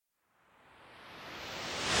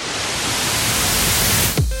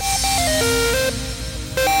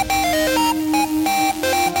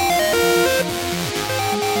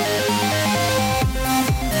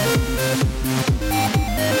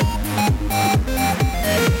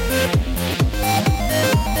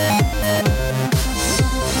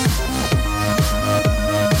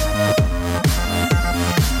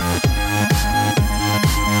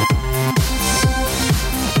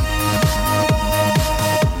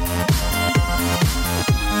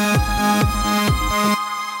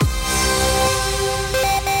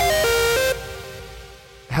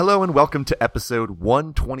everyone. Welcome to episode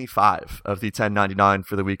 125 of the 1099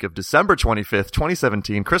 for the week of December 25th,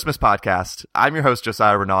 2017 Christmas podcast. I'm your host,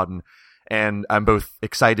 Josiah Renaudin, and I'm both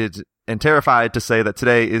excited and terrified to say that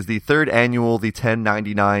today is the third annual The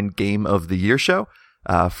 1099 Game of the Year show.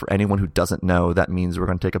 For anyone who doesn't know, that means we're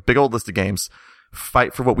going to take a big old list of games,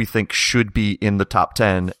 fight for what we think should be in the top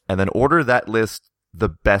 10, and then order that list the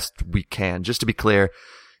best we can. Just to be clear,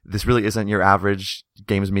 this really isn't your average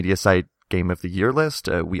games media site Game of the Year list.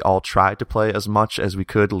 We all tried to play as much as we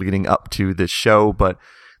could leading up to this show, but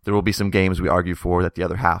there will be some games we argue for that the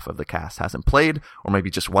other half of the cast hasn't played, or maybe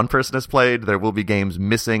just one person has played. There will be games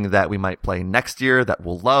missing that we might play next year that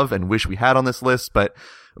we'll love and wish we had on this list, but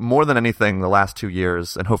more than anything, the last 2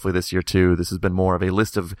 years, and hopefully this year too, this has been more of a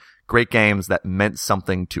list of great games that meant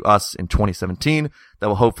something to us in 2017 that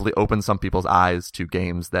will hopefully open some people's eyes to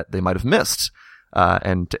games that they might have missed.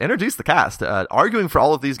 And to introduce the cast, arguing for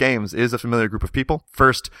all of these games is a familiar group of people.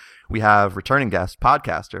 First, we have returning guest,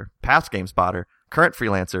 podcaster, past GameSpotter, current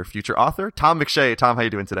freelancer, future author, Mc Shea. Tom, how you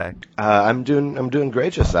doing today? I'm doing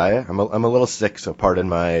great, Josiah. I'm a little sick, so pardon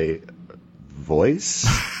my voice.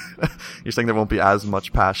 You're saying there won't be as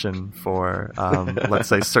much passion for, let's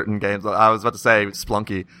say, certain games. I was about to say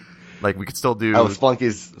Splunky. Like, we could still do... Oh,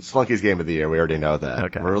 Splunky's Game of the Year. We already know that.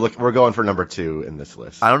 Okay. We're going for number 2 in this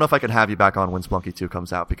list. I don't know if I can have you back on when Splunky 2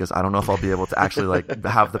 comes out, because I don't know if I'll be able to actually, like,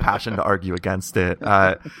 have the passion to argue against it.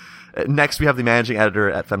 Next, we have the managing editor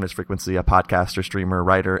at Feminist Frequency, a podcaster, streamer,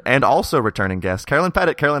 writer, and also returning guest, Carolyn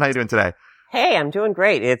Petit. Carolyn, how you doing today? Hey, I'm doing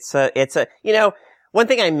great. It's you know, one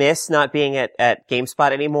thing I miss not being at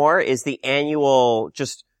GameSpot anymore is the annual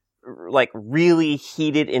just like really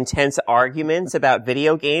heated, intense arguments about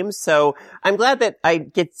video games. So I'm glad that I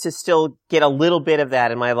get to still get a little bit of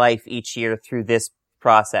that in my life each year through this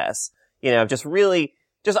process. You know, just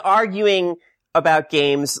arguing about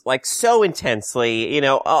games like so intensely, you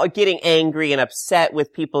know, getting angry and upset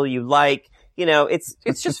with people you like. You know, it's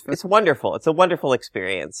wonderful. It's a wonderful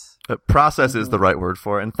experience. Process is the right word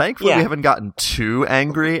for it. And thankfully, we haven't gotten too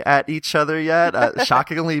angry at each other yet.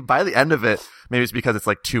 Shockingly, by the end of it, maybe it's because it's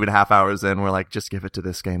like 2.5 hours in, we're like, just give it to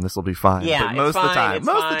this game. This will be fine. Yeah, but most of the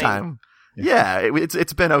time,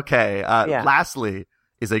 it's been okay. Lastly,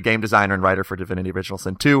 is a game designer and writer for Divinity Original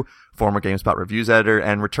Sin 2, former GameSpot reviews editor,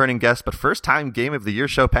 and returning guest, but first-time Game of the Year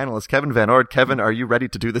show panelist, Kevin VanOrd. Kevin, are you ready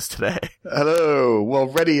to do this today? Hello. Well,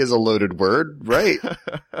 ready is a loaded word, right?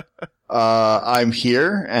 I'm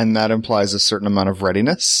here, and that implies a certain amount of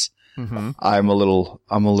readiness. Mm-hmm. I'm a little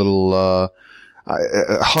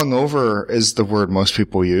hungover is the word most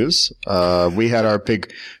people use. We had our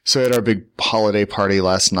big holiday party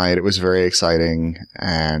last night. It was very exciting,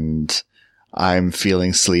 and I'm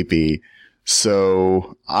feeling sleepy,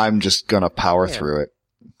 so I'm just gonna power through it.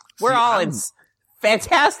 We're all in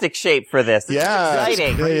fantastic shape for this. This is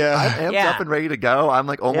exciting. I'm amped up and ready to go. I'm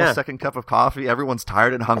like almost second cup of coffee. Everyone's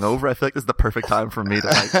tired and hungover. I feel like this is the perfect time for me to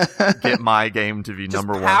like get my game to be just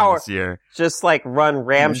number one this year. Just like run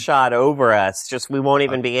ramshot over us. Just we won't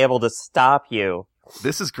even be able to stop you.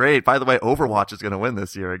 This is great. By the way, Overwatch is going to win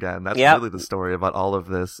this year again. That's really the story about all of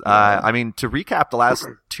this. I mean, to recap the last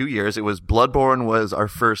 2 years, it was Bloodborne was our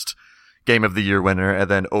first Game of the Year winner, and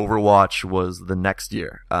then Overwatch was the next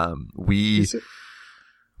year. We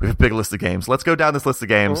have a big list of games. Let's go down this list of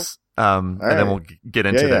games, and then we'll get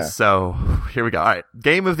into this. So here we go. All right.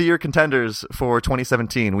 Game of the Year contenders for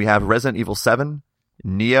 2017. We have Resident Evil 7,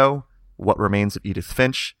 Neo, What Remains of Edith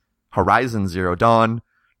Finch, Horizon Zero Dawn,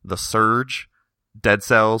 The Surge, Dead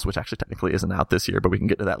Cells, which actually technically isn't out this year, but we can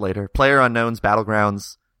get to that later. PlayerUnknown's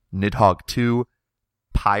Battlegrounds, Nidhogg 2,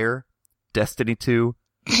 Pyre, Destiny 2,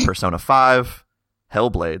 Persona 5,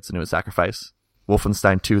 Hellblade: Senua's Sacrifice,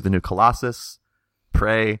 Wolfenstein 2: The New Colossus,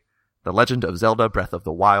 Prey, The Legend of Zelda: Breath of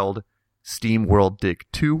the Wild, Steam World Dig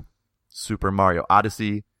 2, Super Mario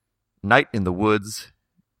Odyssey, Night in the Woods,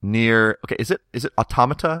 Nier. Okay, is it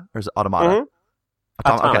Automata or is it Automata? Mm-hmm.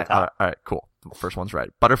 Automata. Okay, all right, cool. The first one's right.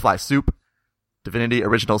 Butterfly Soup, Divinity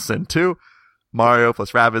Original Sin 2, Mario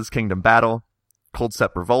plus Rabbids Kingdom Battle, Cold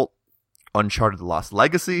Step Revolt, Uncharted The Lost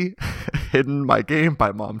Legacy, Hidden My Game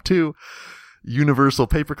by Mom 2, Universal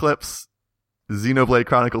Paperclips, Xenoblade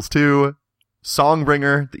Chronicles 2,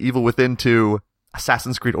 Songbringer, The Evil Within 2,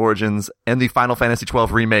 Assassin's Creed Origins, and the Final Fantasy XII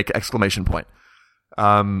Remake!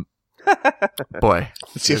 Boy.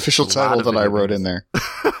 It's the official title that I wrote in there.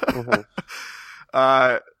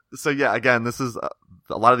 So yeah, again, this is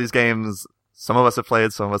a lot of these games. Some of us have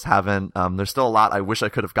played, some of us haven't. There's still a lot I wish I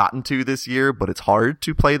could have gotten to this year, but it's hard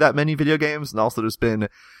to play that many video games. And also there's been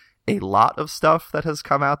a lot of stuff that has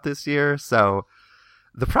come out this year. So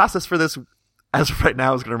the process for this, as of right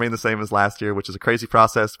now, is going to remain the same as last year, which is a crazy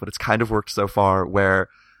process, but it's kind of worked so far, where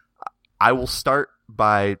I will start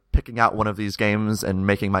by picking out one of these games and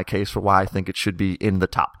making my case for why I think it should be in the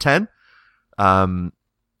top 10. And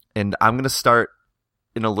I'm going to start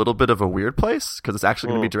in a little bit of a weird place because it's actually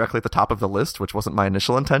going to be directly at the top of the list, which wasn't my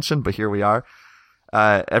initial intention, but here we are.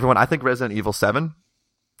 Everyone, I think Resident Evil 7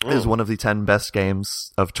 is one of the 10 best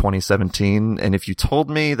games of 2017. And if you told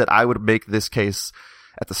me that I would make this case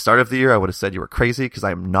at the start of the year, I would have said you were crazy because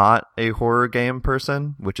I am not a horror game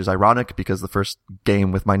person, which is ironic because the first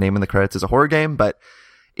game with my name in the credits is a horror game. But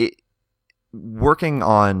working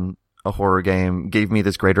on a horror game gave me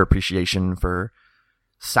this greater appreciation for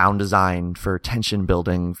sound design, for tension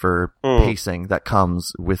building, for pacing that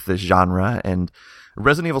comes with this genre. And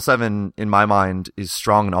Resident Evil 7, in my mind, is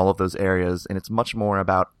strong in all of those areas, and it's much more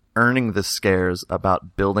about earning the scares,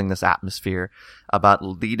 about building this atmosphere, about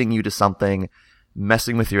leading you to something,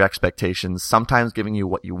 messing with your expectations, sometimes giving you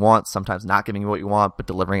what you want, sometimes not giving you what you want, but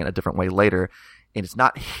delivering it in a different way later. And it's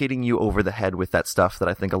not hitting you over the head with that stuff that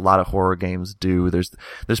I think a lot of horror games do.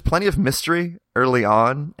 There's plenty of mystery early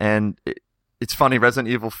on, and it's funny,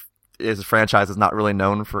 Resident Evil as a franchise is not really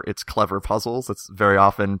known for its clever puzzles. It's very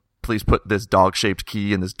often, please put this dog-shaped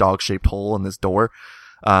key in this dog-shaped hole in this door.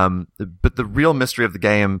 But the real mystery of the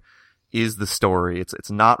game is the story.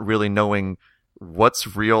 It's not really knowing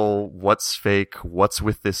what's real, what's fake, what's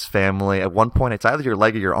with this family. At one point, it's either your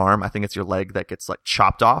leg or your arm. I think it's your leg that gets like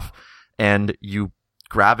chopped off, and you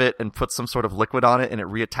grab it and put some sort of liquid on it, and it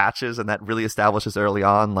reattaches, and that really establishes early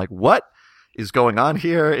on, like, what is going on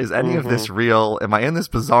here? Is any of this real? Am I in this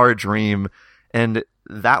bizarre dream? And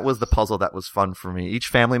that was the puzzle that was fun for me. Each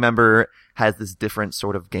family member has this different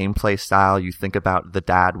sort of gameplay style. You think about the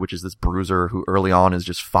dad, which is this bruiser who early on is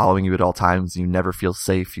just following you at all times. You never feel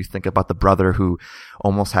safe. You think about the brother who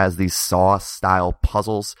almost has these Saw-style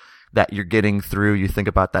puzzles that you're getting through. You think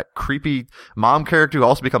about that creepy mom character who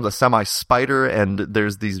also becomes a semi-spider, and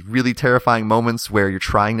there's these really terrifying moments where you're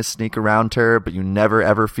trying to sneak around her, but you never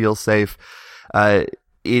ever feel safe. I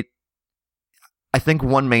think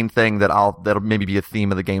one main thing that'll maybe be a theme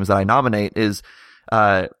of the games that I nominate is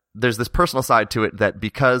there's this personal side to it that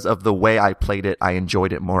because of the way I played it, I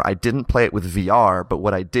enjoyed it more. I didn't play it with VR, but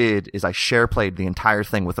what I did is I share played the entire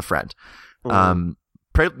thing with a friend.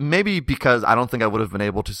 Maybe because I don't think I would have been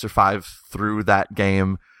able to survive through that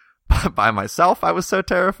game by myself. I was so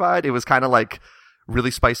terrified. It was kind of like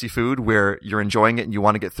really spicy food where you're enjoying it and you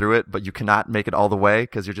want to get through it, but you cannot make it all the way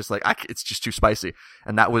because you're just like, it's just too spicy.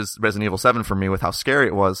 And that was Resident Evil 7 for me with how scary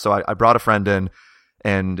it was. So I brought a friend in,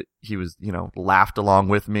 and he was, laughed along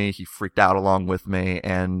with me. He freaked out along with me.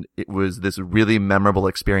 And it was this really memorable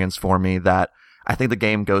experience for me that I think the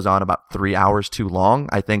game goes on about 3 hours too long.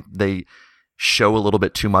 I think they show a little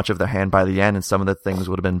bit too much of their hand by the end, and some of the things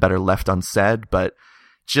would have been better left unsaid. But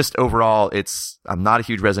just overall, I'm not a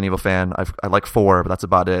huge Resident Evil fan. I like 4, but that's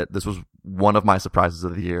about it. This was one of my surprises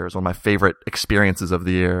of the year. It's one of my favorite experiences of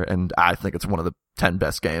the year, and I think it's one of the 10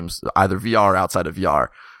 best games, either VR or outside of VR,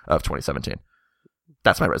 of 2017.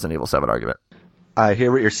 That's my Resident Evil 7 argument. I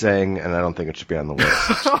hear what you're saying, and I don't think it should be on the list.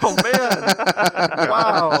 Oh, man.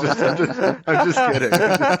 Wow. I'm just kidding.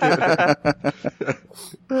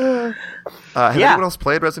 Has anyone else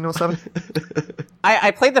played Resident Evil 7?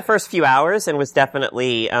 I played the first few hours and was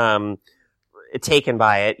definitely taken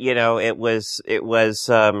by it. It was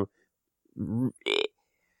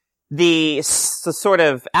the sort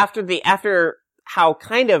of after how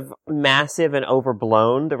kind of massive and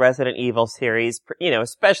overblown the Resident Evil series,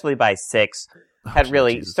 especially by 6, had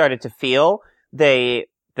really started to feel. The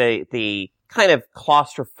kind of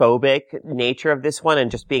claustrophobic nature of this one, and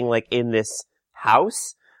just being like in this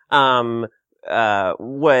house, was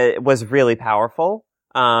really powerful.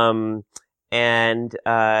 So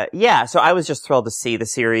I was just thrilled to see the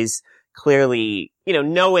series clearly,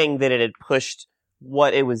 knowing that it had pushed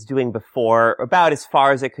what it was doing before about as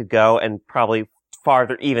far as it could go, and probably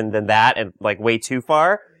farther even than that, and like way too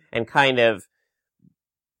far, and kind of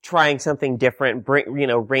trying something different,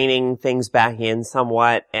 reining things back in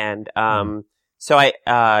somewhat. And, so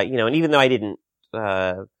and even though I didn't,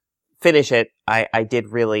 finish it, I did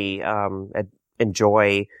really,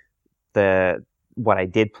 enjoy what I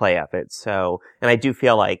did play of it. So, and I do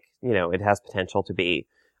feel like, it has potential to be,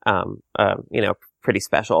 pretty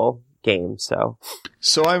special game. So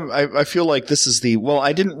I feel like this is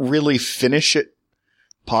I didn't really finish it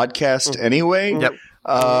podcast anyway. Yep.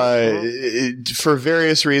 For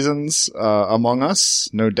various reasons, among us,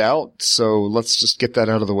 no doubt. So let's just get that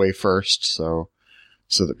out of the way first. So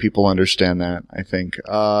that people understand that, I think.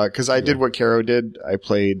 Cause I did what Caro did. I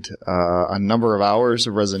played, a number of hours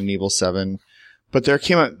of Resident Evil 7, but there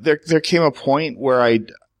came a point where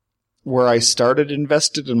where I started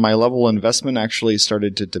invested and my level of investment actually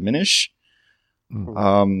started to diminish.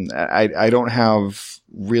 I don't have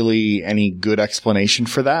really any good explanation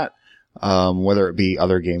for that. Whether it be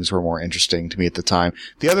other games were more interesting to me at the time.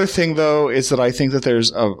 The other thing though is that I think that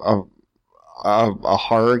there's a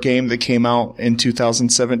horror game that came out in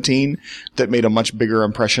 2017 that made a much bigger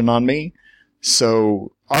impression on me.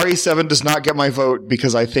 So RE7 does not get my vote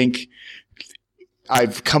because I think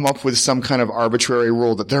I've come up with some kind of arbitrary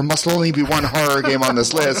rule that there must only be one horror game on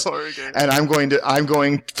this list, and I'm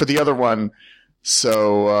going for the other one.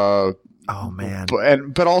 So, oh man.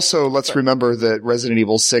 But also let's remember that Resident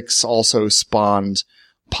Evil 6 also spawned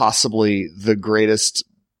possibly the greatest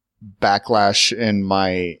backlash in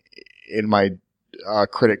my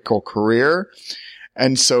critical career.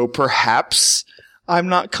 And so perhaps I'm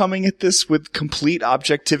not coming at this with complete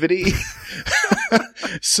objectivity.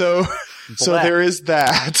 So there is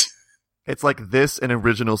that. It's like this and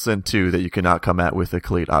Original Sin 2 that you cannot come at with a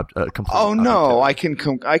complete Oh no, I can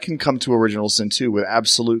come to Original Sin 2 with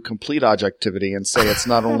absolute complete objectivity and say it's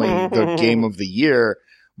not only the game of the year,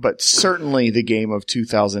 but certainly the game of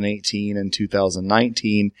 2018 and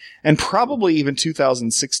 2019 and probably even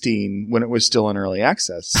 2016 when it was still in early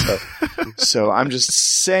access. So I'm just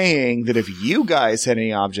saying that if you guys had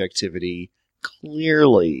any objectivity,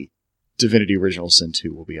 clearly Divinity Original Sin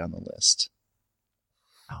 2 will be on the list.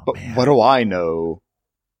 Oh, but man. what do I know?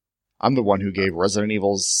 I'm the one who gave Resident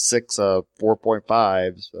Evil 6 a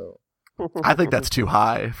 4.5, so. I think that's too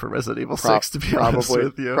high for Resident Evil 6, to be honest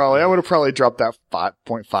with you. I would have probably dropped that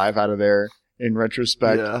 5.5 out of there in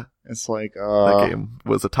retrospect. Yeah. It's like, that game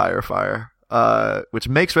was a tire fire. Which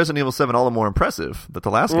makes Resident Evil 7 all the more impressive that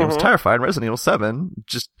the last game was tire fire and Resident Evil 7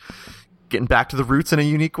 just getting back to the roots in a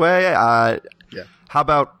unique way. Yeah. How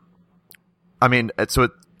about,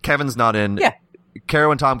 Kevin's not in. Yeah.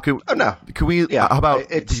 Caro and Tom, could we, how about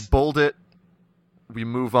we bold it? We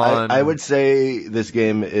move on. I would say this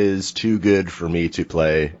game is too good for me to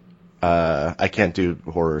play. I can't do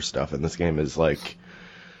horror stuff, and this game is like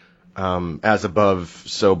as above,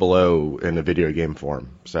 so below in a video game form.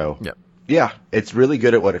 So, yeah, it's really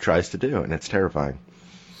good at what it tries to do, and it's terrifying.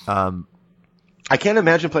 I can't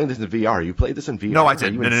imagine playing this in VR. You played this in VR? No, I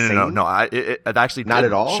did. No. It actually not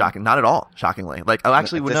at all. Not at all. Shockingly, I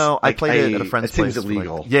played it at a friend's place. It seems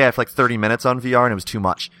illegal. For like 30 minutes on VR, and it was too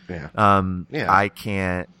much. Yeah. I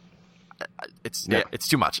can't. It's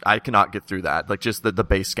too much. I cannot get through that. Like just the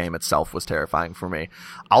base game itself was terrifying for me.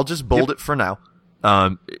 I'll just bold it for now.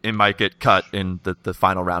 It might get cut in the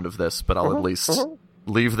final round of this, but I'll at least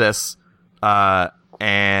leave this.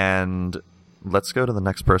 And let's go to the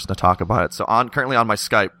next person to talk about it. So currently on my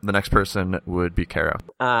Skype, the next person would be Caro.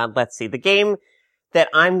 Let's see. The game that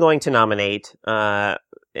I'm going to nominate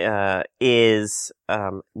is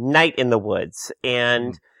Night in the Woods.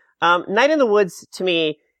 And Night in the Woods to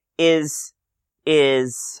me is it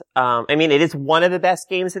is one of the best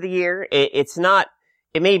games of the year. It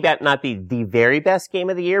may not be the very best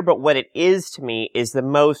game of the year, but what it is to me is the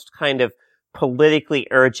most kind of politically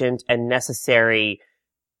urgent and necessary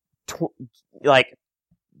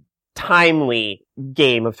timely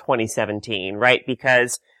game of 2017, right?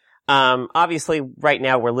 Because, obviously right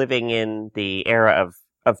now we're living in the era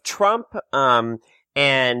of Trump,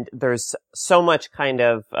 and there's so much kind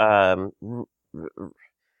of,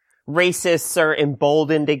 racists are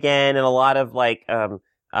emboldened again, and a lot of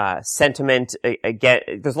sentiment again.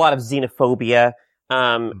 There's a lot of xenophobia,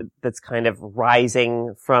 that's kind of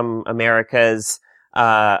rising from America's,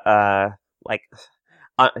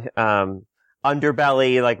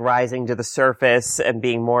 underbelly, rising to the surface and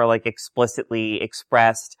being more explicitly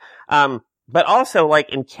expressed. But also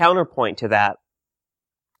in counterpoint to that,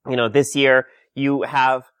 this year you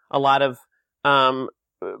have a lot of,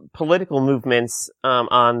 political movements,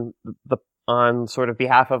 on sort of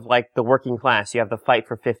behalf of the working class. You have the Fight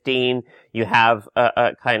for 15. You have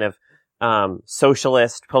a kind of,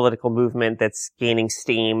 socialist political movement that's gaining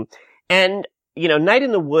steam. And, Night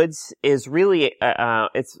in the Woods is really,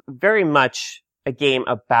 it's very much a game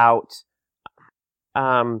about,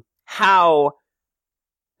 how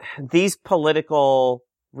these political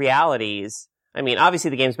realities, obviously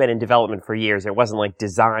the game's been in development for years. It wasn't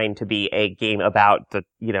designed to be a game about the,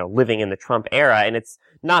 living in the Trump era. And it's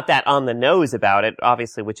not that on the nose about it,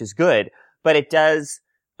 obviously, which is good, but it does,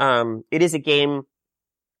 it is a game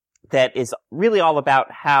that is really all about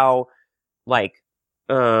how,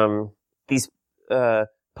 these,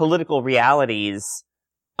 political realities,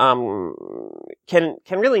 can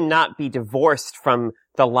really not be divorced from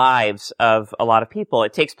the lives of a lot of people.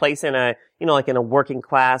 It takes place in a, in a working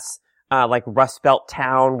class, Rust Belt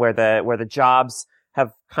town where the jobs,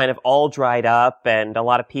 have kind of all dried up, and a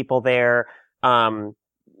lot of people there,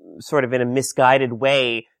 sort of in a misguided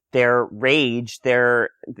way, their rage,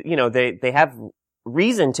 they have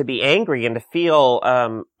reason to be angry and to feel,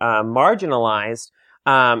 marginalized,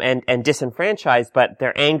 and disenfranchised, but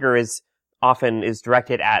their anger is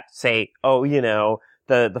directed at, say,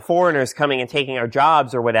 the foreigners coming and taking our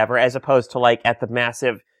jobs or whatever, as opposed to like at the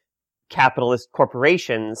massive capitalist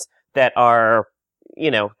corporations that are,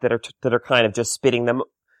 that are kind of just spitting them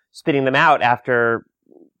out after,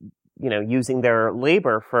 using their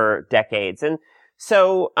labor for decades. And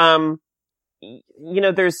so,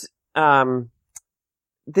 there's,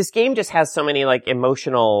 this game just has so many like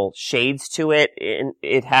emotional shades to it.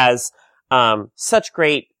 It has, such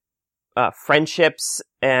great, friendships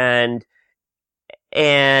and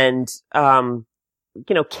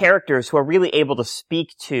characters who are really able to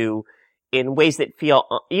speak to in ways that feel,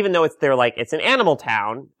 even though it's an animal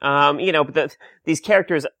town, but these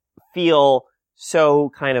characters feel so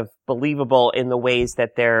kind of believable in the ways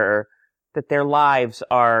that their lives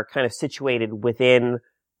are kind of situated within,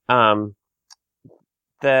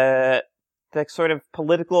 the sort of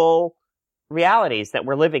political realities that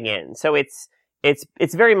we're living in. So it's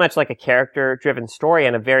very much like a character-driven story,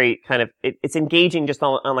 and a very kind of, it's engaging just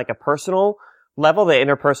on like a personal level. The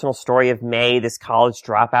interpersonal story of May, this college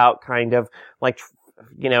dropout, kind of like,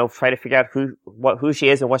 try to figure out who she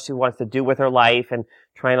is and what she wants to do with her life, and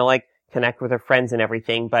trying to like connect with her friends and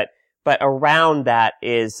everything. But around that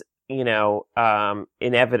is, is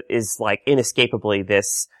like inescapably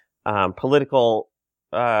this, political,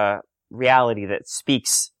 reality that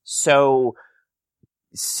speaks so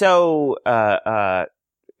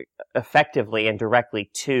effectively and directly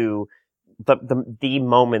to the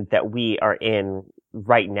moment that we are in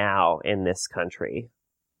right now in this country.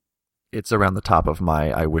 It's around the top of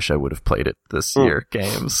my I wish I would have played it this year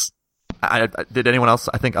games. Did anyone else?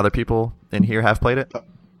 I think other people in here have played it.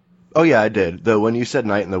 Oh yeah, I did. Though when you said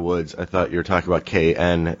Night in the Woods, I thought you were talking about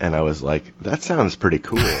KN, and I was like, that sounds pretty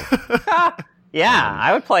cool. Yeah,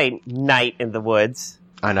 I would play Night in the Woods.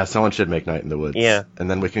 I know, someone should make Night in the Woods. Yeah. And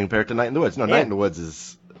then we can compare it to Night in the Woods. No, Night in the Woods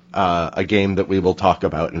is a game that we will talk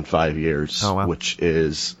about in 5 years, which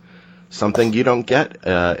is something you don't get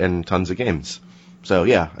in tons of games. So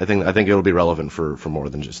yeah, I think it'll be relevant for more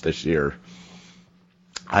than just this year.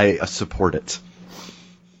 I support it.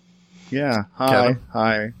 Yeah. Kevin?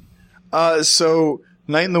 Hi. So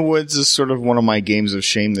Night in the Woods is sort of one of my games of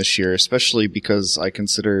shame this year, especially because I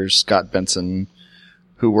consider Scott Benson,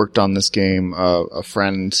 who worked on this game, a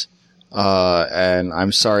friend. And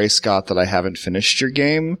I'm sorry, Scott, that I haven't finished your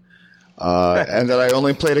game, and that I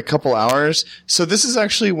only played a couple hours. So this is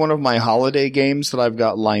actually one of my holiday games that I've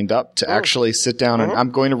got lined up to actually sit down, and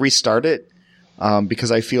I'm going to restart it,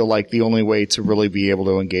 because I feel like the only way to really be able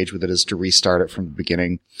to engage with it is to restart it from the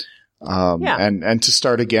beginning. And to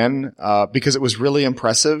start again, because it was really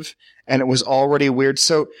impressive and it was already weird.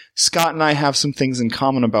 So Scott and I have some things in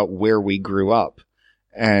common about where we grew up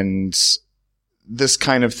and this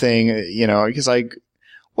kind of thing, because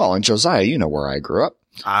and Josiah, you know where I grew up.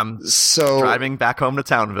 I'm driving back home to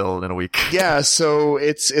Townville in a week. Yeah. So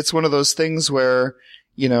it's one of those things where,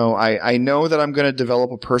 I know that I'm going to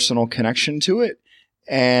develop a personal connection to it,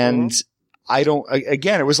 and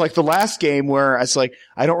it was like the last game where it's like,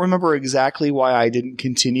 I don't remember exactly why I didn't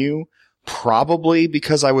continue. Probably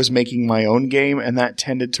because I was making my own game, and that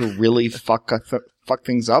tended to really fuck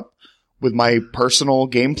things up with my personal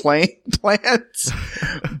gameplay plans.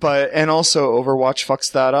 And also Overwatch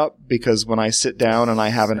fucks that up, because when I sit down and I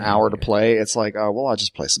have an hour to play, it's like, oh, well, I'll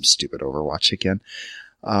just play some stupid Overwatch again.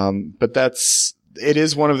 But it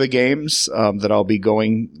is one of the games, that I'll be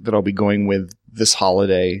going with this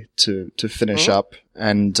holiday to finish up.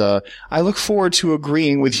 And, I look forward to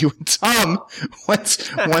agreeing with you and Tom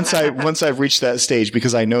once I've reached that stage,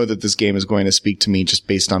 because I know that this game is going to speak to me just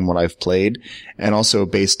based on what I've played, and also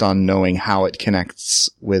based on knowing how it connects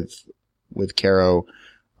with Caro.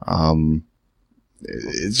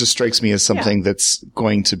 It just strikes me as something that's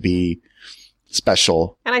going to be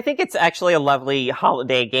special. And I think it's actually a lovely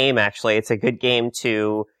holiday game, actually. It's a good game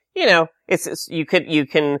to, you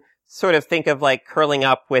can sort of think of like curling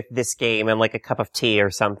up with this game and like a cup of tea or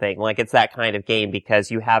something. Like it's that kind of game, because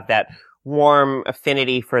you have that warm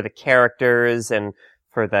affinity for the characters and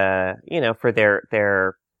for the, for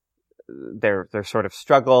their sort of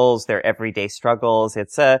struggles, their everyday struggles.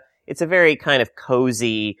 It's a very kind of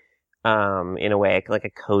cozy, in a way, like a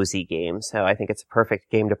cozy game. So I think it's a perfect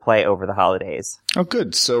game to play over the holidays. Oh,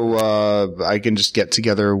 good. So, I can just get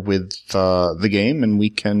together with, the game and we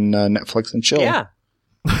can, Netflix and chill. Yeah.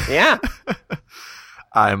 Yeah.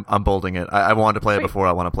 I'm bolding it. I wanted to play it before.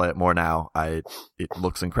 I want to play it more now. It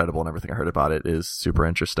looks incredible, and everything I heard about it is super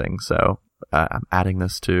interesting. So I'm adding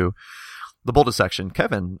this to the bolded section.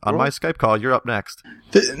 Kevin, on my Skype call, you're up next.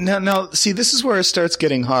 Now, see, this is where it starts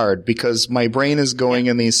getting hard because my brain is going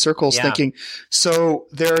in these circles thinking, so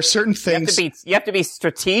there are certain things. You have to be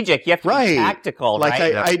strategic. You have to be tactical, like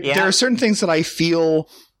right? There are certain things that I feel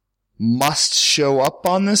must show up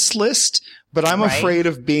on this list, but I'm afraid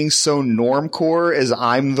of being so normcore as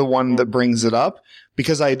I'm the one that brings it up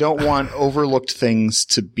because I don't want overlooked things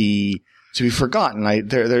to be forgotten.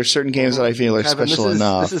 There are certain games that I feel are Kevin, special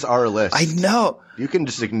enough. This is our list. I know. You can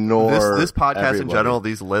just ignore this podcast everybody. in general.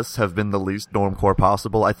 These lists have been the least normcore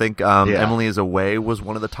possible. I think Emily is Away was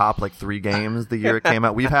one of the top 3 games the year it came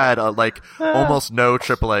out. We've had almost no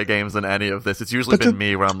AAA games in any of this. It's usually been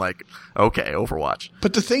me where I'm like, okay, Overwatch.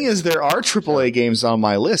 But the thing is, there are AAA games on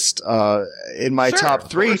my list in my top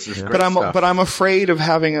 3. But I'm afraid of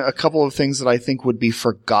having a couple of things that I think would be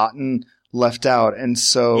forgotten, left out, and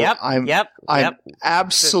so I'm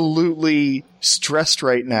absolutely stressed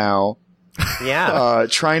right now. Yeah,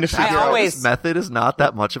 trying to figure out this method is not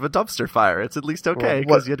that much of a dumpster fire. It's at least okay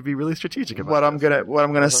because you have to be really strategic about what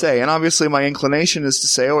I'm gonna say. And obviously, my inclination is to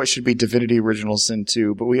say, it should be Divinity Original Sin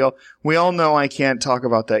 2. But we all know I can't talk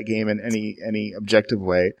about that game in any objective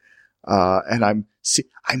way. And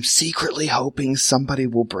I'm secretly hoping somebody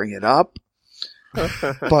will bring it up.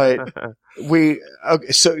 But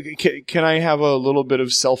so can I have a little bit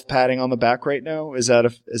of self-patting on the back right now? Is that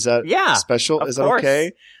special? Is that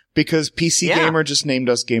okay? Because PC Gamer just named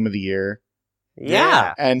us Game of the Year.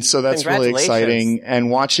 Yeah. And so that's really exciting.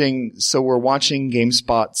 And we're watching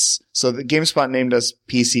GameSpot's, so the GameSpot named us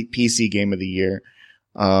PC Game of the Year.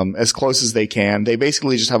 As close as they can. They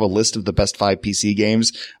basically just have a list of the best 5 PC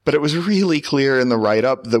games, but it was really clear in the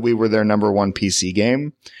write-up that we were their number 1 PC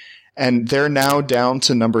game. And they're now down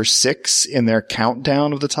to number 6 in their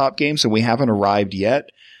countdown of the top games, and we haven't arrived yet.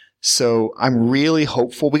 So I'm really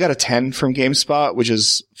hopeful. We got a 10 from GameSpot, which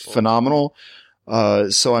is phenomenal.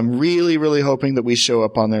 So I'm really, really hoping that we show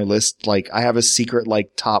up on their list. I have a secret,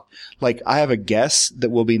 top, I have a guess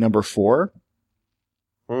that we'll be number 4.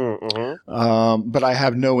 Mm-hmm. But I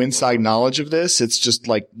have no inside knowledge of this. It's just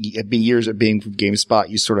years of being from GameSpot,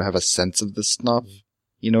 you sort of have a sense of this stuff.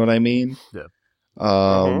 You know what I mean?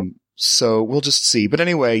 Yeah. So we'll just see. But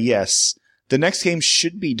anyway, yes. The next game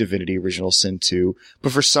should be Divinity Original Sin 2,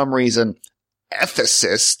 but for some reason,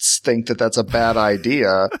 ethicists think that that's a bad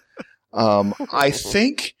idea. I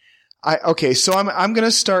think so I'm going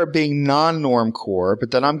to start being non-normcore,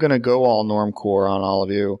 but then I'm going to go all normcore on all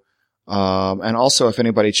of you. And also if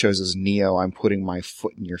anybody chooses Neo, I'm putting my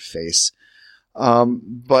foot in your face.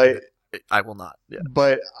 But I will not. Yeah.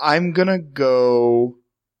 But I'm going to go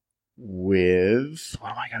with, what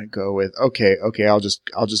am I going to go with? Okay. I'll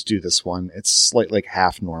just do this one. It's slightly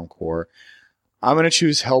half normcore. I'm going to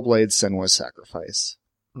choose Hellblade: Senua's Sacrifice.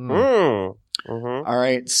 Mm. Mm-hmm. All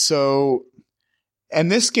right. So,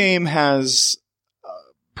 and this game has a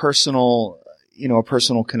personal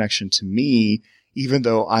connection to me, even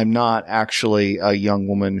though I'm not actually a young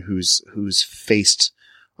woman who's faced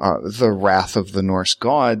the wrath of the Norse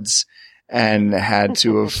gods and had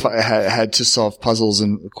to had to solve puzzles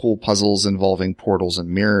and cool puzzles involving portals and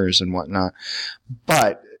mirrors and whatnot.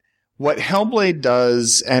 But what Hellblade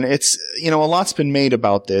does, and it's, a lot's been made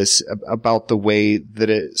about this, about the way that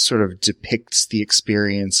it sort of depicts the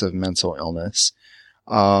experience of mental illness.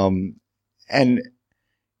 And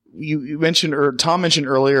you mentioned, or Tom mentioned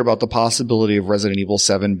earlier about the possibility of Resident Evil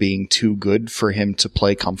 7 being too good for him to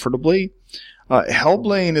play comfortably.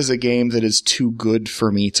 Hellblade is a game that is too good for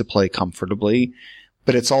me to play comfortably,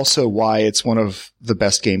 but it's also why it's one of the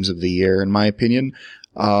best games of the year, in my opinion.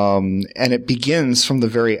 And it begins from the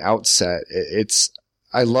very outset.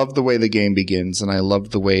 I love the way the game begins, and I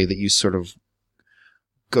love the way that you sort of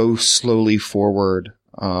go slowly forward,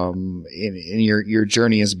 in your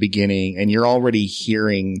journey is beginning, and you're already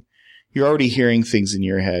hearing things in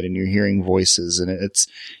your head, and you're hearing voices, and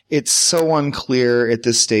it's so unclear at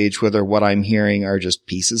this stage whether what I'm hearing are just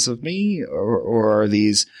pieces of me or are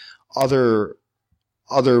these other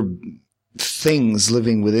things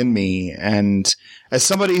living within me. And as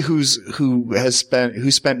somebody who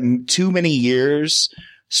spent too many years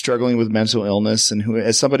struggling with mental illness, and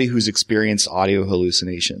as somebody who's experienced audio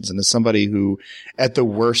hallucinations, and as somebody who, at the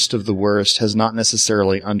worst of the worst, has not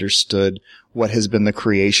necessarily understood what has been the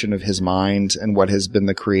creation of his mind and what has been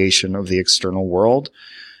the creation of the external world,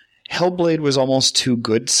 Hellblade was almost too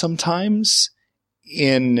good sometimes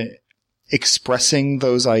in expressing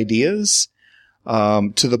those ideas,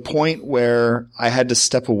 to the point where I had to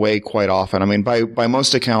step away quite often. I mean, by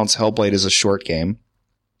most accounts, Hellblade is a short game.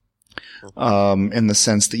 in the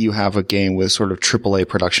sense that you have a game with sort of AAA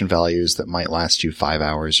production values that might last you 5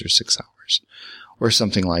 hours or 6 hours or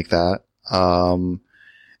something like that.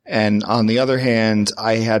 And on the other hand,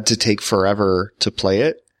 I had to take forever to play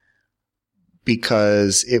it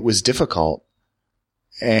because it was difficult.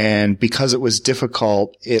 And because it was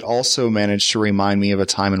difficult, it also managed to remind me of a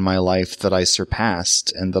time in my life that I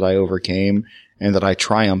surpassed and that I overcame and that I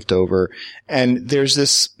triumphed over. And there's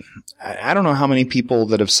this, I don't know how many people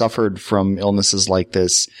that have suffered from illnesses like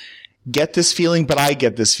this get this feeling, but I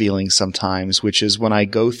get this feeling sometimes, which is when I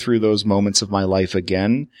go through those moments of my life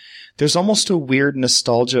again, there's almost a weird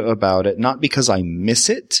nostalgia about it, not because I miss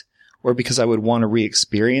it or because I would want to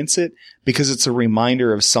re-experience it, because it's a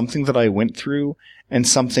reminder of something that I went through and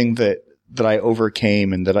something that I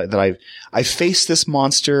overcame and that I faced this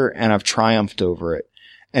monster and I've triumphed over it.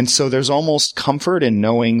 And so there's almost comfort in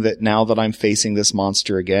knowing that now that I'm facing this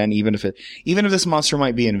monster again, even if this monster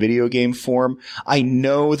might be in video game form, I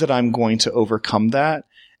know that I'm going to overcome that.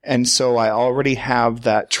 And so I already have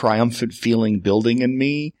that triumphant feeling building in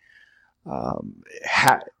me,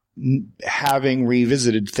 having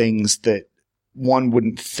revisited things that one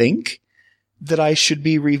wouldn't think that I should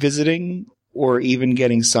be revisiting or even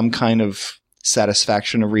getting some kind of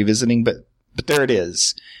satisfaction of revisiting. But there it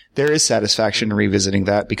is. There is satisfaction in revisiting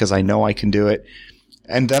that because I know I can do it.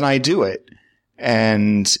 And then I do it.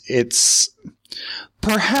 And it's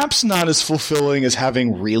perhaps not as fulfilling as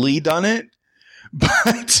having really done it,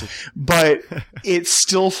 but it's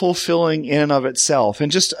still fulfilling in and of itself.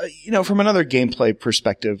 And just, from another gameplay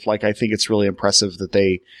perspective, like, I think it's really impressive that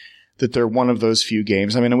they're one of those few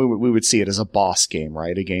games. I mean, we would see it as a boss game,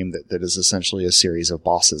 right? A game that is essentially a series of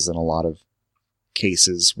bosses in a lot of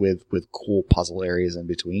cases with cool puzzle areas in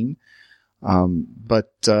between.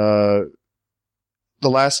 But the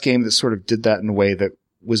last game that sort of did that in a way that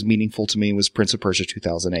was meaningful to me was Prince of Persia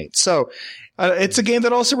 2008. So it's a game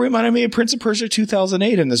that also reminded me of Prince of Persia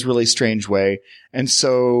 2008 in this really strange way. And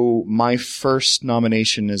so my first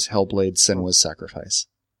nomination is Hellblade: Senua's Sacrifice.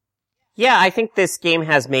 Yeah, I think this game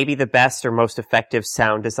has maybe the best or most effective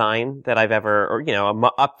sound design that I've ever,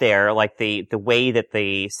 or, up there, like the way that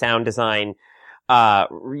the sound design,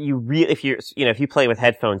 if you play with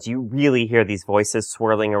headphones, you really hear these voices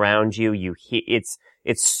swirling around you. It's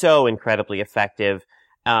so incredibly effective.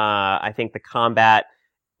 I think the combat,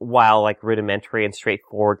 while like rudimentary and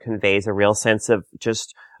straightforward, conveys a real sense of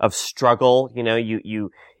struggle.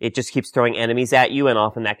 It just keeps throwing enemies at you, and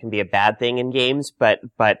often that can be a bad thing in games, but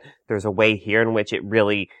there's a way here in which it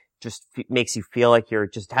really just makes you feel like you're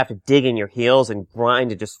just have to dig in your heels and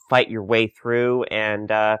grind to just fight your way through. And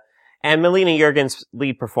Melina Juergen's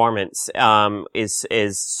lead performance,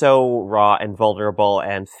 is so raw and vulnerable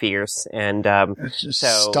and fierce. And, it's just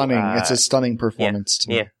stunning. It's a stunning performance to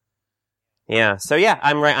me. Yeah. Yeah. So yeah,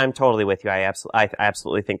 I'm right. I'm totally with you. I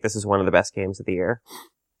absolutely think this is one of the best games of the year.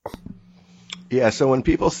 Yeah. So when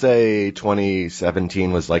people say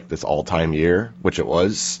 2017 was like this all-time year, which it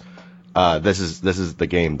was, this is the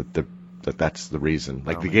game that's the reason.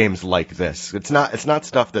 Like, the games like this. It's not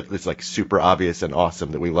stuff that is like super obvious and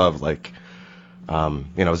awesome that we love, like,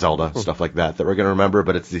 Zelda, stuff like that we're going to remember,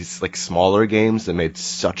 but it's these like smaller games that made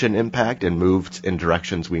such an impact and moved in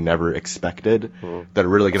directions we never expected that are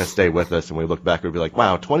really going to stay with us. And we look back, we'd be like,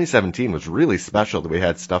 wow, 2017 was really special that we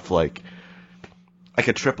had stuff like a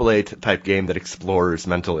AAA type game that explores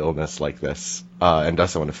mental illness like this, and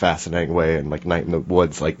does so in a fascinating way. And like Night in the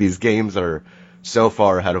Woods, like, these games are so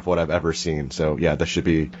far ahead of what I've ever seen. So yeah, this should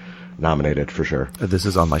be nominated for sure. This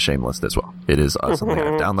is on my shame list as well. It is something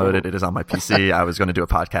I've downloaded. It is on my PC. I was going to do a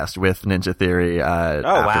podcast with Ninja Theory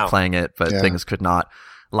after playing it, but things could not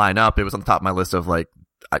line up. It was on the top of my list of like,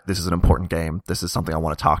 this is an important game. This is something I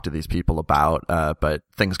want to talk to these people about. But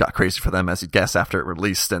things got crazy for them, as you'd guess, after it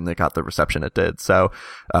released, and they got the reception it did. So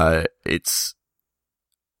it's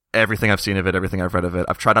everything I've seen of it, everything I've read of it.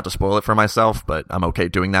 I've tried not to spoil it for myself, but I'm okay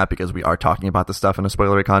doing that because we are talking about this stuff in a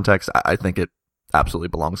spoilery context. I think it absolutely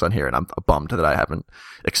belongs on here, and I'm bummed that I haven't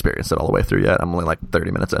experienced it all the way through yet. I'm only like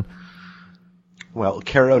 30 minutes in. Well,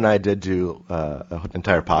 Caro and I did do an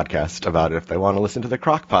entire podcast about it. If they want to listen to the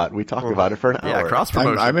Crockpot, we talked about it for an hour. Yeah, cross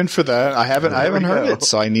promotion. I'm in for that. I haven't heard it,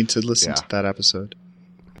 so I need to listen to that episode.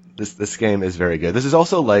 This game is very good. This is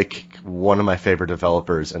also like one of my favorite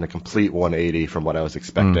developers, and a complete 180 from what I was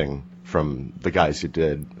expecting from the guys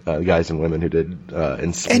and women who did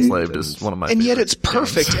Enslaved is one of my favorites. And yet it's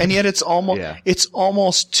perfect, games. And yet it's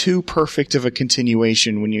almost too perfect of a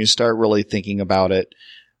continuation when you start really thinking about it,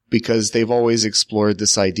 because they've always explored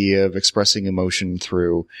this idea of expressing emotion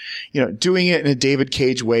through, doing it in a David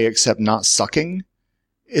Cage way, except not sucking,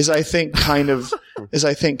 is, I think, kind of is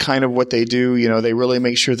I think kind of what they do. You know, they really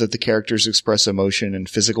make sure that the characters express emotion in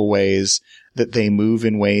physical ways, that they move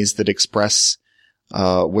in ways that express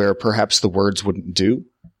where perhaps the words wouldn't do.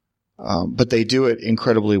 But they do it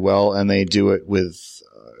incredibly well, and they do it with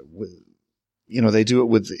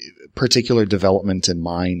particular development in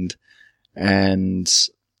mind. And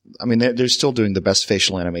I mean, they're still doing the best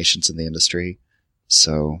facial animations in the industry.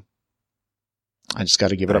 So I just got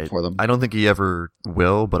to give it up for them. I don't think he ever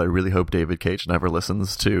will, but I really hope David Cage never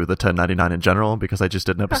listens to the 1099 in general, because I just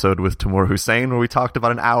did an episode with Timur Hussein where we talked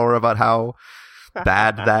about an hour about how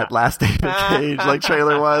bad that last David Cage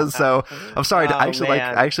trailer was. So I'm sorry. I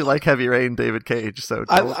actually like Heavy Rain, David Cage. So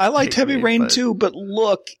I liked Heavy Rain too, but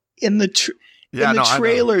look in the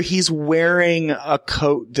trailer, he's wearing a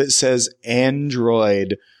coat that says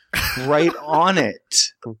Android right on it.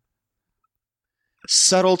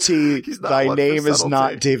 Subtlety, thy name is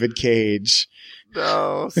not David Cage.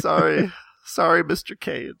 No, sorry. Sorry, Mr.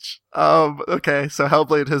 Cage. Okay, so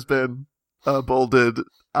Hellblade has been bolded.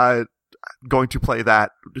 I'm going to play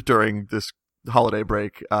that during this holiday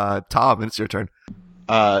break. Tom, it's your turn.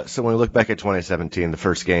 So when we look back at 2017, the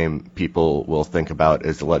first game people will think about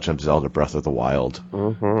is The Legend of Zelda Breath of the Wild.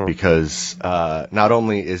 Mm-hmm. Because not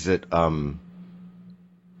only is it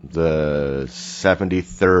the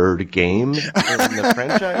 73rd game in the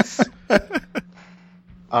franchise,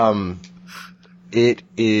 it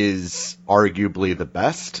is arguably the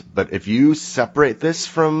best. But if you separate this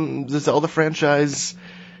from the Zelda franchise,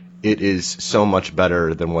 it is so much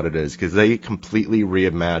better than what it is, because they completely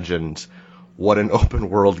reimagined what an open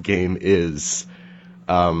world game is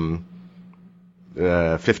 15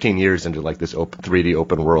 years into this 3D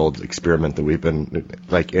open world experiment that we've been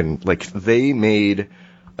in. They made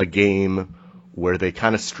a game where they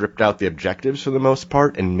kind of stripped out the objectives for the most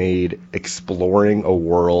part and made exploring a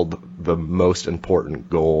world the most important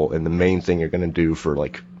goal and the main thing you're going to do for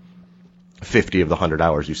 50 of the 100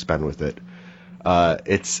 hours you spend with it.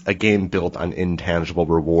 It's a game built on intangible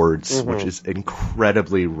rewards, mm-hmm. which is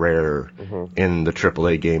incredibly rare mm-hmm. in the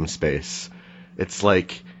AAA game space. It's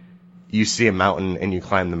like you see a mountain and you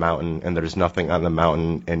climb the mountain and there's nothing on the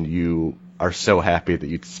mountain and you are so happy that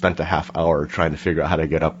you spent a half hour trying to figure out how to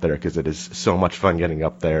get up there, because it is so much fun getting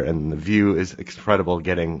up there, and the view is incredible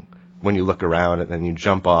when you look around and then you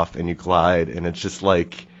jump off and you glide, and it's just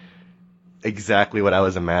exactly what I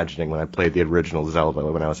was imagining when I played the original Zelda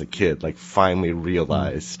when I was a kid. Finally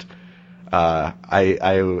realized. I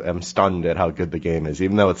am stunned at how good the game is,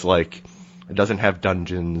 even though it's it doesn't have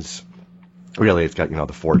dungeons. Really, it's got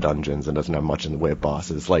the 4 dungeons and doesn't have much in the way of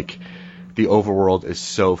bosses. The overworld is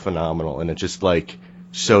so phenomenal, and it's just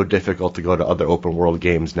so difficult to go to other open world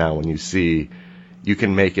games now when you see you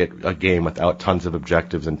can make it a game without tons of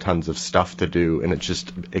objectives and tons of stuff to do, and it's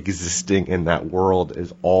just existing in that world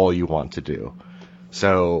is all you want to do.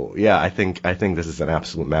 So yeah, I think this is an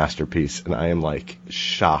absolute masterpiece, and I am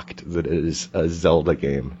shocked that it is a Zelda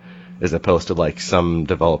game as opposed to some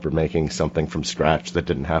developer making something from scratch that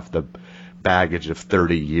didn't have the baggage of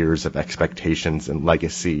 30 years of expectations and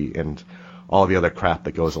legacy and all the other crap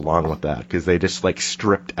that goes along with that, because they just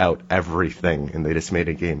stripped out everything and they just made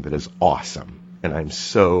a game that is awesome. And I'm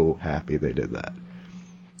so happy they did that.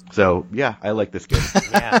 So, yeah, I like this game.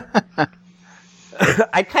 Yeah.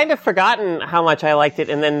 I'd kind of forgotten how much I liked it,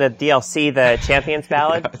 and then the DLC, the Champions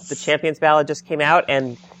Ballad, yes. The Champions Ballad just came out,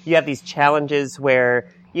 and you have these challenges where,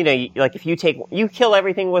 if you kill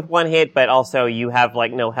everything with one hit, but also you have,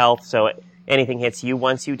 no health, so anything hits you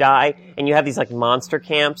once you die, and you have these, monster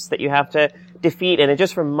camps that you have to defeat, and it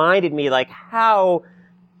just reminded me, how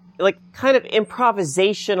kind of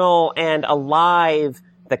improvisational and alive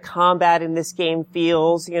the combat in this game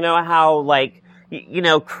feels, how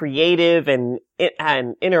creative and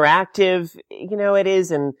interactive, it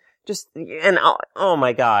is, and oh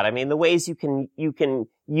my God, I mean, the ways you can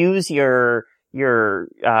use your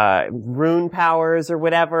rune powers or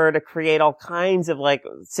whatever to create all kinds of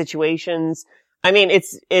situations. I mean,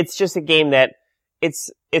 it's just a game that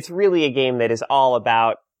it's really a game that is all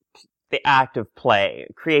about the act of play,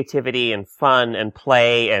 creativity and fun and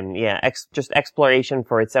play and just exploration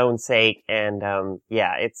for its own sake. And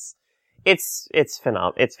it's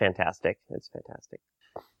phenomenal. It's fantastic. It's fantastic.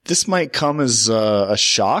 This might come as a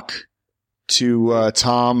shock to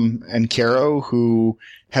Tom and Caro, who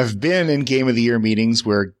have been in Game of the Year meetings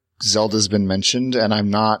where Zelda's been mentioned, and I'm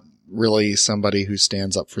not really somebody who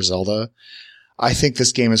stands up for Zelda. I think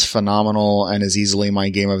this game is phenomenal and is easily my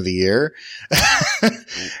game of the year.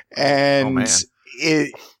 And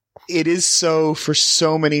it is so for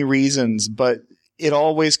so many reasons, but it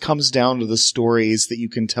always comes down to the stories that you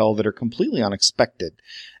can tell that are completely unexpected.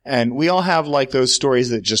 And we all have like those stories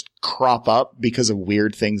that just crop up because of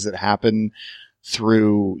weird things that happen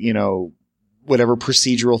through, whatever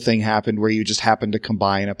procedural thing happened where you just happen to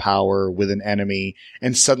combine a power with an enemy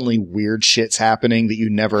and suddenly weird shit's happening that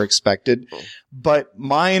you never expected. But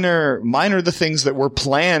mine are the things that were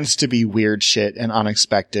planned to be weird shit and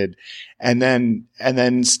unexpected. And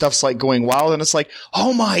then stuff's like going wild and it's like,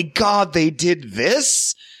 oh my God, they did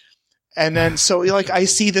this? And then, so like, I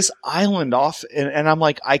see this island off and I'm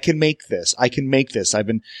like, I can make this. I've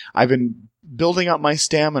been building up my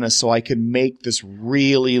stamina so I can make this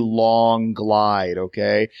really long glide,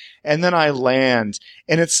 okay? And then I land,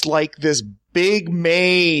 and it's like this big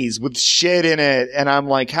maze with shit in it, and I'm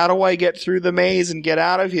like, how do I get through the maze and get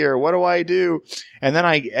out of here? What do I do? And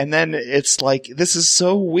then it's like, this is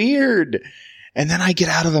so weird. And then I get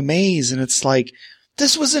out of the maze, and it's like,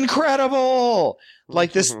 this was incredible!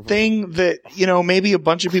 Like this thing that, maybe a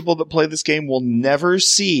bunch of people that play this game will never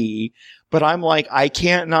see. But I'm like, I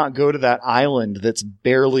can't not go to that island that's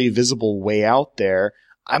barely visible way out there.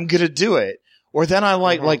 I'm gonna do it. Or then I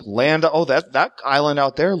like land, that island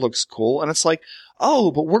out there looks cool. And it's like,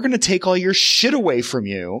 oh, but we're gonna take all your shit away from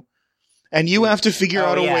you. And you have to figure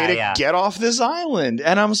out a way to get off this island.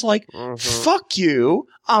 And I was like, fuck you.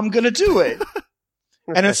 I'm gonna do it.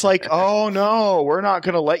 And it's like, oh no, we're not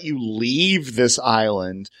gonna let you leave this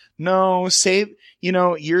island. No,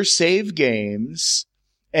 your save games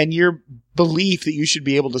and your belief that you should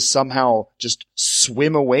be able to somehow just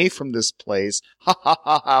swim away from this place. Ha ha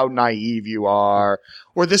ha, how naive you are.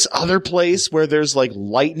 Or this other place where there's like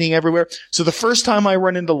lightning everywhere. So the first time I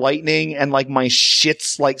run into lightning and like my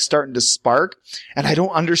shit's like starting to spark and I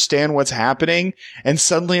don't understand what's happening. And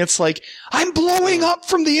suddenly it's like, I'm blowing up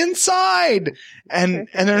from the inside. And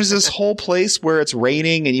there's this whole place where it's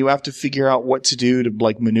raining and you have to figure out what to do to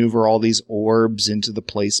like maneuver all these orbs into the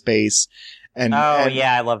play space. I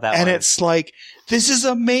love that and one. It's like, this is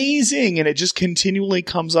amazing. And it just continually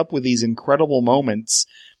comes up with these incredible moments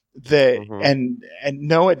that, and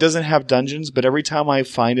no, it doesn't have dungeons, but every time I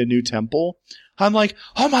find a new temple, I'm like,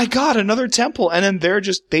 oh my God, another temple. And then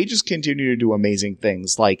they just continue to do amazing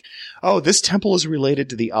things. Like, oh, this temple is related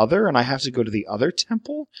to the other and I have to go to the other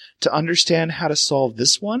temple to understand how to solve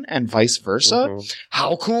this one and vice versa.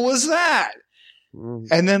 How cool is that?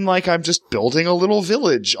 And then like I'm just building a little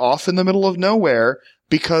village off in the middle of nowhere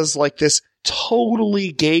because like this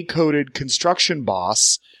totally gay-coded construction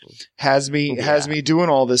boss has me doing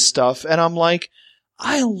all this stuff. And I'm like,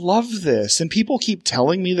 I love this. And people keep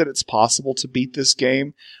telling me that it's possible to beat this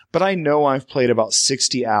game, but I know I've played about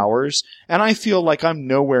 60 hours and I feel like I'm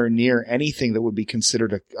nowhere near anything that would be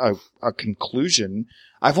considered a conclusion.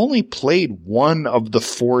 I've only played one of the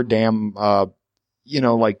 4 damn,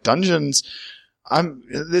 dungeons.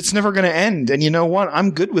 It's never going to end. And you know what?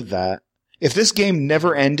 I'm good with that. If this game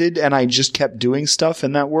never ended and I just kept doing stuff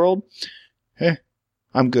in that world,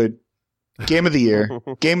 I'm good. Game of the year.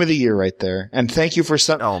 Game of the year right there. And thank you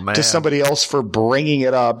to somebody else for bringing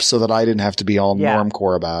it up so that I didn't have to be all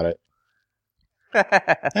normcore about it.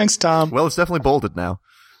 Thanks, Tom. Well, it's definitely bolded now.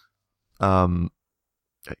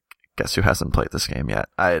 Guess who hasn't played this game yet?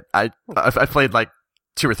 I've played like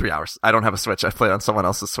 2 or 3 hours. I don't have a Switch. I've played on someone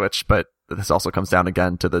else's Switch, but this also comes down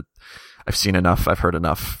again to I've seen enough. I've heard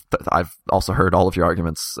enough. I've also heard all of your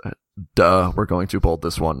arguments. We're going to bold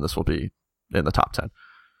this one. This will be in the top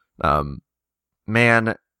 10.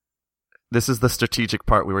 Man, this is the strategic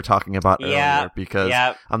part we were talking about earlier because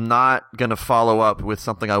I'm not going to follow up with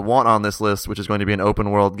something I want on this list, which is going to be an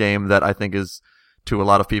open world game that I think is, to a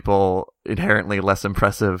lot of people, inherently less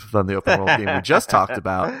impressive than the open world game we just talked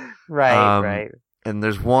about. Right. And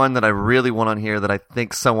there's one that I really want on here that I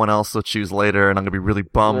think someone else will choose later, and I'm going to be really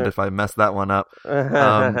bummed if I mess that one up.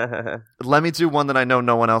 Let me do one that I know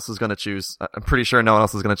no one else is going to choose. I'm pretty sure no one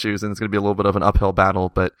else is going to choose, and it's going to be a little bit of an uphill battle.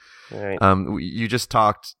 But you just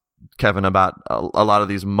talked, Kevin, about a lot of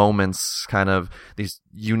these moments, kind of these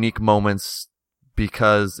unique moments,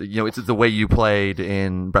 because it's the way you played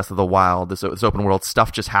in Breath of the Wild. This open world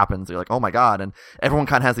stuff just happens. You're like, oh my God, and everyone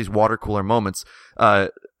kind of has these water cooler moments.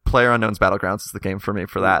 PlayerUnknown's Battlegrounds is the game for me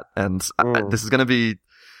for that. And this is going to be...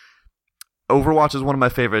 Overwatch is one of my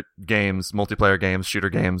favorite games, multiplayer games, shooter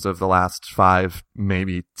games of the last 5,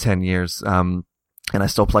 maybe 10 years. And I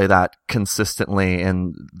still play that consistently.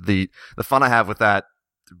 And the fun I have with that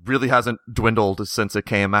really hasn't dwindled since it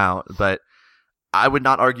came out. But I would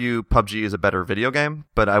not argue PUBG is a better video game,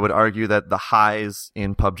 but I would argue that the highs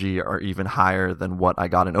in PUBG are even higher than what I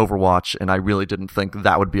got in Overwatch. And I really didn't think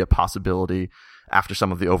that would be a possibility after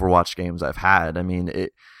some of the Overwatch games I've had. I mean,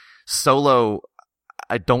 solo,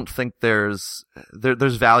 I don't think there's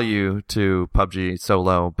value to PUBG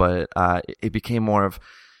solo, but it became more of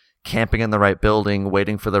camping in the right building,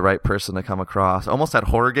 waiting for the right person to come across. Almost had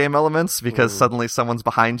horror game elements because suddenly someone's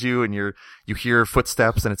behind you and you hear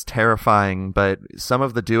footsteps and it's terrifying. But some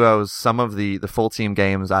of the duos, some of the full team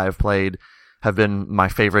games I've played have been my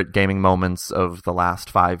favorite gaming moments of the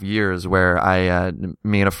last 5 years, where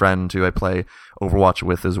me and a friend who I play Overwatch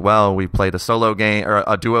with as well, we played a solo game or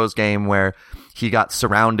a duos game where he got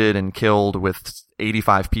surrounded and killed with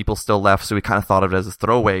 85 people still left. So we kind of thought of it as a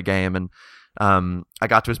throwaway game. And I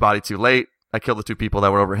got to his body too late. I killed the 2 people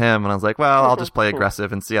that were over him, and I was like, well, I'll just play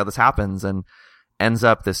aggressive and see how this happens. And ends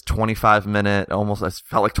up this 25-minute, almost, it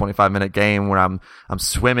felt like 25-minute game where I'm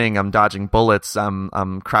swimming, I'm dodging bullets,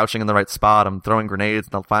 I'm crouching in the right spot, I'm throwing grenades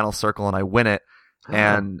in the final circle, and I win it.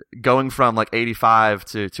 And going from like 85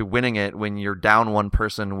 to winning it when you're down one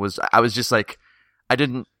person I was just like, I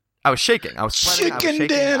was shaking. I was sweating. Chicken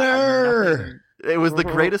dinner! It was the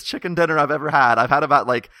greatest chicken dinner I've ever had. I've had about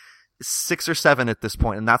like 6 or 7 at this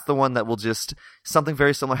point, and that's the one that will just, something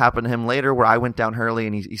very similar happened to him later where I went down Hurley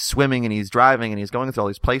and he's swimming and he's driving and he's going through all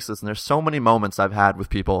these places, and there's so many moments I've had with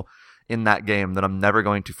people in that game that I'm never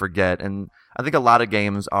going to forget. And I think a lot of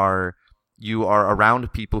games you are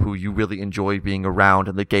around people who you really enjoy being around,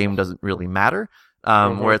 and the game doesn't really matter.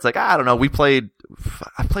 Where it's like, I don't know, I played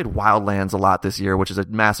Wildlands a lot this year, which is a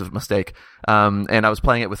massive mistake. And I was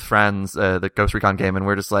playing it with friends, the Ghost Recon game, and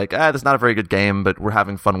we're just like, this is not a very good game, but we're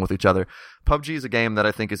having fun with each other. PUBG is a game that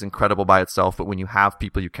I think is incredible by itself, but when you have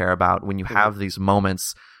people you care about, when you have these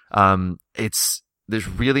moments, there's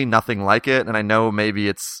really nothing like it. And I know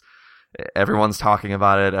maybe everyone's talking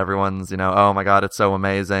about it, everyone's, oh my God, it's so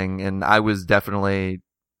amazing. And I was definitely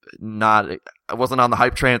I wasn't on the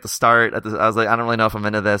hype train at the start. I was like, I don't really know if I'm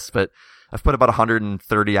into this, but I've put about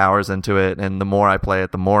 130 hours into it, and the more I play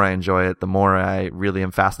it, the more I enjoy it, the more I really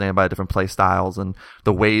am fascinated by different play styles and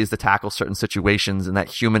the ways to tackle certain situations, and that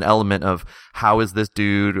human element of how is this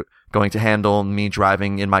dude going to handle me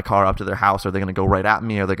driving in my car up to their house? Are they going to go right at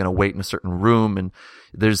me? Are they going to wait in a certain room? And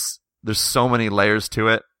there's so many layers to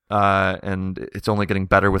it, and it's only getting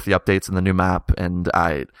better with the updates and the new map. And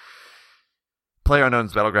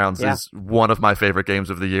PlayerUnknown's Battlegrounds is one of my favorite games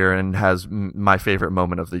of the year and has my favorite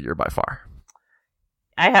moment of the year by far.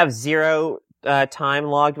 I have 0 time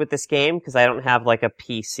logged with this game because I don't have like a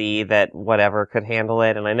PC that whatever could handle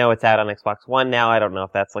it, and I know it's out on Xbox One now. I don't know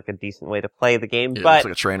if that's like a decent way to play the game, but it's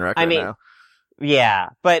like a train wreck now. Yeah,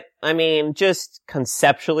 but I mean, just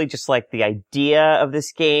conceptually, just like the idea of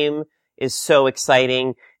this game is so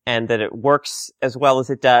exciting. And that it works as well as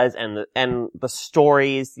it does, and the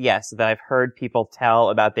stories, yes, that I've heard people tell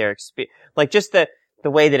about their experience, like just the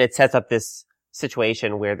way that it sets up this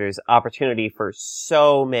situation where there's opportunity for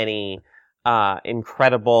so many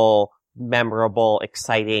incredible, memorable,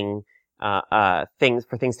 exciting things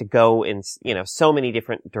to go in, so many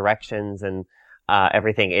different directions and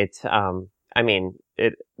everything. It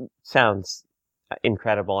sounds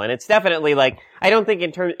incredible, and it's definitely like, I don't think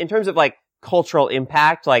in terms of like cultural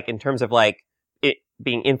impact, like in terms of like it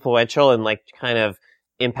being influential and like kind of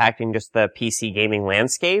impacting just the PC gaming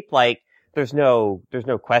landscape, like there's no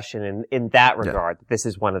question in that regard that this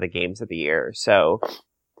is one of the games of the year. So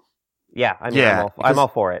yeah, I'm all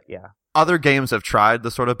for it. Yeah. Other games have tried the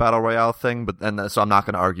sort of battle royale thing, so I'm not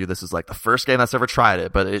going to argue this is like the first game that's ever tried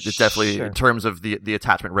it, but it's definitely in terms of the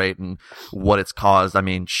attachment rate and what it's caused. I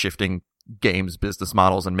mean, shifting games business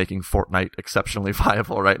models and making Fortnite exceptionally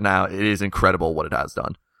viable right now, it is incredible what it has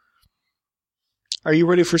done. Are you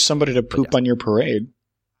ready for somebody to poop on your parade?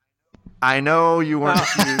 I know you weren't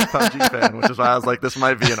a huge PUBG fan, which is why I was like, this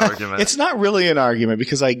might be an argument. It's not really an argument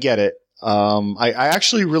because I get it. I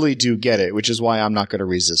actually really do get it, which is why I'm not going to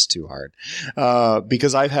resist too hard.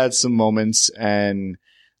 Because I've had some moments, and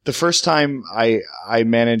the first time I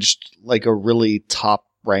managed like a really top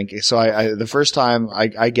ranking. So the first time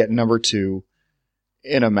I get number 2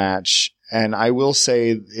 in a match, and I will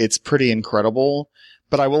say it's pretty incredible,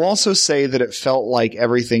 but I will also say that it felt like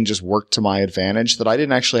everything just worked to my advantage, that I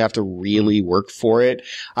didn't actually have to really work for it.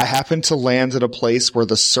 I happened to land at a place where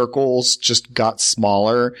the circles just got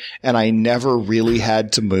smaller and I never really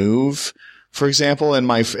had to move. For example, in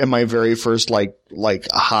my very first like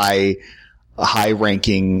high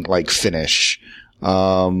ranking like finish.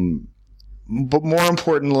 But more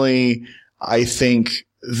importantly, I think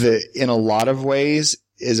that in a lot of ways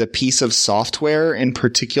is a piece of software in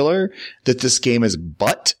particular that this game is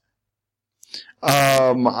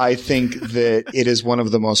I think that it is one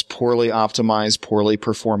of the most poorly optimized, poorly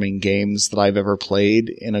performing games that I've ever played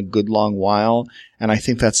in a good long while. And I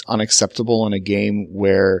think that's unacceptable in a game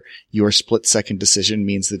where your split-second decision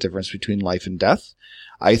means the difference between life and death.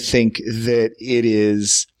 I think that it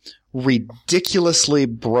is ridiculously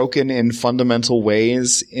broken in fundamental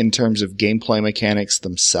ways in terms of gameplay mechanics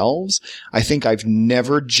themselves. I think I've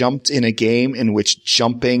never jumped in a game in which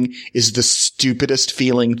jumping is the stupidest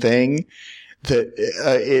feeling thing that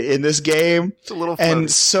in this game. It's a little funny.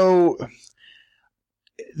 And so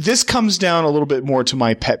this comes down a little bit more to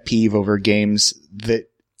my pet peeve over games that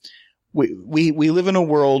we live in a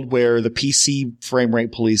world where the PC frame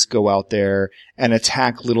rate police go out there and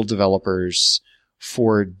attack little developers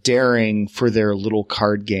for daring for their little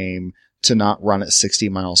card game to not run at 60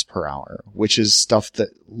 miles per hour, which is stuff that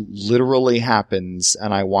literally happens.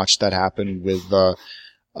 And I watched that happen with the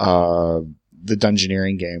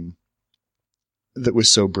Dungeoneering game that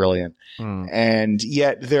was so brilliant. And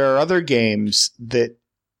yet there are other games that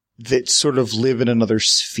sort of live in another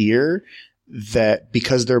sphere that,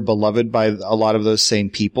 because they're beloved by a lot of those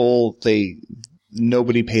same people,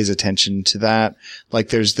 nobody pays attention to that. Like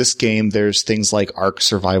there's this game, there's things like Ark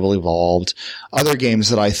Survival Evolved, other games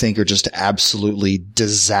that I think are just absolutely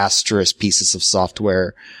disastrous pieces of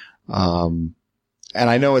software. And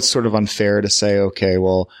I know it's sort of unfair to say, okay,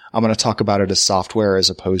 well, I'm going to talk about it as software as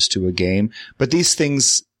opposed to a game, but these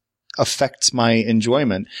things affect my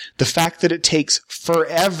enjoyment. The fact that it takes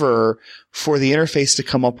forever for the interface to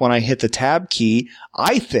come up when I hit the tab key,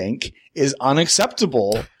 I think is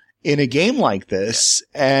unacceptable in a game like this.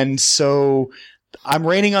 And so I'm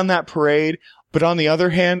raining on that parade. But on the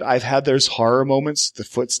other hand, I've had those horror moments. The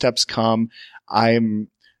footsteps come. I'm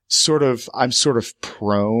sort of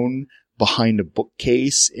prone behind a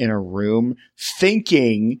bookcase in a room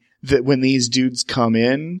thinking that when these dudes come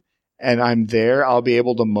in and I'm there, I'll be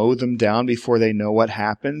able to mow them down before they know what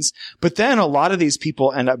happens. But then a lot of these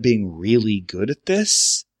people end up being really good at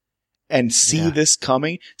this and see this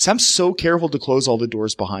coming. So I'm so careful to close all the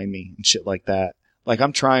doors behind me and shit like that. Like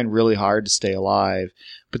I'm trying really hard to stay alive,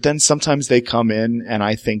 but then sometimes they come in and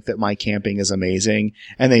I think that my camping is amazing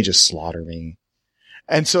and they just slaughter me.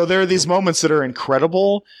 And so there are these moments that are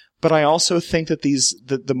incredible, but I also think that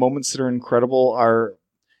the moments that are incredible are,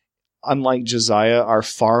 unlike Josiah, are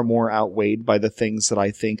far more outweighed by the things that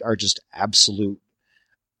I think are just absolute,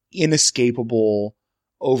 inescapable,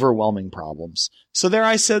 overwhelming problems. So there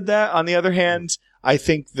I said that. On the other hand, I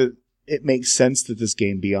think that it makes sense that this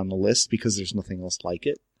game be on the list because there's nothing else like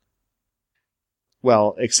it.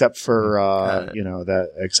 Well, except for,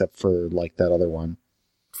 except for like that other one.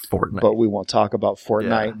 Fortnite. But we won't talk about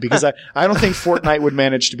Fortnite because I don't think Fortnite would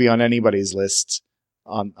manage to be on anybody's list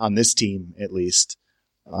on this team, at least.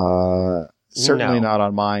 Certainly not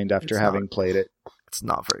on mine after having played it. It's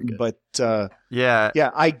not very good. But,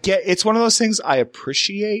 I get, it's one of those things I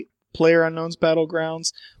appreciate PlayerUnknown's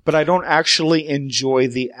Battlegrounds, but I don't actually enjoy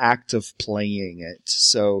the act of playing it.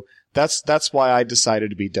 So that's why I decided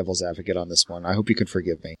to be devil's advocate on this one. I hope you can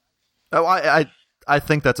forgive me. Oh, I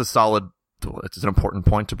think that's it's an important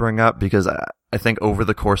point to bring up because I think over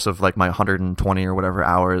the course of like my 120 or whatever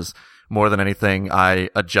hours, more than anything, I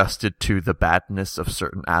adjusted to the badness of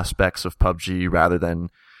certain aspects of PUBG rather than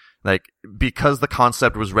like, because the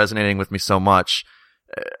concept was resonating with me so much,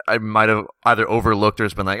 I might have either overlooked or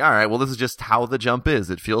just been like, all right, well, this is just how the jump is.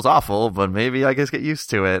 It feels awful, but maybe I guess get used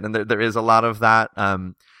to it. And there is a lot of that.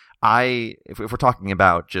 If we're talking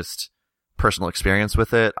about just personal experience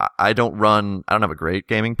with it, I don't have a great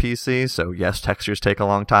gaming PC. So yes, textures take a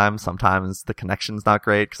long time. Sometimes the connection's not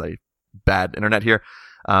great because I bad internet here.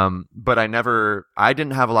 But I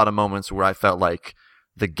didn't have a lot of moments where I felt like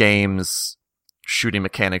the game's shooting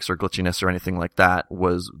mechanics or glitchiness or anything like that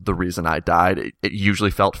was the reason I died. It usually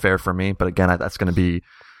felt fair for me, but again, that's going to be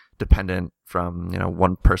dependent from,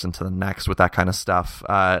 one person to the next with that kind of stuff.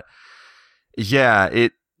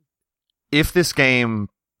 If this game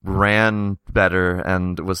ran better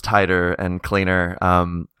and was tighter and cleaner,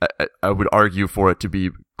 I would argue for it to be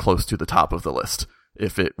close to the top of the list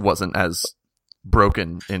if it wasn't as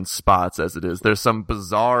broken in spots as it is. There's some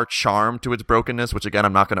bizarre charm to its brokenness, which again,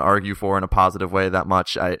 I'm not going to argue for in a positive way that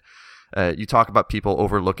much. You talk about people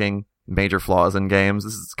overlooking major flaws in games.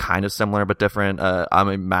 This is kind of similar but different.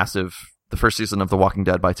 The first season of The Walking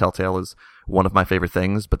Dead by Telltale is one of my favorite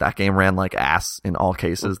things, but that game ran like ass in all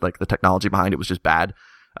cases. Like the technology behind it was just bad.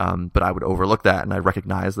 But I would overlook that, and I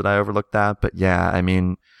recognize that I overlooked that. But yeah, I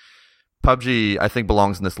mean, PUBG, I think,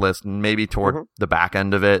 belongs in this list, maybe toward the back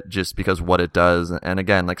end of it, just because what it does. And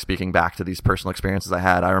again, like speaking back to these personal experiences I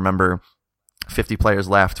had, I remember 50 players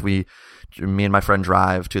left. We me and my friend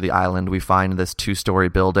drive to the island. We find this 2-story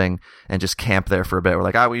building and just camp there for a bit. We're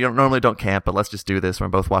like, we normally don't camp, but let's just do this. We're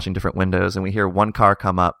both watching different windows, and we hear one car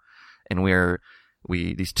come up, and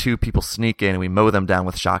these 2 people sneak in, and we mow them down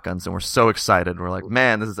with shotguns, and we're so excited. We're like,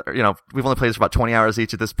 man, this is, we've only played this for about 20 hours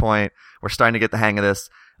each at this point. We're starting to get the hang of this.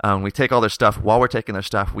 We take all their stuff. While we're taking their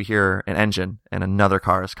stuff, we hear an engine, and another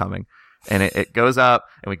car is coming. And it goes up,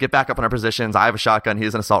 and we get back up in our positions. I have a shotgun. He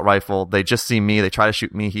has an assault rifle. They just see me. They try to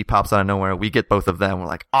shoot me. He pops out of nowhere. We get both of them. We're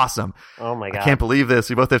like, awesome. Oh my God. I can't believe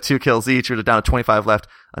this. We both have 2 kills each. We're down to 25 left.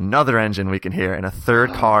 Another engine we can hear, and a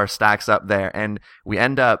third car stacks up there. And we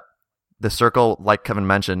end up, the circle, like Kevin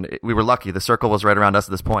mentioned, we were lucky. The circle was right around us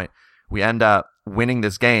at this point. We end up winning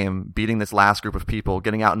this game, beating this last group of people,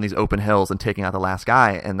 getting out in these open hills and taking out the last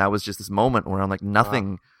guy. And that was just this moment where I'm like,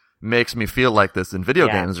 nothing makes me feel like this in video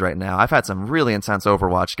games right now. I've had some really intense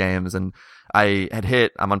Overwatch games, and I'm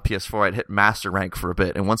on PS4, I'd hit master rank for a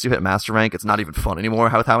bit. And once you hit master rank, it's not even fun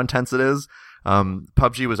anymore with how intense it is.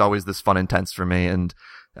 PUBG was always this fun intense for me, and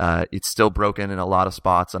it's still broken in a lot of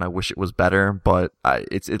spots, and I wish it was better, but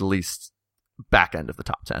it's at least back end of the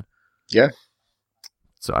top 10. Yeah.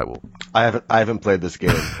 So I will. I haven't played this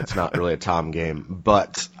game. It's not really a Tom game,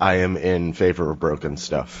 but I am in favor of broken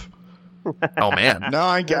stuff. Oh man. No,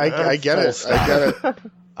 I get it. I get it.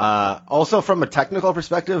 Also, from a technical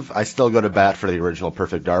perspective, I still go to bat for the original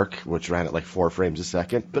Perfect Dark, which ran at like 4 frames a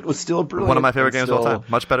second, but was still brilliant. One of my favorite games of all time.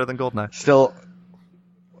 Much better than GoldenEye. Still.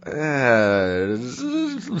 You want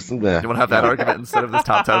to have that argument instead of this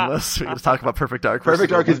top 10 list? We can just talk about Perfect Dark.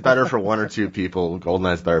 Perfect Dark is better for 1 or 2 people.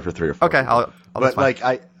 GoldenEye is better for 3 or 4. Okay, but like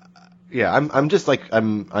I'm just like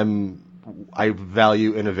I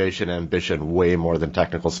value innovation and ambition way more than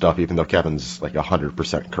technical stuff, even though Kevin's like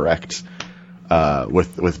 100% correct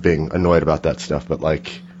with being annoyed about that stuff. But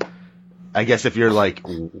like, I guess if you're like,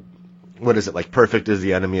 what is it, like perfect is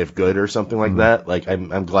the enemy of good or something like that? Like,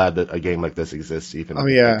 I'm glad that a game like this exists, even if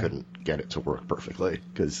I couldn't get it to work perfectly,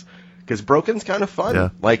 because broken's kind of fun. Yeah.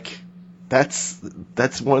 Like, that's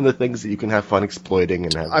one of the things that you can have fun exploiting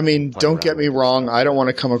and have. I mean, don't get me wrong. I don't want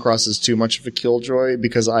to come across as too much of a killjoy,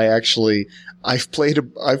 because I've played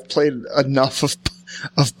enough of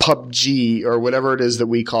PUBG or whatever it is that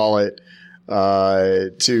we call it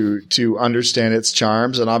to understand its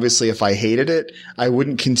charms. And obviously, if I hated it, I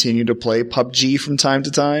wouldn't continue to play PUBG from time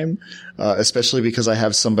to time, especially because I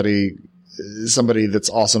have somebody that's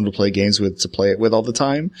awesome to play games with to play it with all the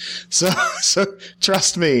time. So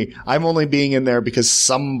trust me, I'm only being in there because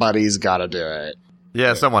somebody's got to do it.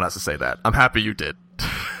 Yeah, someone has to say that. I'm happy you did.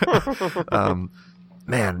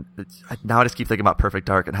 Man, now I just keep thinking about Perfect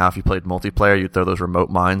Dark and how if you played multiplayer, you'd throw those remote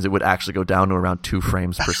mines, it would actually go down to around 2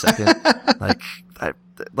 frames per second.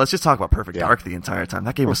 Let's just talk about Perfect Dark the entire time.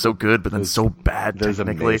 That game was so good, but then so bad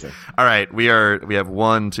technically. All right, we have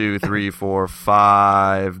 1, 2, 3, 4,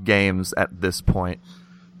 5 games at this point.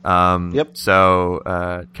 Yep. So,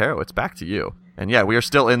 Caro, it's back to you. And yeah, we are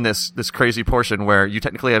still in this crazy portion where you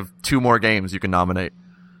technically have 2 more games you can nominate.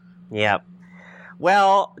 Yep.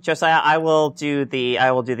 Well, Josiah, I will do the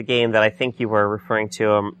game that I think you were referring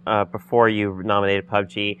to before you nominated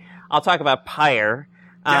PUBG. I'll talk about Pyre.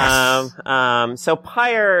 Yes. So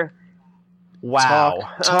Pyre, wow.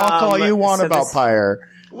 Talk all you want about Pyre.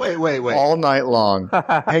 Wait. All night long.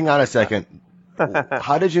 Hang on a second.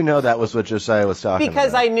 How did you know that was what Josiah was talking about?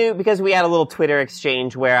 Because I knew, because we had a little Twitter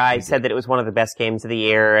exchange where I said that it was one of the best games of the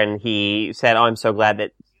year, and he said, "Oh, I'm so glad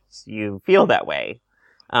that you feel that way."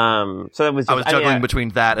 So that was. I was juggling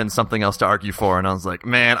between that and something else to argue for, and I was like,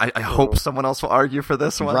 "Man, I hope someone else will argue for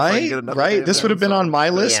this one." Right. This would have been on my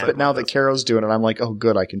list, but now that Caro's doing it, I'm like, "Oh,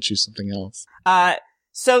 good, I can choose something else."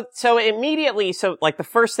 So immediately, like the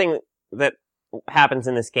first thing that happens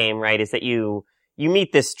in this game, right, is that you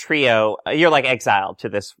meet this trio. You're like exiled to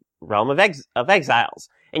this realm of exiles,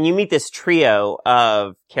 and you meet this trio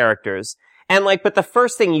of characters, and but the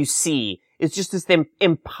first thing you see is just this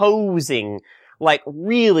imposing, like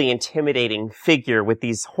really intimidating figure with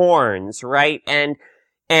these horns, right? And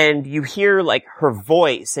you hear like her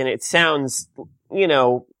voice, and it sounds,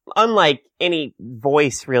 unlike any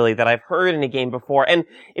voice really that I've heard in a game before. And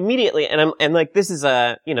immediately, and like, this is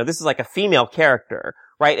like a female character,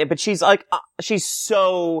 right? But she's like, she's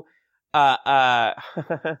so, like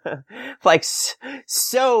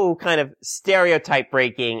so kind of stereotype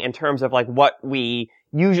breaking in terms of like what we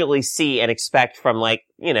usually see and expect from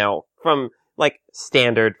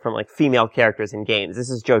standard from like female characters in games. This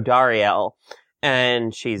is Jodariel,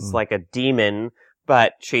 and she's like a demon,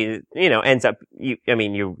 but she, ends up,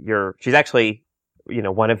 she's actually,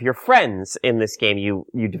 one of your friends in this game.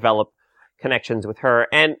 You develop connections with her.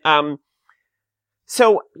 And,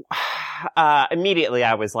 so immediately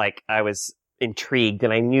I was intrigued,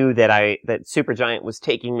 and I knew that Supergiant was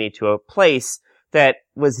taking me to a place that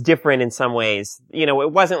was different in some ways. You know,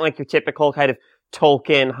 it wasn't like your typical kind of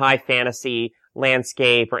Tolkien high fantasy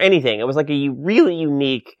landscape or anything. It was like a really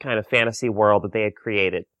unique kind of fantasy world that they had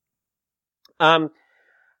created. But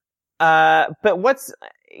what's,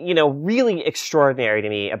 really extraordinary to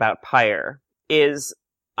me about Pyre is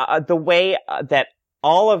the way that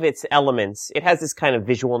all of its elements, it has this kind of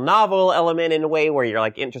visual novel element in a way where you're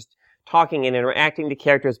like just talking and interacting to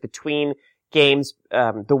characters between games,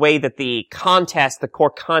 the way that the core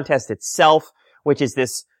contest itself, which is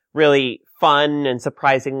this really fun and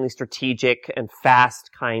surprisingly strategic and fast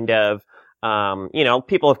kind of,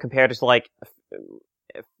 people have compared it to like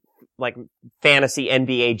fantasy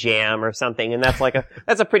NBA Jam or something, and that's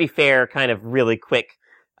a pretty fair kind of really quick.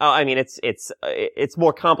 It's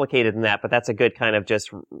more complicated than that, but that's a good kind of just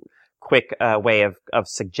quick way of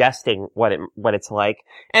suggesting what it's like.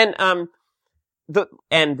 And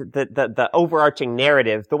the overarching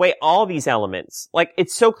narrative, the way all these elements, like,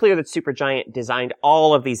 it's so clear that Supergiant designed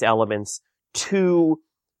all of these elements to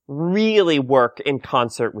really work in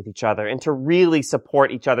concert with each other and to really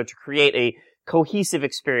support each other to create a cohesive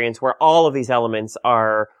experience where all of these elements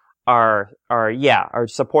are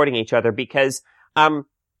supporting each other, because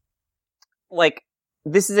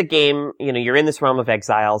this is a game, you're in this realm of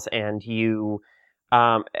exiles, and you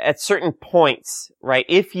at certain points, right,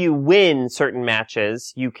 if you win certain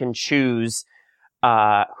matches, you can choose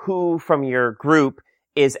who from your group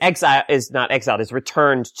is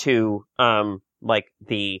returned to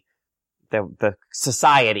the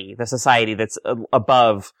society that's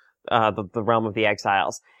above the realm of the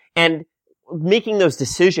exiles. And making those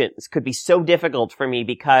decisions could be so difficult for me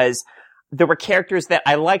because there were characters that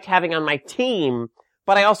I liked having on my team,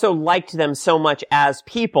 but I also liked them so much as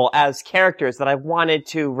people, as characters, that I wanted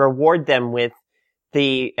to reward them with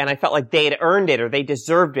and I felt like they had earned it or they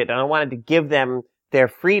deserved it, and I wanted to give them their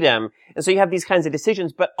freedom. And so you have these kinds of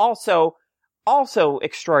decisions, but also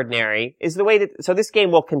extraordinary is the way that, so this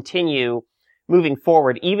game will continue moving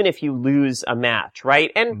forward, even if you lose a match,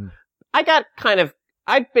 right? And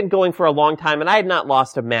I'd been going for a long time and I had not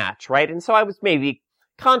lost a match, right? And so I was maybe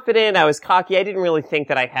confident, I was cocky, I didn't really think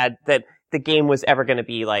that that the game was ever going to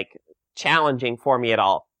be challenging for me at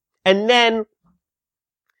all. And then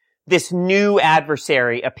this new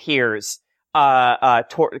adversary appears, kind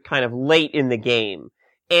of late in the game.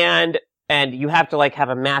 And you have to have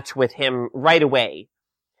a match with him right away.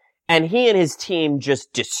 And he and his team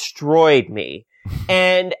just destroyed me.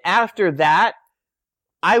 And after that,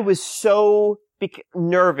 I was so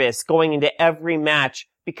nervous going into every match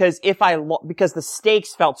because because the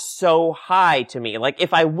stakes felt so high to me.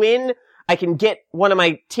 If I win, I can get one of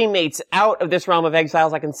my teammates out of this realm of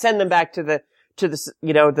exiles. I can send them back to the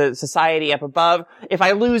society up above. If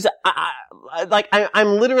I lose,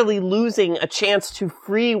 I'm literally losing a chance to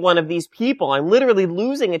free one of these people. I'm literally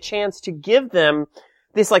losing a chance to give them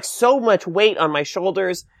this so much weight on my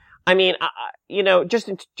shoulders. I mean,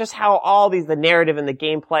 just how all the narrative and the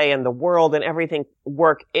gameplay and the world and everything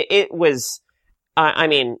work. It was,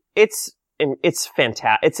 it's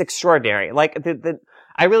fantastic. It's extraordinary.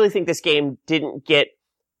 I really think this game didn't get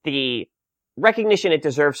the recognition it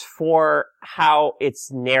deserves for how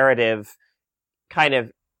its narrative kind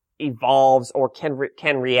of evolves or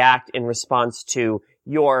can react in response to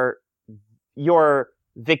your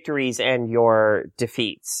victories and your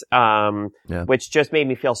defeats. Which just made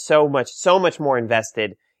me feel so much more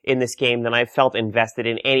invested in this game than I felt invested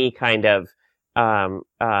in any kind of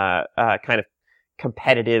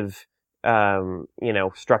competitive,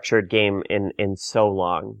 structured game in so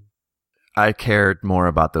long. I cared more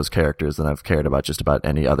about those characters than I've cared about just about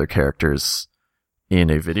any other characters in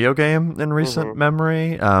a video game in recent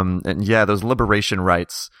memory. And yeah, those liberation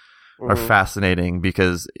rites are fascinating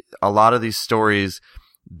because a lot of these stories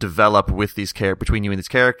develop with between you and these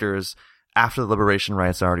characters after the liberation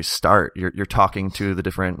rites already start. You're talking to the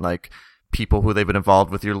different people who they've been involved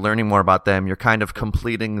with. You're learning more about them. You're kind of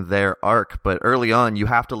completing their arc. But early on, you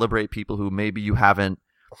have to liberate people who maybe you haven't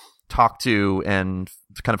talked to and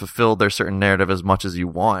kind of fulfilled their certain narrative as much as you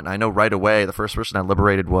want. I know right away the first person I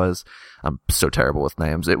liberated was, I'm so terrible with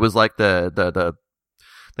names. It was the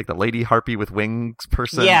lady harpy with wings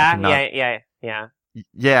person. Yeah.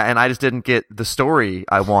 Yeah, and I just didn't get the story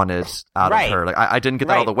I wanted out of her. I didn't get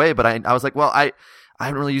that all the way, but I was like, well, I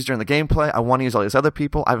haven't really used her in the gameplay. I want to use all these other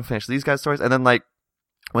people. I haven't finished these guys' stories. And then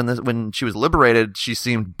when she was liberated, she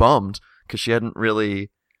seemed bummed because she hadn't really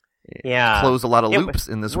closed a lot of loops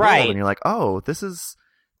in this world. And you're like, oh, this is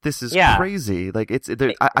crazy.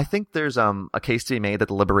 I think there's a case to be made that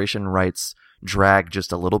the liberation rites drag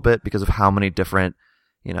just a little bit because of how many different,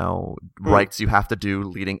 rights you have to do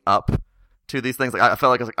leading up to these things. Like I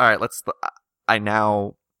felt like I was like, all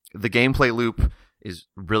right, the gameplay loop is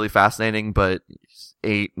really fascinating, but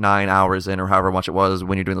 8-9 hours in, or however much it was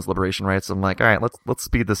when you're doing this liberation rights, I'm like, all right, let's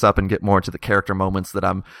speed this up and get more to the character moments that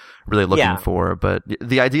I'm really looking for. But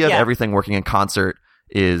the idea of everything working in concert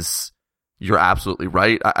is, you're absolutely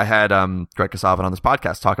right. I had Greg Kasavin on this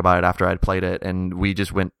podcast talk about it after I'd played it, and we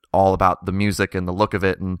just went all about the music and the look of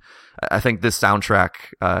it. And I think this soundtrack,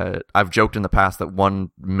 I've joked in the past that one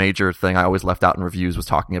major thing I always left out in reviews was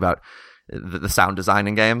talking about the sound design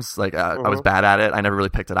in games. Like I was bad at it. I never really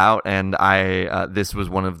picked it out, and this was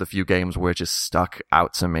one of the few games where it just stuck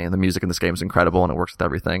out to me. And the music in this game is incredible, and it works with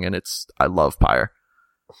everything. And I love Pyre.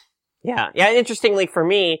 Yeah. Interestingly for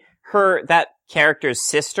me, that character's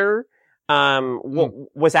sister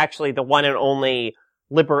was actually the one and only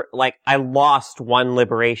I lost one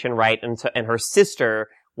liberation right, and her sister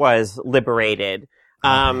was liberated.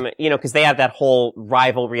 Cause they have that whole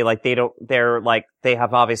rivalry, like they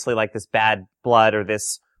have obviously like this bad blood or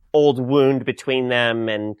this old wound between them,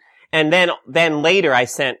 and then later I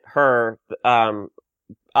sent her,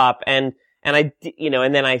 up, and then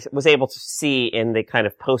I was able to see in the kind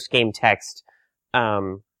of post-game text,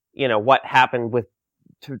 what happened with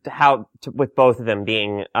both of them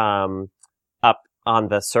being, up on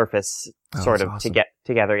the surface, sort of awesome. To get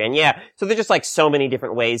together again. Yeah. So there's just like so many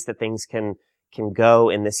different ways that things can go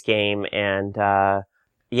in this game. And,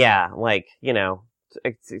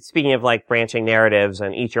 speaking of like branching narratives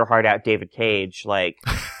and eat your heart out, David Cage, like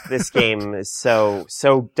this game is so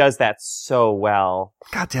does that so well.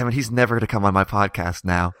 God damn it. He's never going to come on my podcast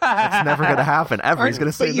now. That's never going to happen ever. He's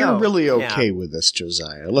going to say but you're really okay with this,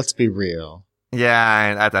 Josiah. Let's be real.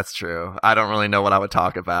 Yeah, that's true. I don't really know what I would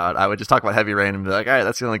talk about. I would just talk about Heavy Rain and be like, all right,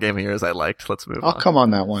 that's the only game of yours I liked. Let's move on. I'll come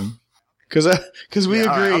on that one. Cause we agree.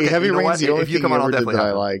 Right, okay. Heavy Rain's the only thing you ever did that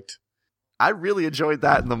I liked. I really enjoyed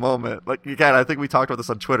that in the moment. Like, again, I think we talked about this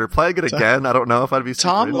on Twitter. Playing it again, I don't know if I'd be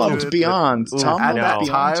super Tom loved Beyond. Tom loved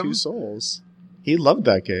Beyond Two Souls. He loved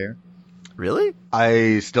that game. Really?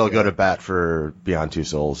 I still go to bat for Beyond Two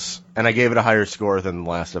Souls. And I gave it a higher score than The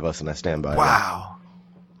Last of Us, and I stand by it. Wow.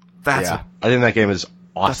 I think that game is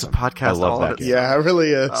awesome. That's a podcast. I love that game. Yeah, it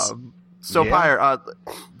really is. So Pyre,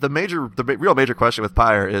 the real major question with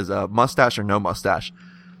Pyre is mustache or no mustache.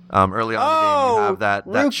 Early on in the game, you have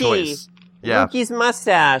that choice. Yeah, Ruki's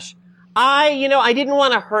mustache. I didn't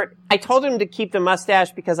want to hurt. I told him to keep the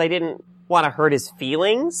mustache because I didn't want to hurt his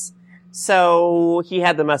feelings. So he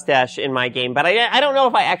had the mustache in my game, but I don't know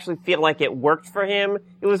if I actually feel like it worked for him.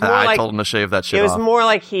 It was more I told him to shave that shit off. It was more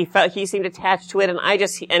like he seemed attached to it,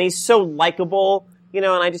 and he's so likable, and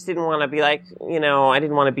I just didn't want to be like, I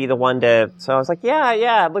didn't want to be the one to. So I was like,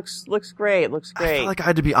 yeah, it looks great, it looks great. I feel like I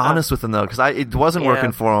had to be honest with him though, because it wasn't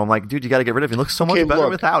working for him. I'm like, dude, you got to get rid of him. He looks so much better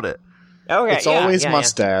without it. Okay, it's always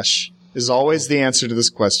mustache is always the answer to this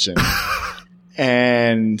question.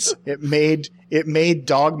 And it made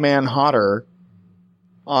Dogman hotter,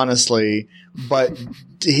 honestly, but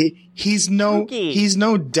he's no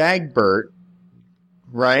Dagbert,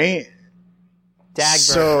 right? Dagbert,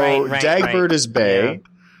 so right, Dagbert is Bay,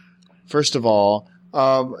 first of all.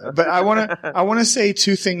 But I want to say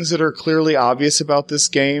two things that are clearly obvious about this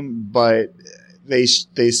game, but they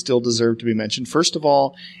still deserve to be mentioned. First of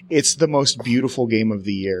all, it's the most beautiful game of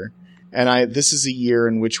the year. And this is a year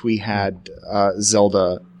in which we had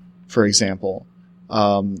Zelda, for example.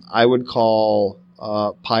 I would call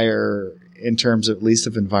Pyre, in terms of, at least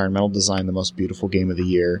of environmental design, the most beautiful game of the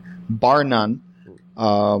year, bar none.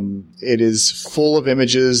 It is full of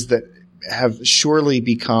images that have surely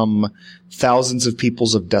become thousands of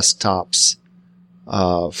people's of desktops,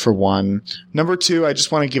 for one. Number two, I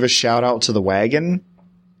just want to give a shout out to the wagon.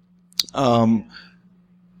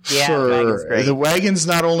 The wagon's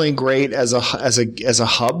not only great as a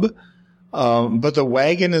hub, but the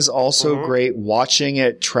wagon is also great watching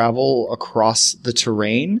it travel across the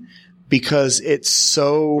terrain, because it's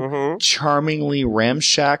so charmingly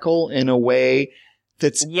ramshackle in a way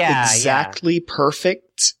that's exactly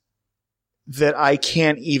perfect that I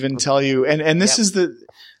can't even tell you. And this is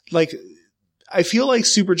I feel like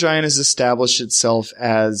Supergiant has established itself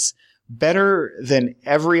as better than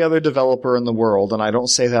every other developer in the world, and I don't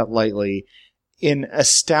say that lightly, in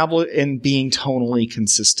being tonally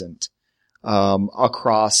consistent,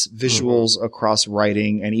 across visuals, across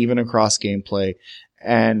writing, and even across gameplay.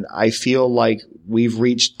 And I feel like we've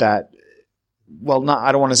reached that,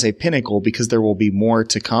 I don't want to say pinnacle, because there will be more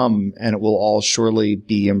to come, and it will all surely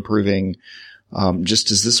be improving,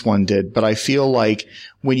 just as this one did. But I feel like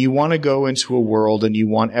when you want to go into a world and you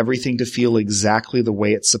want everything to feel exactly the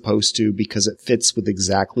way it's supposed to because it fits with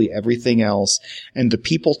exactly everything else, and the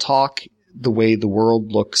people talk the way the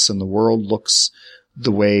world looks, and the world looks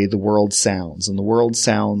the way the world sounds, and the world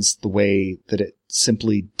sounds the way that it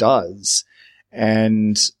simply does.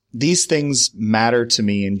 And these things matter to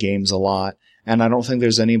me in games a lot. And I don't think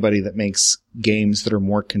there's anybody that makes games that are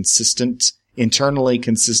more consistent, internally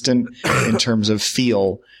consistent in terms of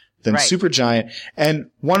feel than Supergiant.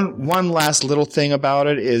 And one last little thing about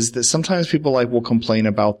it is that sometimes people will complain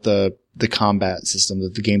about the combat system,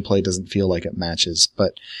 that the gameplay doesn't feel like it matches.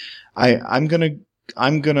 But I'm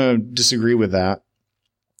gonna disagree with that.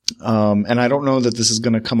 And I don't know that this is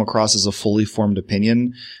going to come across as a fully formed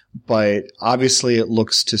opinion, but obviously it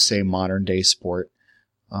looks to say modern day sport,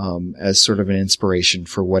 as sort of an inspiration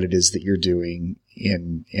for what it is that you're doing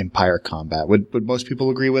in Pyre combat. Would most people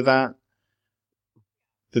agree with that?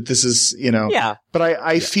 That this is, Yeah. But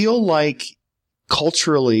I feel like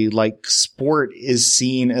culturally, sport is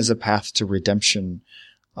seen as a path to redemption.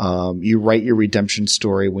 You write your redemption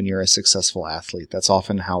story when you're a successful athlete. That's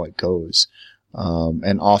often how it goes.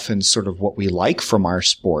 And often sort of what we like from our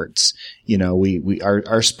sports.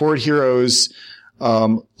 Our sport heroes,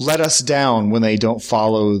 let us down when they don't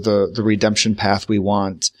follow the redemption path we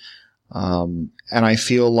want. And I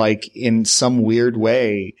feel like in some weird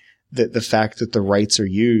way that the fact that the rights are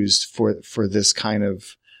used for this kind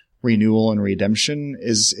of renewal and redemption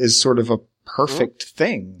is sort of a perfect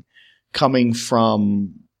thing coming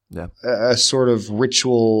from a sort of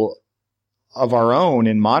ritual of our own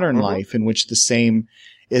in modern life in which the same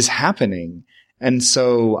is happening. And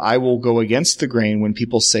so I will go against the grain when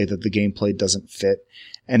people say that the gameplay doesn't fit,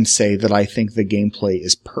 and say that I think the gameplay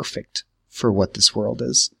is perfect for what this world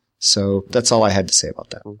is. So that's all I had to say about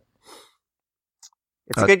that.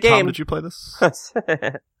 It's a good game. Tom, did you play this?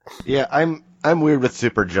 Yeah, I'm weird with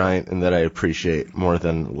Supergiant in that I appreciate more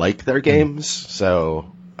than like their games.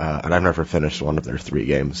 So, and I've never finished one of their 3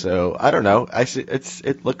 games. So I don't know.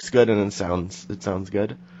 It looks good and it sounds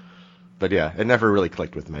good. But yeah, it never really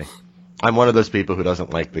clicked with me. I'm one of those people who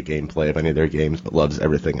doesn't like the gameplay of any of their games, but loves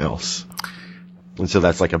everything else. And so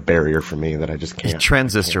that's like a barrier for me that I just can't.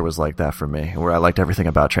 Transistor was like that for me, where I liked everything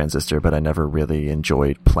about Transistor, but I never really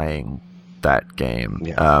enjoyed playing that game.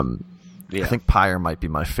 Yeah. I think Pyre might be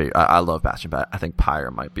my favorite. I love Bastion, but I think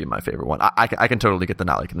Pyre might be my favorite one. I can totally get the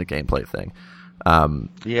not liking the gameplay thing.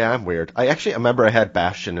 Yeah, I'm weird. I remember I had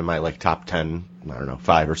Bastion in my top 10, I don't know,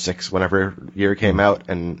 5 or 6 whenever year came out,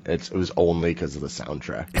 and it was only because of the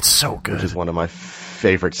soundtrack. It's so good. Which is one of my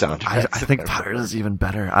favorite soundtracks. I think Pyre is even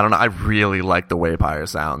better. I don't know. I really like the way Pyre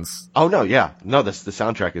sounds. Oh, no, yeah. No, the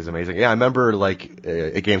soundtrack is amazing. Yeah, I remember, at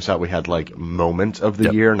GameSpot we had, Moment of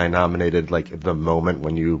the Year, and I nominated, the moment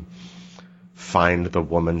when you find the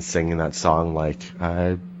woman singing that song,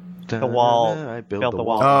 I built the wall.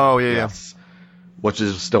 Oh, yeah, yes. Which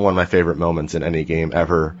is still one of my favorite moments in any game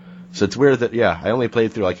ever. So it's weird that, I only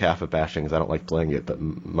played through half of Bastion because I don't like playing it, but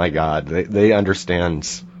my God, they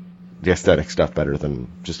understand the aesthetic stuff better than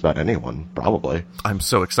just about anyone, probably. I'm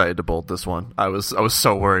so excited to bolt this one. I was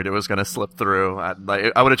so worried it was going to slip through. I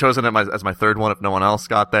would have chosen it as my third one if no one else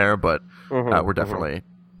got there, but we're definitely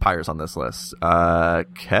Pyres on this list.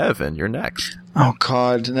 Kevin, you're next. Oh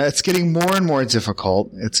God, it's getting more and more difficult.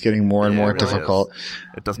 It's getting more and more difficult.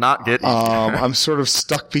 It does not get easier. I'm sort of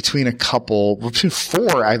stuck between between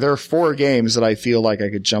 4. There are 4 games that I feel like I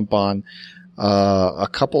could jump on. A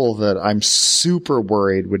couple that I'm super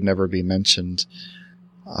worried would never be mentioned.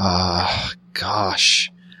 Gosh.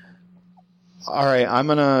 All right, I'm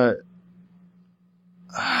gonna.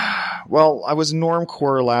 Well, I was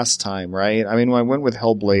normcore last time, right? I mean, I went with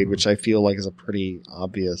Hellblade, which I feel like is a pretty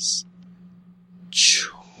obvious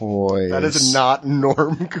choice. That is not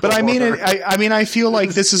normcore. But I mean, I feel like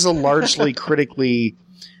this is a largely critically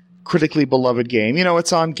beloved game.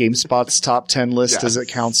 It's on GameSpot's top 10 list as it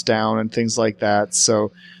counts down and things like that.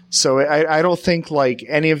 So I don't think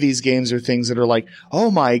any of these games are things that are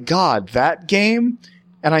oh my God, that game.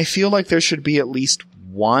 And I feel like there should be at least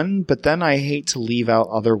one, but then I hate to leave out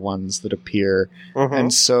other ones that appear.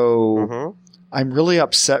 And so I'm really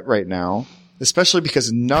upset right now, especially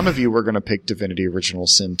because none of you were going to pick Divinity Original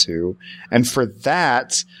Sin 2. And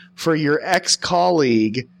for your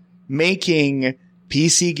ex-colleague making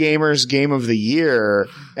PC Gamer's Game of the Year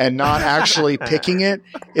and not actually picking it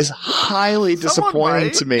is highly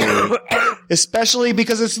disappointing to me, especially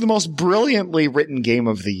because it's the most brilliantly written game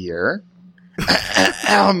of the year.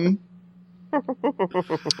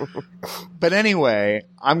 But anyway,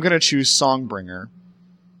 I'm going to choose Songbringer.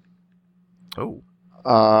 Oh.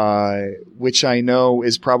 which I know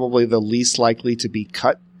is probably the least likely to be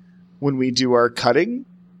cut when we do our cutting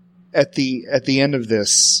at the end of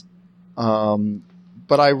this.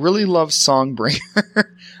 But I really love Songbringer,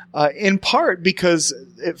 in part because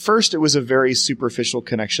at first it was a very superficial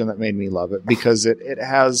connection that made me love it, because it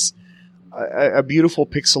has a beautiful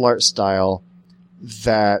pixel art style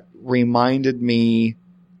that reminded me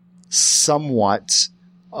somewhat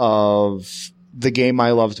of the game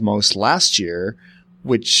I loved most last year,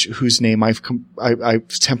 whose name I've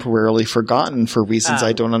temporarily forgotten for reasons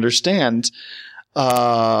I don't understand.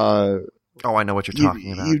 I know what you're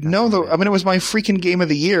talking about. It was my freaking game of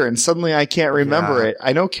the year, and suddenly I can't remember it.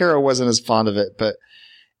 I know Kara wasn't as fond of it, but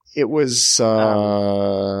it was,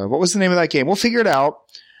 what was the name of that game? We'll figure it out.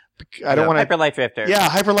 I don't want to. Hyper Light Drifter. Yeah,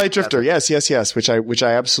 Hyper Light Drifter. Yes, which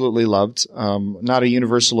I absolutely loved. Not a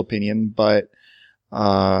universal opinion, but,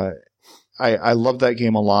 I love that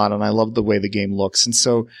game a lot, and I love the way the game looks. And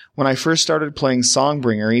so when I first started playing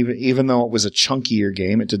Songbringer, even though it was a chunkier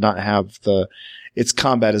game, it did not have its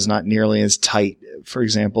combat is not nearly as tight, for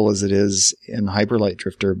example, as it is in Hyper Light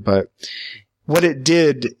Drifter. But what it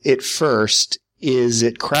did at first is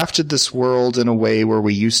it crafted this world in a way where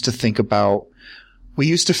we used to fill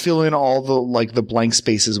in all the blank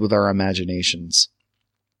spaces with our imaginations.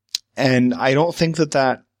 And I don't think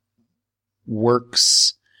that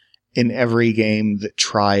works in every game that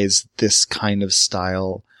tries this kind of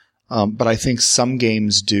style. But I think some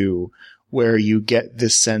games do, where you get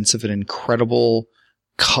this sense of an incredible,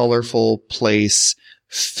 colorful place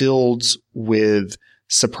filled with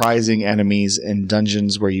surprising enemies and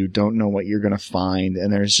dungeons where you don't know what you're going to find.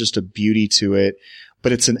 And there's just a beauty to it,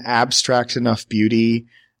 but it's an abstract enough beauty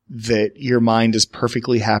that your mind is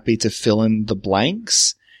perfectly happy to fill in the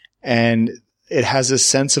blanks. And it has a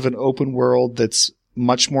sense of an open world that's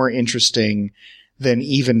much more interesting than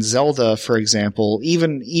even Zelda, for example,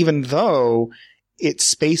 even though its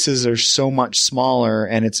spaces are so much smaller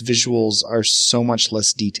and its visuals are so much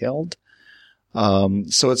less detailed.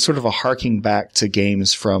 So it's sort of a harking back to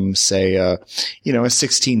games from, say, a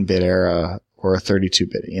 16-bit era or a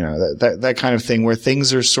 32-bit, that kind of thing, where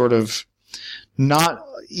things are sort of not,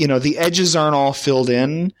 the edges aren't all filled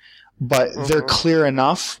in, but they're clear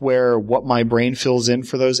enough where what my brain fills in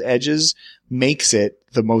for those edges makes it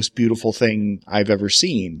the most beautiful thing I've ever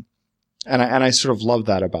seen. And I sort of love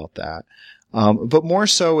that about that. But more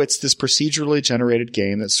so, it's this procedurally generated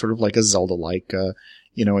game that's sort of like a Zelda-like, a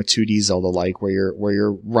 2D Zelda-like, where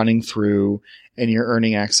you're running through and you're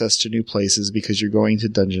earning access to new places because you're going to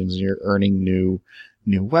dungeons and you're earning new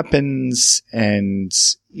weapons, and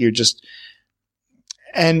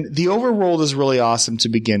and the overworld is really awesome to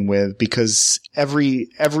begin with, because every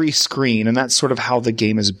screen, and that's sort of how the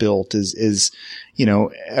game is built, is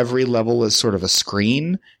every level is sort of a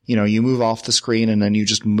screen. You move off the screen and then you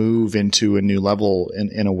just move into a new level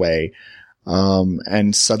in a way.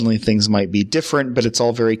 And suddenly things might be different, but it's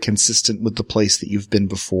all very consistent with the place that you've been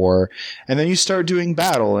before. And then you start doing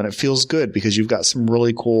battle, and it feels good because you've got some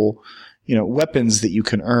really cool, weapons that you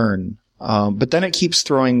can earn. But then it keeps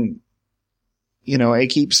throwing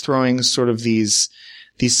sort of these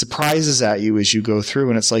surprises at you as you go through,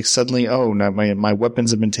 and it's like suddenly, oh, now my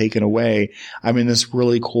weapons have been taken away. I'm in this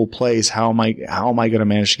really cool place. How am I going to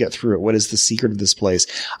manage to get through it? What is the secret of this place?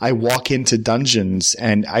 I walk into dungeons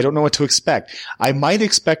and I don't know what to expect. I might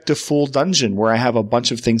expect a full dungeon where I have a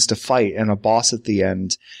bunch of things to fight and a boss at the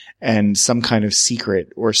end and some kind of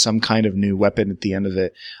secret or some kind of new weapon at the end of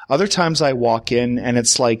it. Other times I walk in and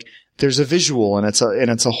it's like, there's a visual and it's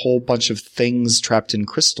a whole bunch of things trapped in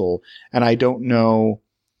crystal, and I don't know.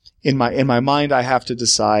 In my mind, I have to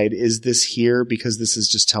decide, is this here because this is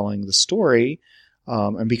just telling the story,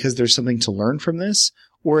 and because there's something to learn from this,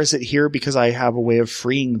 or is it here because I have a way of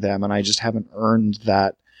freeing them and I just haven't earned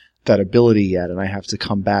that ability yet, and I have to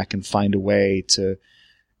come back and find a way to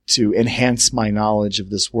enhance my knowledge of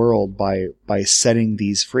this world by setting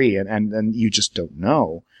these free, and you just don't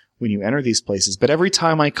know when you enter these places. But every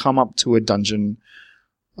time I come up to a dungeon,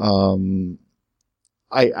 I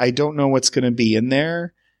don't know what's going to be in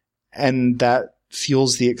there. And that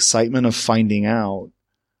fuels the excitement of finding out.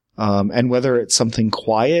 And whether it's something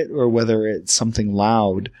quiet or whether it's something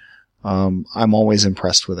loud, I'm always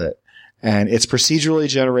impressed with it. And it's procedurally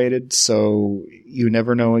generated, so you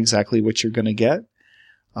never know exactly what you're going to get.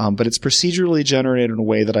 But it's procedurally generated in a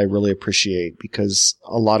way that I really appreciate, because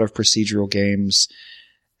a lot of procedural games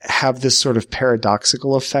have this sort of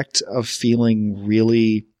paradoxical effect of feeling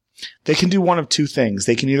really, they can do one of two things.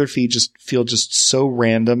 They can either feel just so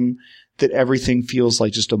random that everything feels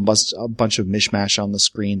like just a bunch of mishmash on the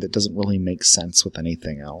screen that doesn't really make sense with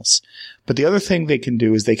anything else. But the other thing they can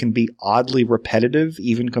do is they can be oddly repetitive,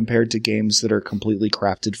 even compared to games that are completely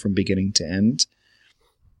crafted from beginning to end.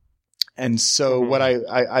 And so what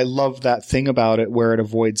I love that thing about it, where it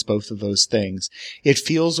avoids both of those things. It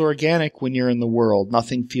feels organic when you're in the world.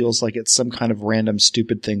 Nothing feels like it's some kind of random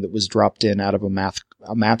stupid thing that was dropped in out of a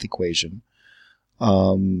math equation.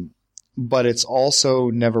 But it's also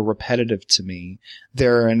never repetitive to me.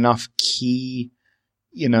 There are enough key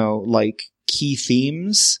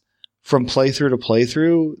themes from playthrough to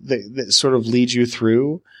playthrough that sort of lead you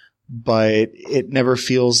through. But it never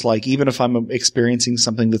feels like, even if I'm experiencing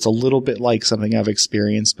something that's a little bit like something I've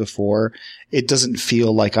experienced before, it doesn't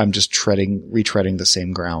feel like I'm just retreading the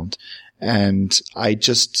same ground. And I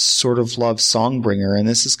just sort of love Songbringer, and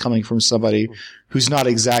this is coming from somebody who's not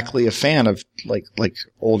exactly a fan of like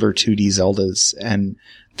older 2D Zeldas and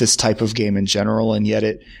this type of game in general, and yet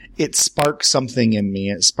it sparks something in me.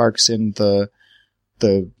 It sparks in the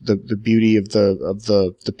beauty of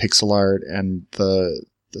the pixel art and the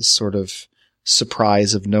sort of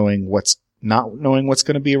surprise of not knowing what's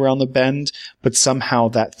going to be around the bend, but somehow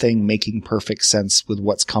that thing making perfect sense with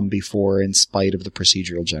what's come before in spite of the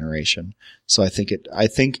procedural generation. So I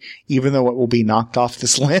think even though it will be knocked off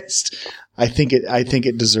this list, I think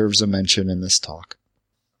it deserves a mention in this talk.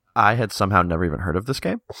 I had somehow never even heard of this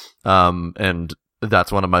game. And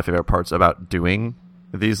that's one of my favorite parts about doing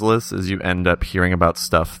these lists, is you end up hearing about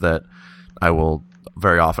stuff that I will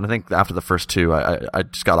very often. I think after the first two, I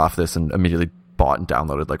just got off this and immediately bought and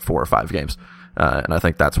downloaded like 4 or 5 games. And I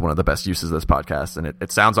think that's one of the best uses of this podcast. And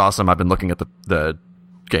it sounds awesome. I've been looking at the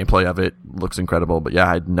gameplay of it. Looks incredible. But yeah,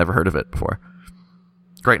 I'd never heard of it before.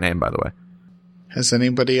 Great name, by the way. Has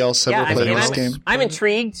anybody else ever played this game? I'm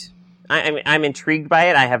intrigued. I'm intrigued by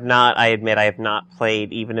it. I admit I have not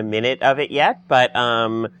played even a minute of it yet. But,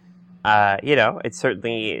 it's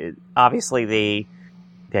certainly, obviously the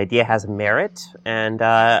idea has merit, and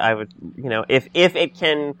I would, if it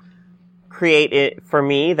can create it for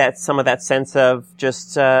me, that some of that sense of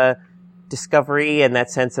just discovery and that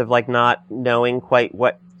sense of like not knowing quite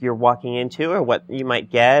what you're walking into or what you might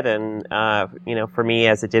get, and for me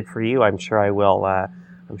as it did for you, I'm sure I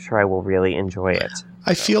will really enjoy it.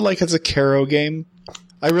 I feel like it's a Caro game.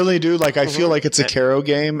 I really do. I feel like it's a Caro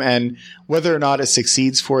game, and whether or not it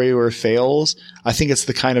succeeds for you or fails, I think it's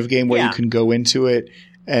the kind of game where you can go into it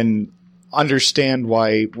and understand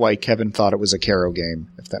why Kevin thought it was a Caro game,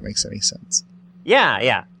 if that makes any sense.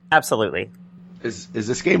 Yeah, absolutely. Is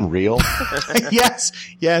this game real?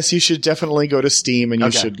 Yes, you should definitely go to Steam and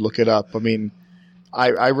you should look it up. I mean,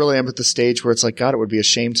 I really am at the stage where it's like, God, it would be a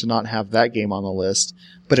shame to not have that game on the list.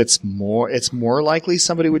 But it's more likely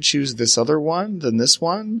somebody would choose this other one than this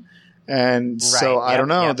one. And so I don't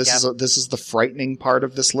know. This is the frightening part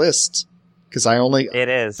of this list. Because it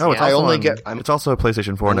is. No, it's also a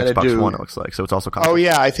PlayStation 4 and Xbox One, it looks like. So it's also console. Oh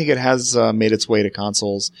yeah, I think it has made its way to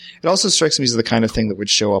consoles. It also strikes me as the kind of thing that would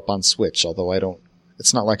show up on Switch, although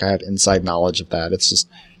it's not like I have inside knowledge of that. It's just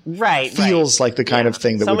feels like the kind of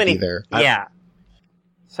thing that would be there. Yeah.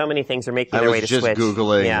 So many things are making their way to Switch. I was just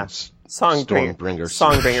Googling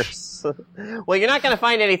Stormbringers. Well, you're not going to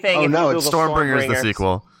find anything if you Google Stormbringers the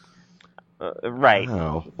sequel. Right.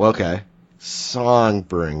 Oh, well, okay.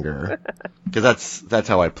 Songbringer. Because that's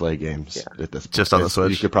how I play games at this point. Just on the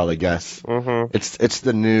Switch. You could probably guess. Mm-hmm. It's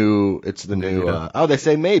the new they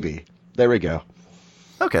say maybe. There we go.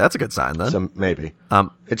 Okay, that's a good sign then. So maybe.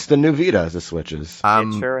 It's the new Vita as the Switch is.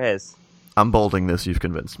 It sure is. I'm bolding this. You've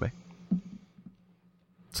convinced me.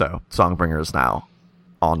 So, Songbringer is now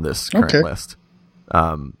on this current list.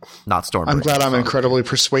 Not Stormbringer. I'm glad I'm incredibly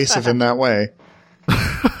persuasive in that way.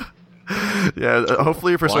 Yeah,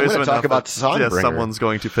 hopefully you're persuasive enough. Talk about Songbringer. Someone's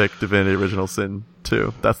going to pick Divinity Original Sin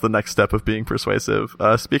too. That's the next step of being persuasive.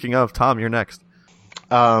 Speaking of, Tom, you're next.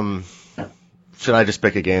 Should I just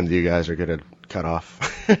pick a game that you guys are going to cut off?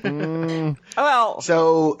 Okay,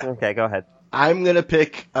 go ahead. I'm going to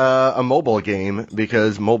pick a mobile game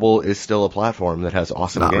because mobile is still a platform that has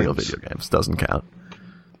awesome games. Not real video games. Doesn't count.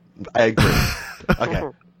 I agree. Okay.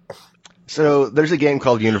 So there's a game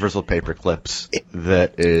called Universal Paperclips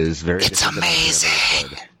that is very... It's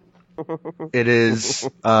amazing! It is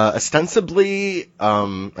ostensibly,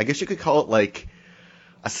 I guess you could call it like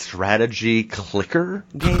a strategy clicker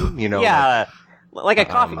game, Yeah, like a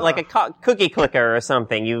cookie clicker or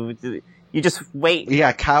something. You just wait.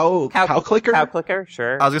 Yeah, cow clicker? Cow clicker,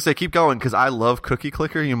 sure. I was going to say, keep going, because I love cookie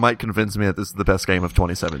clicker. You might convince me that this is the best game of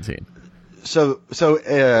 2017. So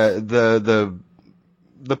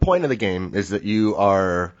the point of the game is that you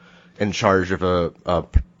are in charge of a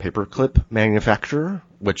paperclip manufacturer,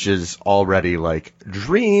 which is already like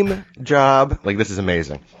dream job. Like, this is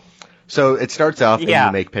amazing. So it starts off and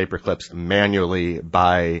you make paperclips manually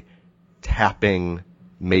by tapping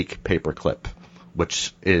make paperclip,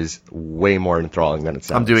 which is way more enthralling than it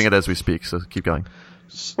sounds. I'm doing it as we speak, so keep going.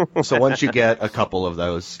 So once you get a couple of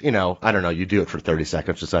those, you know, I don't know, you do it for 30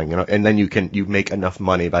 seconds or something, you know, and then you make enough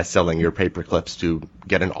money by selling your paperclips to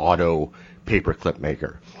get an auto paperclip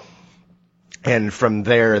maker. And from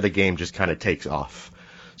there, the game just kind of takes off.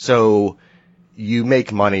 So you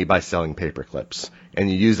make money by selling paperclips,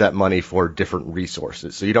 and you use that money for different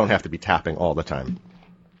resources. So you don't have to be tapping all the time.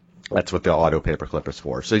 That's what the auto paperclip is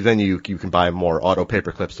for. So then you can buy more auto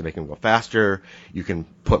paperclips to make them go faster. You can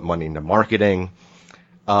put money into marketing.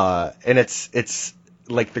 And it's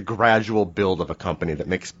like the gradual build of a company that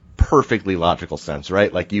makes perfectly logical sense,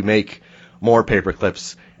 right? Like, you make more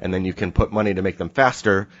paperclips, and then you can put money to make them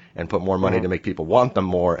faster, and put more money to make people want them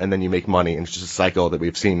more, and then you make money, and it's just a cycle that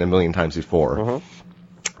we've seen a million times before.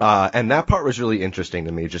 And that part was really interesting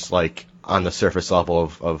to me, just like on the surface level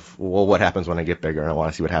of well, what happens when I get bigger, and I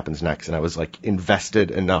want to see what happens next. And I was like invested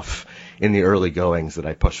enough in the early goings that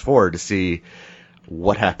I pushed forward to see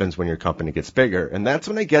what happens when your company gets bigger. And that's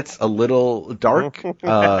when it gets a little dark,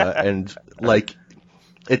 and like,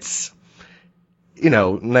 it's, you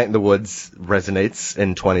know, Night in the Woods resonates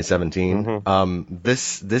in 2017.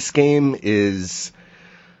 This game is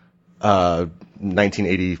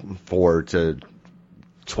 1984 to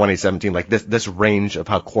 2017. Like, this range of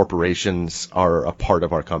how corporations are a part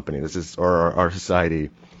of our company. This is our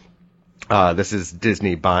society. This is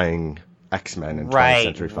Disney buying X-Men in 20th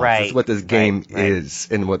Century Fox. That's what this game is,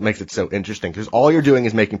 and what makes it so interesting, because all you're doing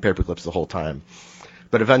is making paperclips the whole time.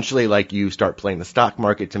 But eventually, like, you start playing the stock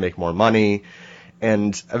market to make more money,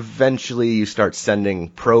 and eventually you start sending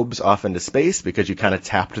probes off into space because you kind of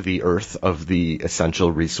tapped the Earth of the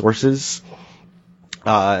essential resources.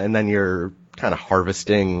 And then you're kind of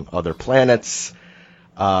harvesting other planets.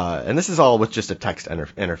 And this is all with just a text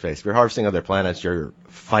interface. If you're harvesting other planets, you're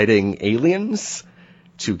fighting aliens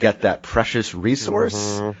to get that precious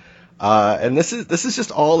resource. And this is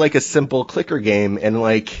just all like a simple clicker game, and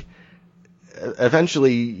like,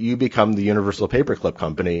 eventually you become the Universal Paperclip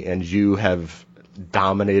company, and you have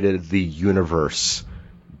dominated the universe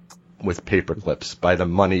with paperclips by the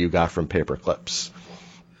money you got from paperclips.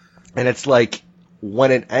 And it's like,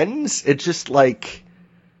 when it ends, it just like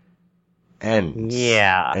ends.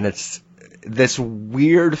 Yeah. And it's this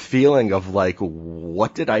weird feeling of like,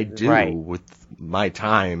 what did I do with my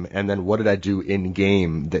time? And then what did I do in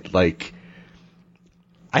game that like,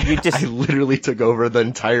 I literally took over the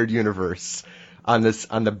entire universe on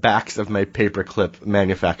the backs of my paperclip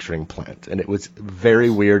manufacturing plant. And it was very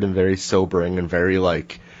weird and very sobering and very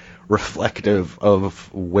like reflective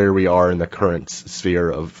of where we are in the current sphere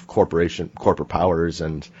of corporate powers,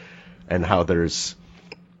 and how there's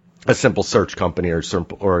a simple search company or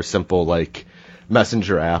a simple like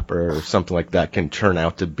messenger app or something like that can turn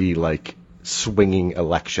out to be like swinging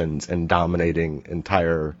elections and dominating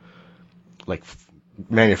entire like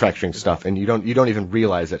manufacturing stuff, and you don't even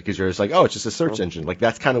realize it because you're just like, oh, it's just a search engine. Like,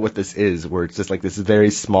 that's kind of what this is, where it's just like this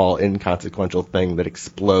very small, inconsequential thing that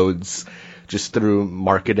explodes just through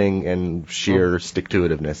marketing and sheer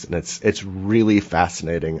stick-to-itiveness, and it's really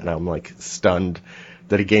fascinating, and I'm like stunned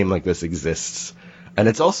that a game like this exists. And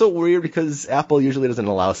it's also weird because Apple usually doesn't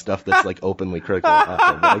allow stuff that's like openly critical of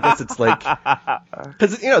Apple. But I guess it's like,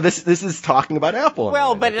 because, you know, this is talking about Apple.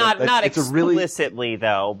 Well, but not explicitly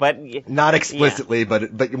though. But not explicitly,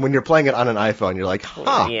 but when you're playing it on an iPhone, you're like,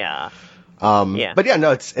 huh. Yeah. But yeah,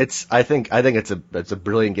 no, it's I think it's a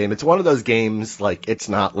brilliant game. It's one of those games, like, it's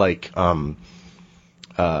not like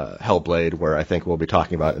Hellblade, where I think we'll be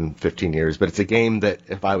talking about in 15 years, but it's a game that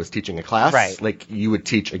if I was teaching a class, like, you would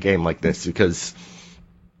teach a game like this, because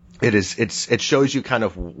it shows you kind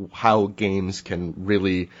of how games can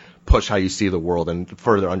really push how you see the world and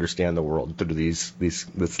further understand the world through this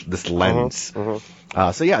lens.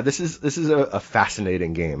 So yeah, this is a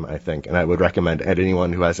fascinating game, I think, and I would recommend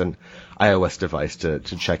anyone who has an iOS device to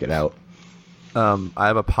check it out. I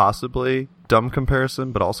have a possibly dumb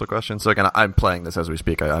comparison, but also a question. So again, I'm playing this as we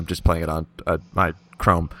speak. I'm just playing it on my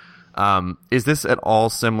Chrome. Is this at all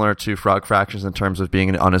similar to Frog Fractions in terms of being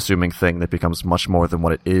an unassuming thing that becomes much more than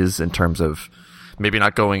what it is, in terms of maybe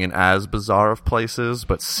not going in as bizarre of places,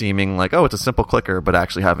 but seeming like, oh, it's a simple clicker, but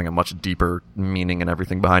actually having a much deeper meaning and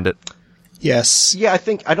everything behind it? Yes. Yeah,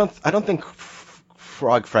 I don't think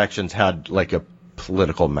Frog Fractions had like a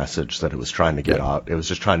political message that it was trying to get out. It was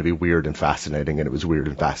just trying to be weird and fascinating, and it was weird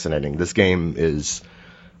and fascinating. This game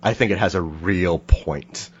I think it has a real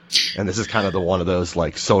point. And this is kind of one of those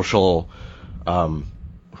like social,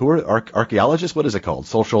 who who are archaeologists? What is it called?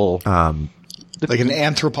 Social, like an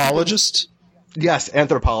anthropologist. Yes,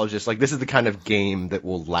 anthropologists. Like, this is the kind of game that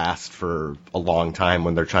will last for a long time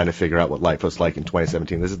when they're trying to figure out what life was like in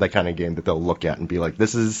 2017. This is the kind of game that they'll look at and be like,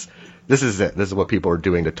 this is it. This is what people are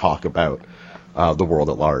doing to talk about the world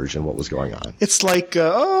at large and what was going on. It's like,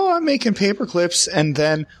 I'm making paperclips, and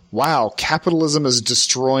then, wow, capitalism is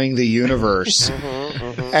destroying the universe.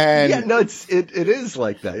 And yeah, no, it is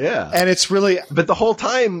like that, yeah. And it's really, but the whole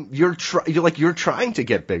time you're trying to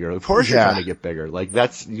get bigger. Of course, you're trying to get bigger. Like,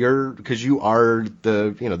 because you are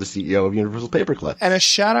the CEO of Universal Paperclips. And a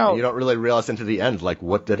shout out. And you don't really realize into the end, like,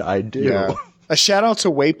 what did I do? Yeah. A shout out to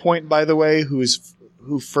Waypoint, by the way, who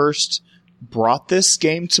first brought this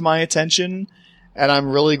game to my attention. And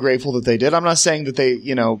I'm really grateful that they did. I'm not saying that they,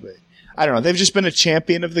 I don't know. They've just been a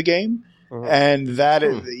champion of the game. And that,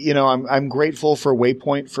 I'm grateful for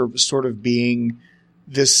Waypoint for sort of being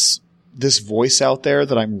this voice out there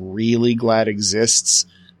that I'm really glad exists,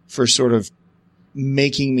 for sort of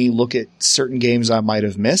making me look at certain games I might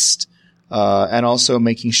have missed, and also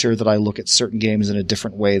making sure that I look at certain games in a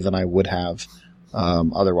different way than I would have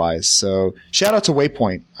otherwise. So shout out to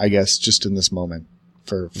Waypoint, I guess, just in this moment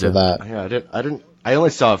for that. Yeah, I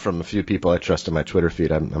only saw it from a few people I trust in my Twitter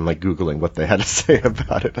feed. I'm like Googling what they had to say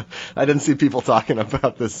about it. I didn't see people talking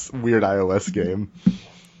about this weird iOS game.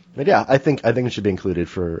 But yeah, I think it should be included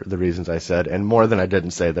for the reasons I said, and more than I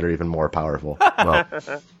didn't say that are even more powerful. Well,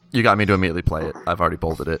 you got me to immediately play it. I've already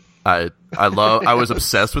bolted it. I was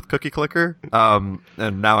obsessed with Cookie Clicker, and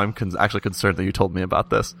now I'm actually concerned that you told me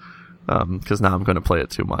about this, because now I'm going to play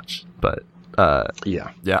it too much. But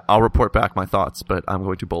yeah, I'll report back my thoughts, but I'm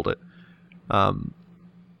going to bolt it.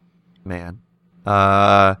 Man.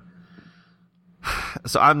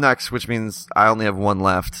 So I'm next, which means I only have one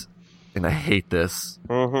left, and I hate this.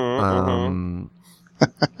 I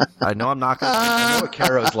know I'm not gonna. I know what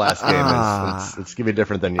Caro's last game is. It's gonna be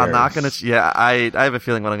different than yours. I'm not gonna. Yeah, I have a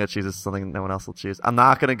feeling what I'm gonna choose is something no one else will choose. I'm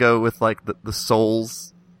not gonna go with like the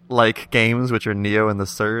Souls like games, which are Neo and the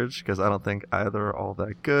Surge, because I don't think either are all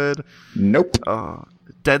that good. Nope.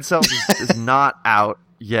 Dead Cells is not out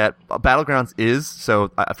yet. Battlegrounds is,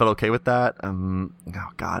 so I felt okay with that. Oh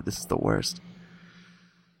god, this is the worst.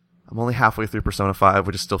 I'm only halfway through Persona 5,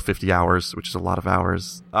 which is still 50 hours, which is a lot of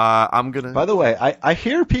hours. I'm gonna... By the way, I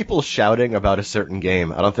hear people shouting about a certain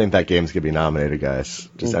game. I don't think that game's gonna be nominated, guys.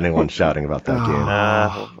 Just anyone shouting about that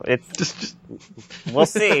game. It's just... We'll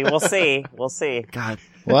see. God.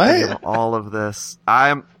 What? All of this.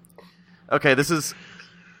 Okay, this is...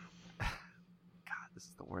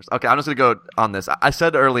 Okay, I'm just going to go on this. I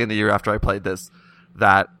said early in the year after I played this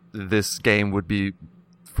that this game would be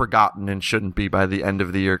forgotten and shouldn't be by the end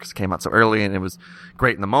of the year because it came out so early and it was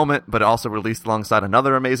great in the moment, but it also released alongside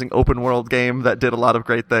another amazing open world game that did a lot of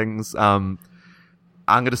great things. I'm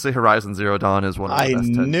going to say Horizon Zero Dawn is one of the best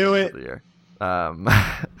 10 games of the year.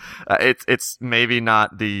 It's maybe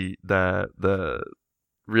not the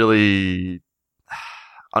really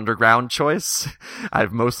underground choice.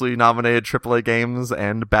 I've mostly nominated AAA games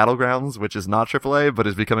and Battlegrounds, which is not AAA, but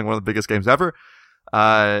is becoming one of the biggest games ever.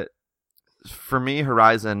 For me,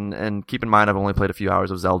 Horizon, and keep in mind I've only played a few hours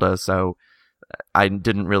of Zelda, so I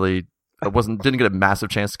didn't get a massive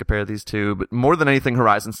chance to compare these two, but more than anything,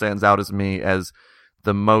 Horizon stands out as me as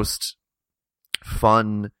the most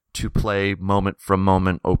fun to play moment from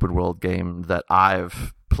moment open world game that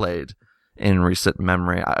I've played in recent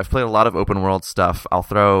memory. I've played a lot of open world stuff. I'll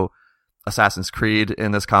throw Assassin's Creed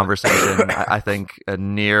in this conversation. I think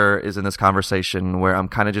Nier is in this conversation where I'm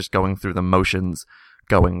kind of just going through the motions,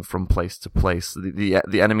 going from place to place. The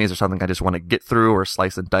enemies are something I just want to get through or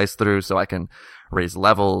slice and dice through so I can raise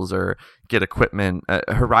levels or get equipment.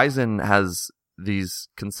 Horizon has these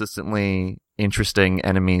consistently interesting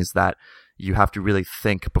enemies that you have to really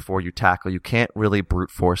think before you tackle. You can't really brute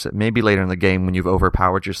force it. Maybe later in the game when you've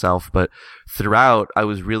overpowered yourself, but throughout I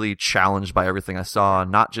was really challenged by everything I saw,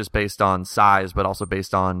 not just based on size, but also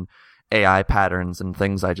based on AI patterns and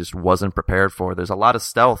things I just wasn't prepared for. There's a lot of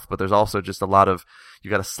stealth, but there's also just a lot of, you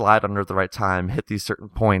got to slide under at the right time, hit these certain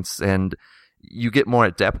points, and you get more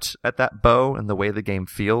adept at that bow and the way the game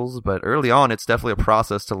feels. But early on, it's definitely a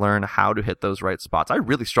process to learn how to hit those right spots. I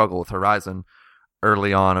really struggle with Horizon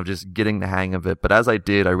early on of just getting the hang of it. But as I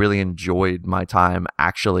did, I really enjoyed my time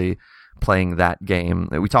actually playing that game.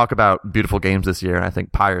 We talk about beautiful games this year, and I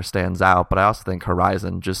think Pyre stands out, but I also think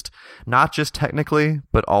Horizon, just not just technically,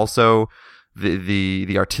 but also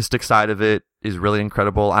the artistic side of it is really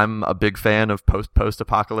incredible. I'm a big fan of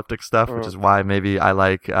post-apocalyptic stuff, which is why maybe I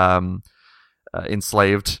like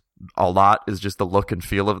Enslaved a lot is just the look and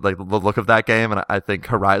feel of, like, the look of that game, and I think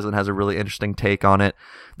Horizon has a really interesting take on it.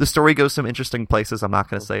 The story goes some interesting places. I'm not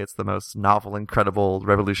going to say it's the most novel, incredible,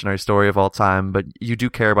 revolutionary story of all time, but you do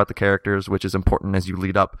care about the characters, which is important as you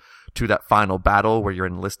lead up to that final battle where you're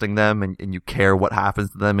enlisting them and you care what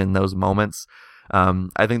happens to them in those moments.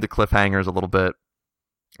 I think the cliffhanger is a little bit,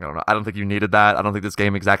 I don't know. I don't think you needed that. I don't think this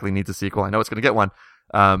game exactly needs a sequel. I know it's going to get one.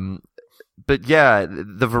 But yeah,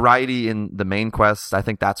 the variety in the main quests, I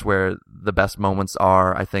think that's where the best moments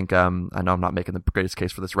are. I think, I know I'm not making the greatest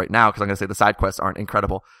case for this right now because I'm going to say the side quests aren't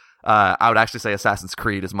incredible. I would actually say Assassin's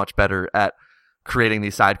Creed is much better at creating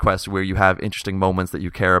these side quests where you have interesting moments that you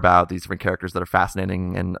care about, these different characters that are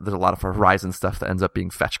fascinating, and there's a lot of Horizon stuff that ends up being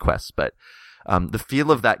fetch quests. But the feel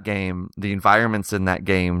of that game, the environments in that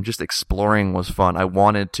game, just exploring was fun. I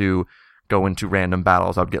wanted to go into random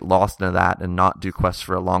battles. I would get lost into that and not do quests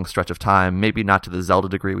for a long stretch of time. Maybe not to the Zelda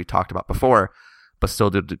degree we talked about before, but still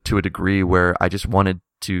to a degree where I just wanted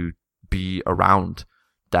to be around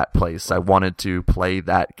that place. I wanted to play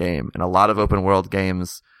that game. And a lot of open world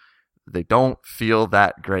games, they don't feel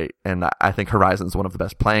that great. And I think Horizon is one of the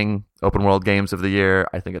best playing open world games of the year.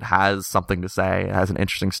 I think it has something to say. It has an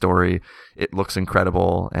interesting story. It looks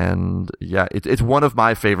incredible. And yeah, it's one of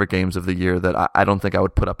my favorite games of the year that I don't think I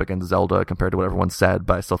would put up against Zelda compared to what everyone said,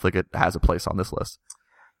 but I still think it has a place on this list.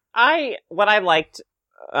 What I liked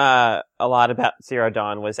a lot about Zero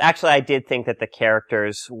Dawn was actually I did think that the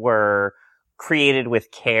characters were created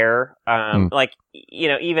with care. Like, you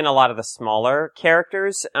know, even a lot of the smaller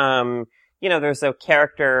characters, you know, there's a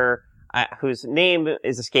character whose name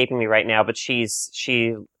is escaping me right now, but she's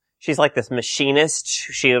like this machinist.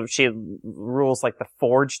 She rules like the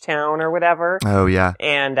Forge Town or whatever. Oh yeah.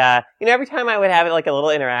 And, you know, every time I would have like a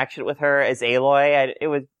little interaction with her as Aloy,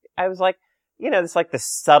 I was like, you know, it's like the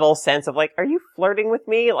subtle sense of like, are you flirting with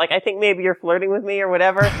me? Like, I think maybe you're flirting with me or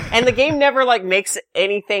whatever. And the game never like makes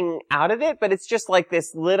anything out of it, but it's just like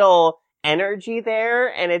this little energy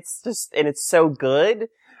there, and it's so good.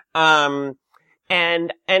 And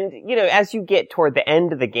you know, as you get toward the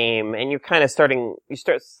end of the game and you're kind of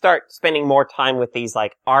start spending more time with these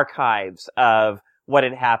like archives of what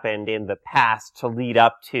had happened in the past to lead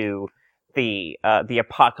up to the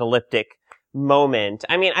apocalyptic moment.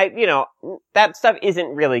 I mean, you know, that stuff isn't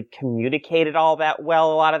really communicated all that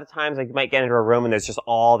well a lot of the times. Like, you might get into a room and there's just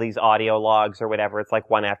all these audio logs or whatever. It's like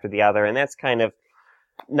one after the other, and that's kind of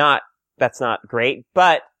that's not great.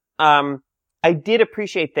 But, I did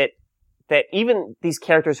appreciate that even these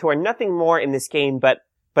characters who are nothing more in this game but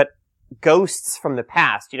ghosts from the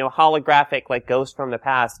past, you know, holographic, like, ghosts from the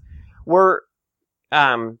past, were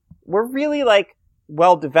really, like,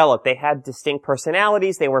 well developed. They had distinct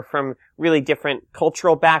personalities. They were from really different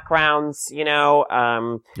cultural backgrounds, you know,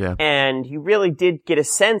 and you really did get a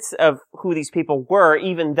sense of who these people were,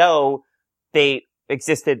 even though they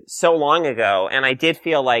existed so long ago. And I did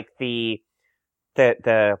feel like the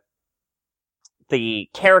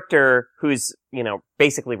character who's, you know,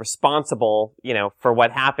 basically responsible, you know, for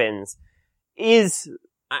what happens is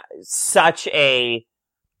such a,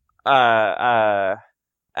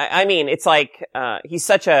 I mean, it's like, he's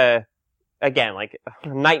such again, like,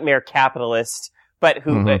 nightmare capitalist, but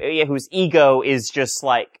whose ego is just,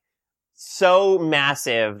 like, so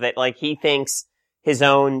massive that, like, he thinks his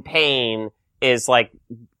own pain is, like,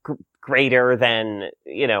 greater than,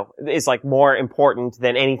 you know, is, like, more important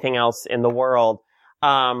than anything else in the world.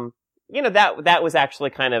 You know, that was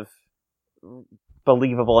actually kind of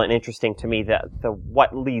believable and interesting to me,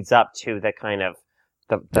 what leads up to the kind of,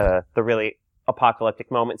 the really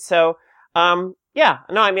apocalyptic moment. So, yeah,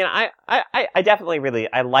 no, I mean, I definitely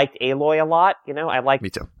I liked Aloy a lot, you know, Me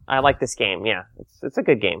too. I like this game, yeah. It's a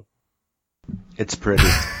good game. It's pretty.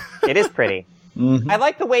 It is pretty. Mm-hmm. I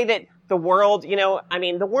like the way that the world, you know, I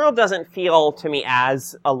mean, the world doesn't feel to me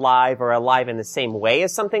as alive in the same way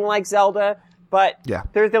as something like Zelda, but yeah,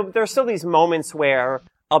 there's still these moments where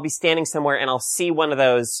I'll be standing somewhere and I'll see one of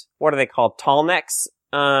those, what are they called? Tall necks?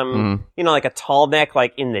 You know, like a tall neck,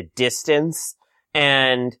 like in the distance.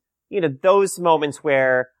 And, you know, those moments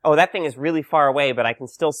where, oh, that thing is really far away, but I can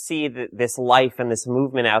still see this life and this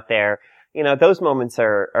movement out there. You know, those moments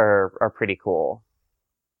are pretty cool.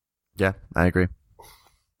 Yeah, I agree.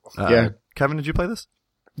 Yeah. Kevin, did you play this?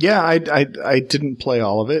 Yeah, I didn't play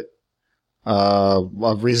all of it. A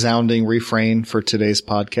resounding refrain for today's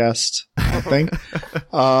podcast, I think.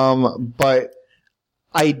 But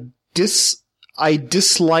I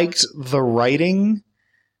disliked the writing,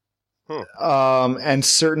 and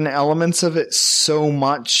certain elements of it so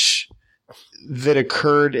much that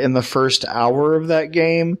occurred in the first hour of that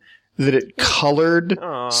game that it colored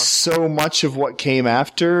so much of what came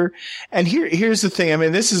after. And here's the thing. I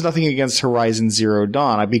mean, this is nothing against Horizon Zero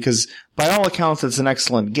Dawn, because by all accounts, it's an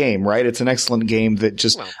excellent game, right? It's an excellent game that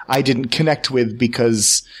just I didn't connect with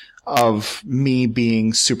because of me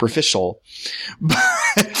being superficial. But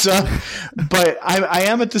I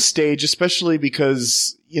am at the stage, especially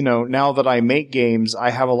because, you know, now that I make games, I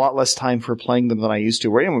have a lot less time for playing them than I used to.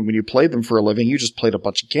 Right? When you played them for a living, you just played a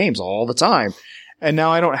bunch of games all the time. And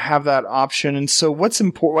now I don't have that option. And so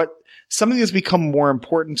something that's become more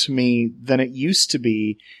important to me than it used to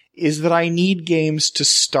be is that I need games to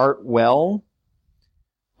start well.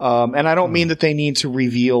 And I don't mean that they need to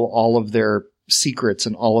reveal all of their secrets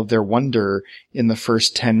and all of their wonder in the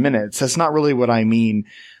first 10 minutes. That's not really what I mean.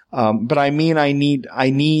 But I mean, I need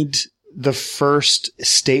the first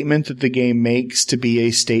statement that the game makes to be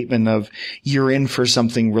a statement of you're in for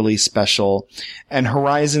something really special. And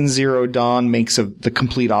Horizon Zero Dawn makes the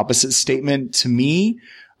complete opposite statement to me,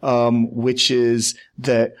 which is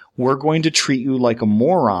that we're going to treat you like a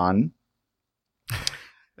moron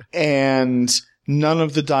and none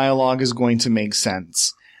of the dialogue is going to make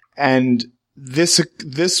sense. And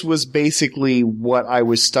this was basically what I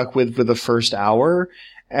was stuck with for the first hour.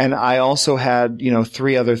 And I also had, you know,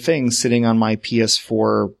 3 other things sitting on my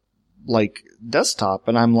PS4, like, desktop.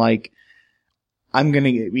 And I'm like,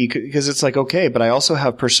 because it's like, okay, but I also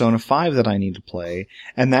have Persona 5 that I need to play.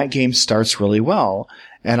 And that game starts really well.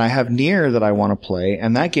 And I have Nier that I want to play.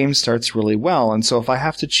 And that game starts really well. And so if I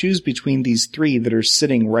have to choose between these 3 that are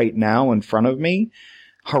sitting right now in front of me,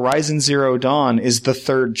 Horizon Zero Dawn is the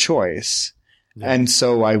third choice. Yeah. And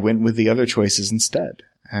so I went with the other choices instead.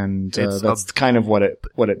 And that's kind of what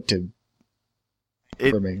it did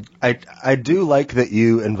for me. I do like that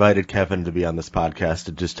you invited Kevin to be on this podcast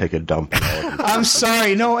to just take a dump. I'm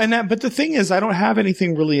sorry, no, but the thing is, I don't have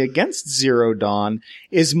anything really against Zero Dawn,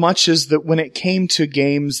 as much as that when it came to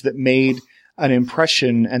games that made an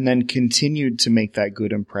impression and then continued to make that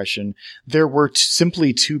good impression, there were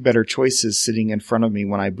simply 2 better choices sitting in front of me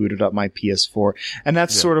when I booted up my PS4, and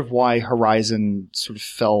that's sort of why Horizon sort of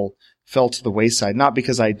fell to the wayside, not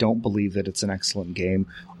because I don't believe that it's an excellent game,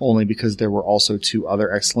 only because there were also 2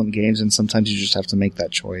 other excellent games, and sometimes you just have to make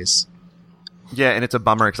that choice. Yeah, and it's a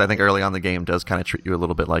bummer because I think early on the game does kind of treat you a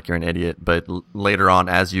little bit like you're an idiot, but later on,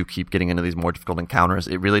 as you keep getting into these more difficult encounters,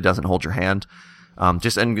 it really doesn't hold your hand.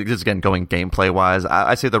 Just again, going gameplay-wise,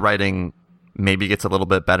 I say the writing maybe gets a little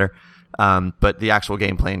bit better, but the actual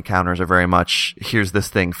gameplay encounters are very much, here's this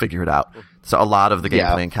thing, figure it out. So a lot of the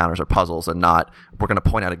gameplay encounters are puzzles and not, we're going to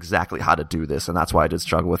point out exactly how to do this, and that's why I did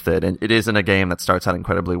struggle with it. And it isn't a game that starts out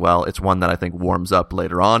incredibly well. It's one that I think warms up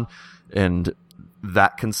later on, and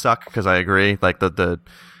that can suck, because I agree. Like, the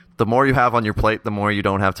more you have on your plate, the more you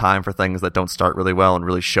don't have time for things that don't start really well and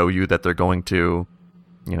really show you that they're going to,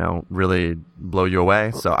 you know, really blow you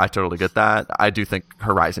away. So I totally get that. I do think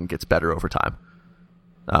Horizon gets better over time.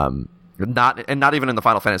 Not even in the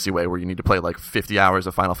Final Fantasy way where you need to play like 50 hours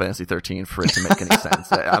of Final Fantasy 13 for it to make any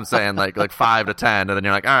sense. I'm saying like 5 to 10, and then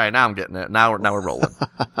you're like, all right, now I'm getting it. Now we're rolling.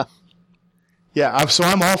 Yeah, so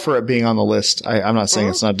I'm all for it being on the list. I'm not saying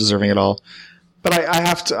it's not deserving at all, but I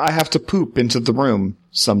have to poop into the room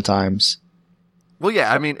sometimes. Well,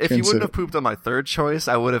 yeah, I mean, if you wouldn't have pooped on my third choice,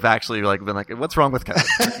 I would have actually been like, what's wrong with Kevin?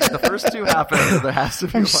 The first 2 happen, there has to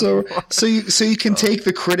be one more. So you can take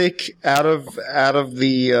the critic out of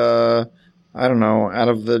the out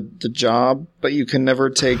of the job, but you can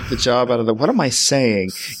never take the job out of the. What am I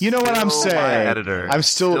saying? You know what I'm saying? My editor. I'm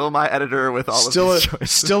still my editor with all of these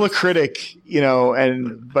choices. Still a critic, you know.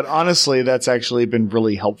 But honestly, that's actually been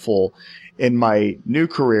really helpful in my new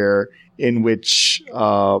career, in which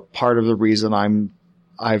part of the reason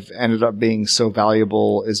I've ended up being so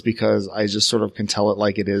valuable is because I just sort of can tell it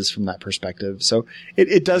like it is from that perspective. So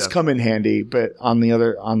it does come in handy, but on the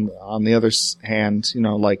other hand, you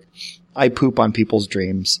know, like, I poop on people's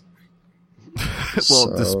dreams.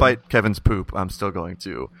 Well, despite Kevin's poop, I'm still going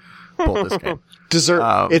to pull this game.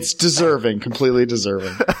 It's deserving, completely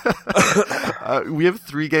deserving. We have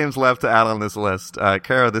 3 games left to add on this list.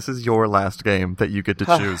 Kara, this is your last game that you get to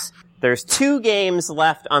choose. There's 2 games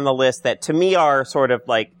left on the list that to me are sort of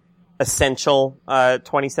like essential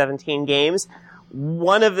 2017 games.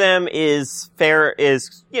 One of them is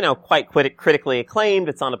you know, quite critically acclaimed.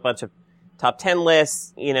 It's on a bunch of top 10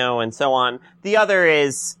 lists, you know, and so on. The other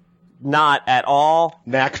is not at all.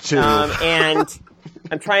 Knack 2. And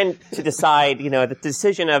I'm trying to decide, you know, the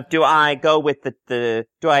decision of, do I go with do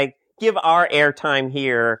I give our airtime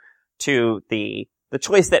here to the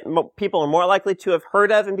choice that people are more likely to have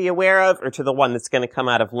heard of and be aware of, or to the one that's going to come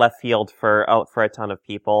out of left field for a ton of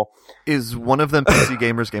people? Is one of them PC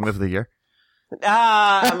Gamer's Game of the Year?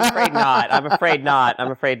 I'm afraid not. I'm afraid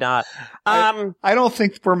not. I don't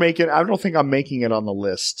think I'm making it on the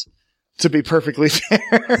list, to be perfquely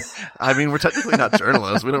fair. I mean, we're technically not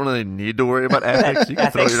journalists. We don't really need to worry about ethics. You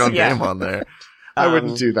can throw your own game on there. I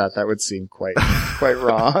wouldn't do that. That would seem quite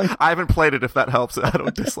wrong. I haven't played it, if that helps. I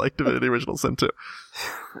don't dislike Divinity Original Sin 2.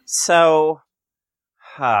 So,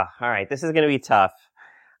 all right, this is going to be tough.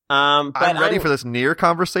 But I'm ready for this near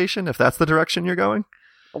conversation, if that's the direction you're going.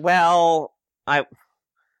 Well, I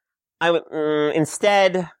would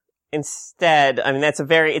instead. I mean, it's a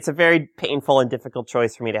very painful and difficult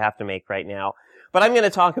choice for me to have to make right now. But I'm going to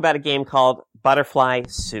talk about a game called Butterfly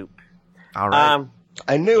Soup. All right.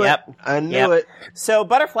 I knew it. I knew it. So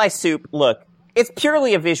Butterfly Soup, look, it's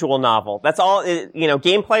purely a visual novel. That's all,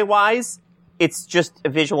 gameplay wise, it's just a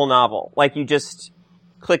visual novel. Like, you just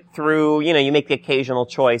click through, you make the occasional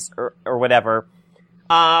choice or whatever.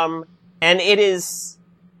 And it is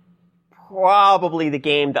probably the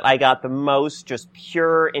game that I got the most just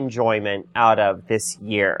pure enjoyment out of this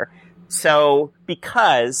year. So,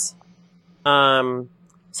 because, so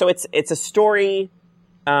it's a story,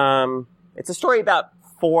 it's a story about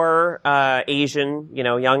 4, Asian,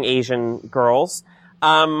 young Asian girls,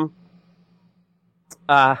 growing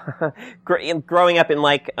up in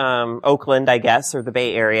Oakland, I guess, or the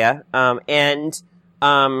Bay Area, and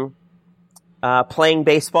playing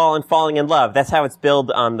baseball and falling in love. That's how it's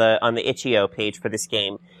billed on the Itch.io page for this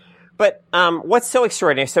game. But, what's so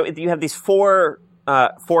extraordinary, so you have these 4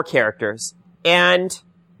 characters, and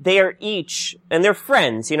they are each, and they're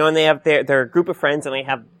friends, and they have their group of friends, and they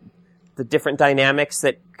have the different dynamics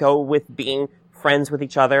that go with being friends with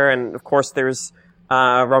each other. And of course there's,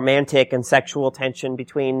 romantic and sexual tension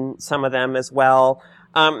between some of them as well.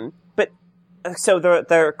 But, so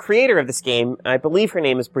the creator of this game, I believe her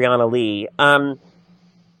name is Brianna Lee,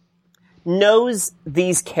 knows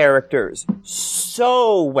these characters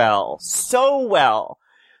so well,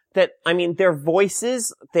 that, I mean, their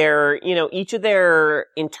voices, each of their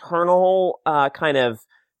internal,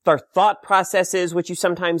 their thought processes, which you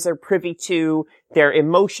sometimes are privy to, their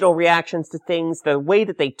emotional reactions to things, the way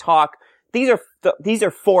that they talk. These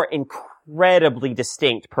are 4 incredibly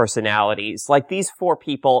distinct personalities. Like, these 4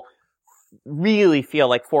 people really feel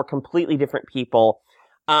like 4 completely different people.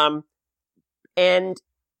 And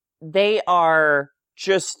they are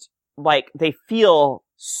just, they feel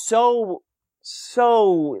so,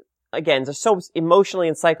 again, they're so emotionally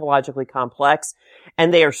and psychologically complex,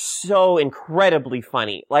 and they are so incredibly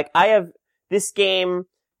funny. This game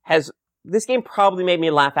probably made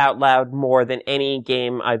me laugh out loud more than any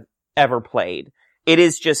game I've ever played. It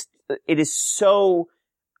is so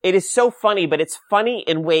funny, but it's funny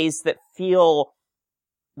in ways that feel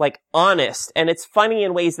honest, and it's funny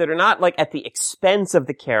in ways that are not at the expense of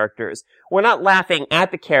the characters. We're not laughing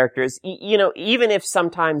at the characters, even if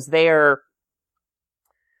sometimes they're,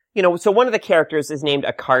 so one of the characters is named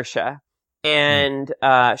Akarsha, and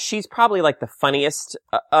she's probably the funniest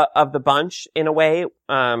of the bunch in a way,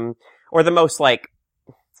 or the most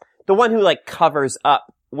the one who covers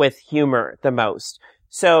up with humor the most.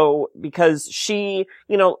 So, because she,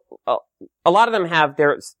 a lot of them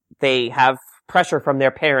they have pressure from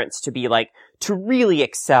their parents to be to really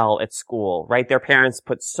excel at school, right? Their parents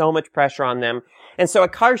put so much pressure on them. And so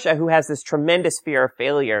Akarsha, who has this tremendous fear of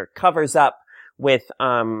failure, covers up with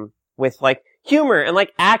humor and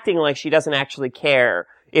acting like she doesn't actually care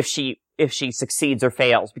if she succeeds or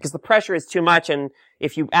fails, because the pressure is too much. And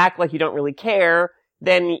if you act like you don't really care,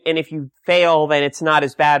 and if you fail, then it's not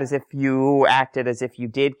as bad as if you acted as if you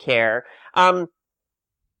did care. Where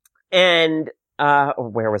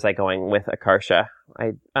was I going with Akarsha?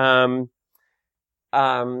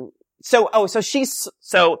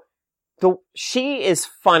 She is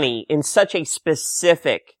funny in such a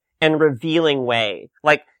specific and revealing way.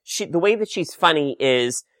 The way that she's funny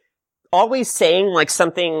is always saying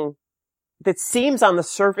something that seems on the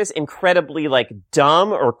surface incredibly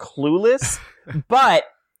dumb or clueless, but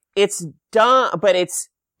it's dumb, but it's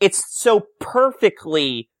so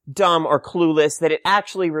perfectly dumb or clueless that it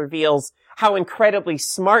actually reveals how incredibly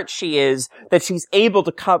smart she is, that she's able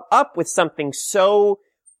to come up with something so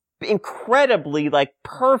incredibly,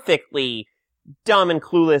 perfectly dumb and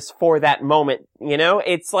clueless for that moment,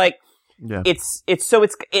 It's Yeah.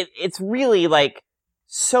 It's really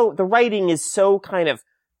so, the writing is so kind of,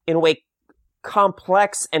 in a way,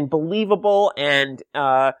 complex and believable and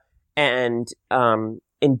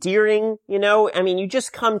endearing, I mean, you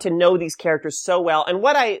just come to know these characters so well. And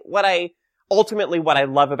what I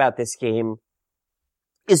love about this game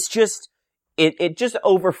is just, it just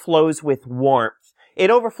overflows with warmth.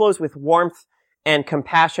 It overflows with warmth and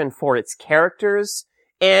compassion for its characters.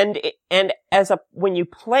 And when you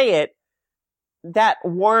play it, that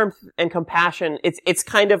warmth and compassion, it's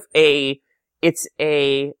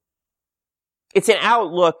an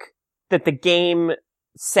outlook that the game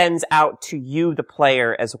sends out to you, the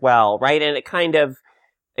player, as well, right? And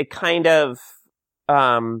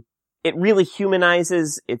it really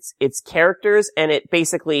humanizes its characters, and it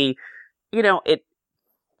basically,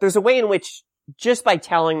 there's a way in which, just by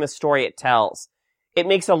telling the story it tells, it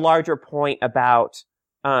makes a larger point about,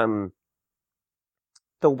 the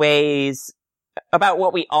ways, about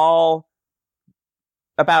what we all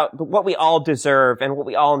deserve and what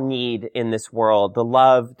we all need in this world. The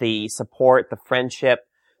love, the support, the friendship,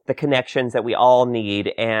 the connections that we all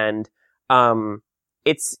need. And,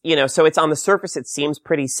 it's, so it's on the surface, it seems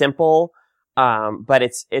pretty simple. But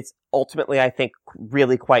it's ultimately, I think,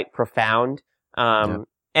 really quite profound.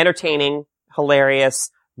 Entertaining,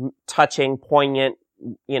 hilarious, touching, poignant,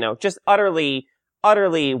 just utterly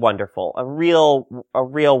wonderful. A real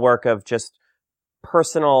work of just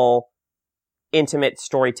personal, intimate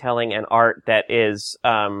storytelling and art that is,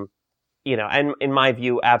 and in my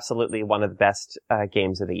view, absolutely one of the best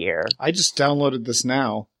games of the year. I just downloaded this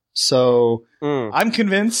now, so I'm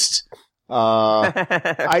convinced.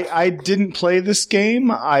 I didn't play this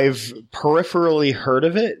game. I've peripherally heard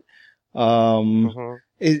of it.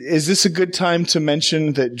 Is this a good time to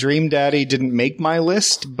mention that Dream Daddy didn't make my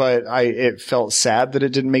list, but it felt sad that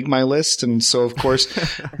it didn't make my list, and so of course,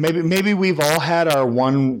 maybe we've all had our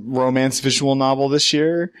one romance visual novel this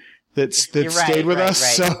year that stayed with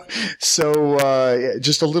us. Right. So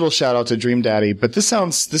just a little shout out to Dream Daddy. But this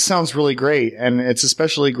sounds really great, and it's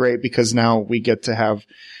especially great because now we get to have.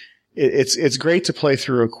 It's great to play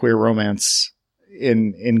through a queer romance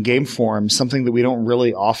in game form, something that we don't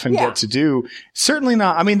really often get to do. Certainly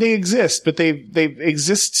not. I mean, they exist, but they've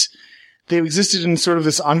existed in sort of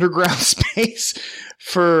this underground space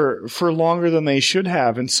for longer than they should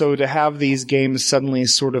have. And so to have these games suddenly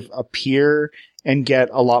sort of appear and get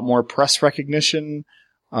a lot more press recognition,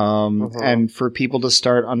 and for people to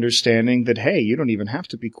start understanding that, hey, you don't even have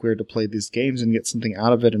to be queer to play these games and get something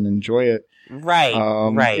out of it and enjoy it.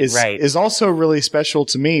 Is also really special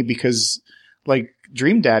to me because, like,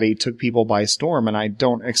 Dream Daddy took people by storm, and I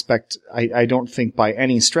don't think by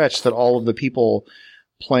any stretch that all of the people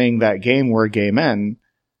playing that game were gay men.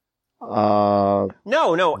 No,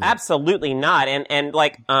 absolutely not. And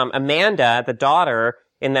like, Amanda, the daughter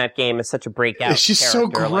in that game, is such a breakout She's character. So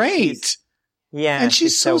great. And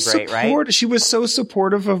she's so great, right? She was so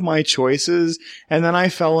supportive of my choices. And then I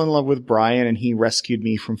fell in love with Brian, and he rescued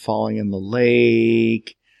me from falling in the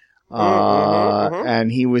lake.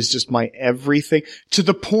 And he was just my everything, to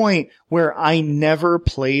the point where I never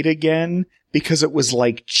played again because it was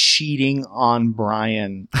like cheating on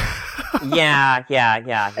Brian. Yeah.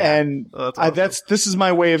 And this is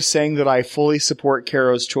my way of saying that I fully support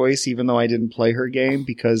Caro's choice, even though I didn't play her game,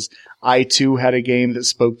 because I too had a game that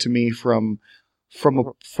spoke to me from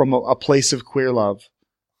a place of queer love.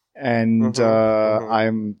 And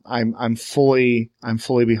I'm fully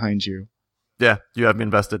behind you. Yeah, you have me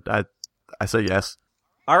invested. I say yes.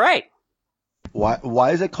 All right.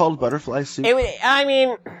 Why is it called Butterfly Soup?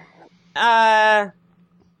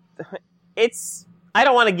 It's. I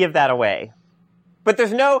don't want to give that away, but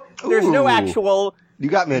there's no actual. You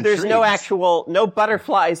got me intrigued. There's no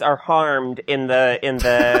butterflies are harmed in the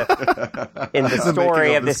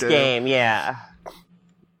story of this game. Yeah.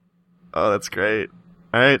 Oh, that's great.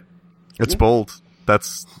 All right, it's bold.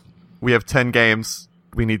 We have 10 games.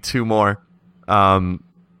 We need 2 more.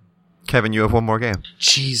 Kevin, you have 1 more game.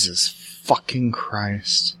 Jesus fucking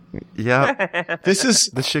Christ. Yeah. This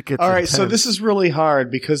shit gets all right. Intense. So this is really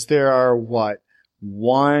hard because there are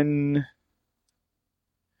 1,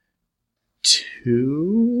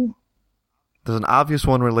 2. There's an obvious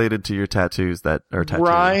one related to your tattoos that are tattoos.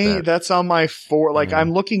 Right. That's on my 4. Like,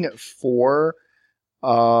 I'm looking at 4,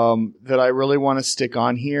 that I really want to stick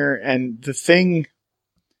on here. And the thing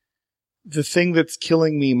that's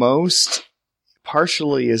killing me most,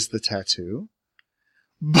 partially, is the tattoo.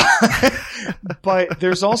 But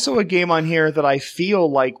there's also a game on here that I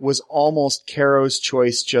feel like was almost Caro's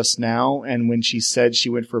choice just now, and when she said she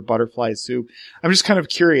went for Butterfly Soup, I'm just kind of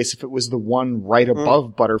curious if it was the one right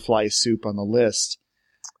above Butterfly Soup on the list.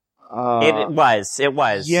 It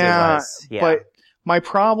was. Yeah. But my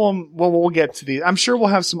problem, we'll get to these. I'm sure we'll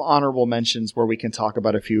have some honorable mentions where we can talk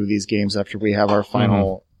about a few of these games after we have our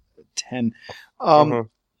final 10.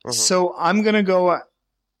 So I'm going to go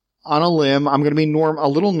on a limb. I'm going to be a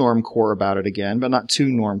little normcore about it again, but not too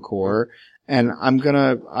normcore. And I'm going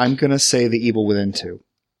to say The Evil Within 2.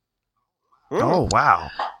 Oh,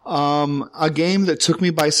 wow. A game that took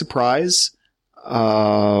me by surprise.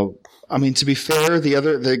 I mean, to be fair,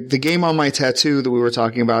 the game on my tattoo that we were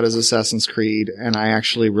talking about is Assassin's Creed, and I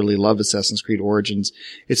actually really love Assassin's Creed Origins.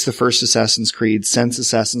 It's the first Assassin's Creed since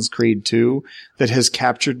Assassin's Creed 2 that has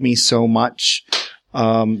captured me so much,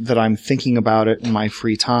 that I'm thinking about it in my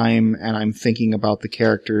free time, and I'm thinking about the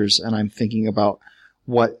characters, and I'm thinking about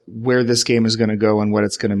where this game is going to go and what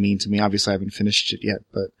it's going to mean to me. Obviously, I haven't finished it yet,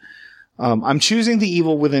 but, I'm choosing The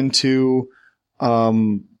Evil Within 2,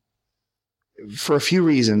 for a few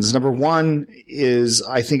reasons. Number one is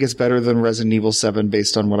I think it's better than Resident Evil 7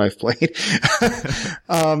 based on what I've played.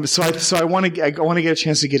 So I want to get a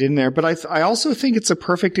chance to get in there, but I also think it's a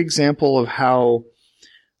perfect example of how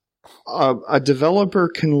a developer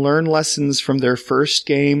can learn lessons from their first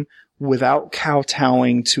game without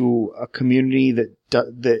kowtowing to a community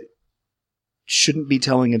that shouldn't be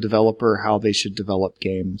telling a developer how they should develop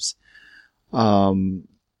games.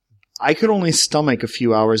 I could only stomach a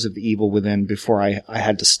few hours of The Evil Within before I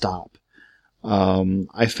had to stop.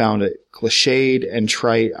 I found it cliched and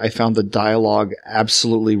trite. I found the dialogue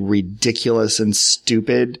absolutely ridiculous and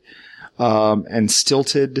stupid, and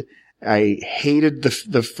stilted. I hated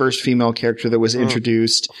the first female character that was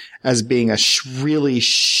introduced as being a really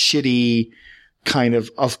shitty kind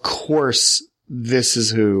of course, this is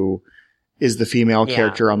who is the female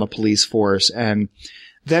character on the police force. And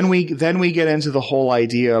then we get into the whole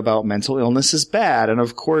idea about mental illness is bad. And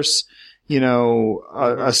of course,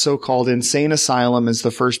 a so-called insane asylum is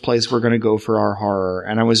the first place we're going to go for our horror.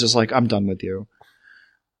 And I was just like, I'm done with you.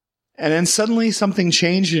 And then suddenly something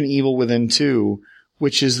changed in Evil Within 2,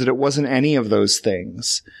 which is that it wasn't any of those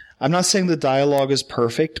things. I'm not saying the dialogue is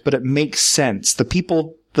perfect, but it makes sense.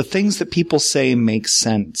 The things that people say make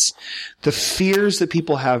sense. The fears that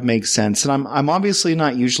people have make sense. And I'm obviously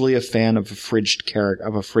not usually a fan of a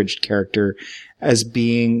fridged character as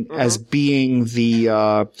being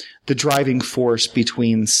the driving force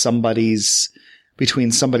between somebody's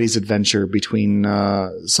adventure, between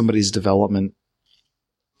somebody's development.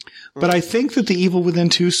 But I think that The Evil Within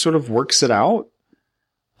 2 sort of works it out.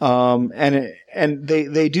 And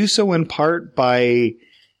they do so in part by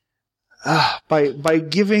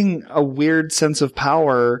giving a weird sense of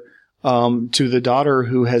power, to the daughter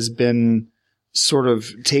who has been sort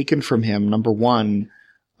of taken from him. Number one,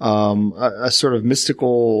 a sort of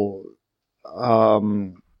mystical,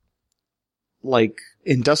 like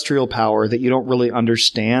industrial power that you don't really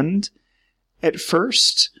understand at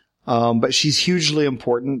first. But she's hugely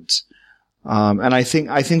important. And I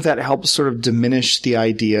think that helps sort of diminish the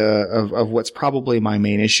idea of what's probably my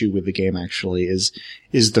main issue with the game actually is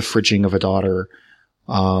the fridging of a daughter.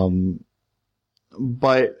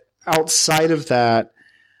 But outside of that,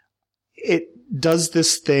 it does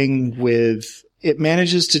this thing it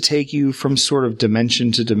manages to take you from sort of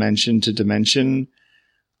dimension to dimension to dimension,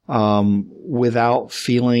 without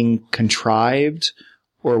feeling contrived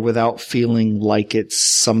or without feeling like it's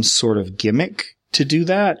some sort of gimmick to do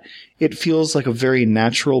that. It feels like a very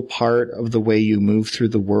natural part of the way you move through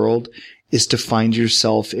the world is to find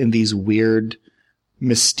yourself in these weird,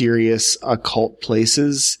 mysterious, occult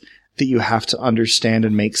places that you have to understand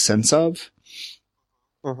and make sense of.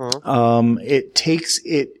 The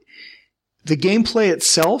gameplay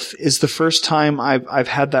itself is the first time I've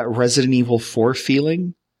had that Resident Evil 4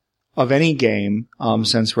 feeling of any game,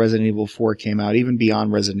 since Resident Evil 4 came out, even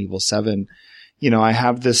beyond Resident Evil 7. I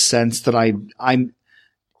have this sense that I'm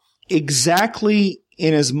exactly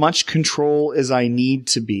in as much control as I need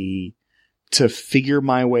to be to figure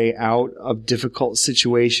my way out of difficult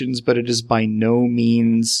situations, but it is by no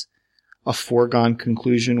means a foregone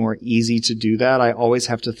conclusion or easy to do that. I always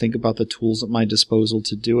have to think about the tools at my disposal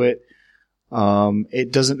to do it.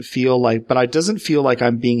 It doesn't feel like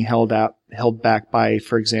I'm being held back by,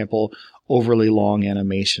 for example, overly long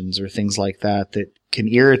animations or things like that can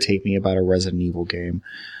irritate me about a Resident Evil game.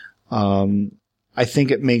 I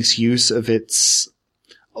think it makes use of its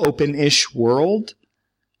open-ish world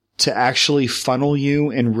to actually funnel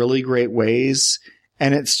you in really great ways.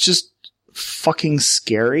 And it's just fucking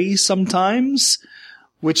scary sometimes,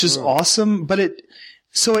 which is awesome. But it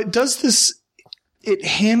does this, it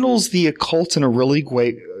handles the occult in a really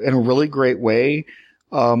great way.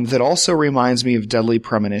 That also reminds me of Deadly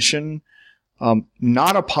Premonition.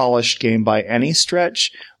 Not a polished game by any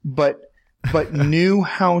stretch, but knew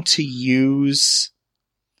how to use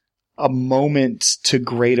a moment to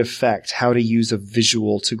great effect, how to use a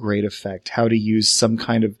visual to great effect, how to use some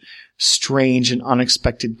kind of strange and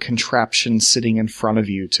unexpected contraption sitting in front of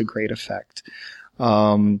you to great effect.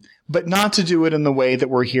 But not to do it in the way that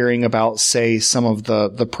we're hearing about, say, some of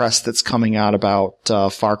the press that's coming out about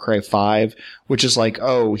Far Cry 5, which is like,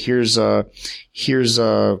 oh, here's a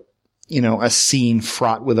a scene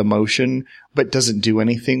fraught with emotion, but doesn't do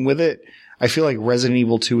anything with it. I feel like Resident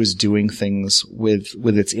Evil 2 is doing things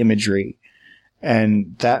with its imagery,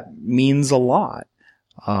 and that means a lot.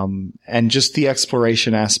 And just the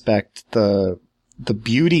exploration aspect, the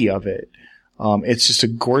beauty of it. It's just a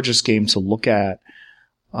gorgeous game to look at.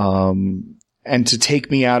 And to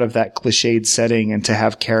take me out of that cliched setting and to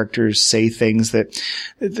have characters say things that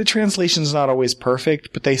the translation's not always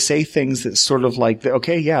perfect, but they say things that sort of like,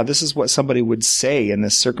 okay, yeah, this is what somebody would say in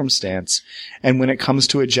this circumstance. And when it comes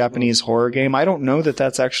to a Japanese horror game, I don't know that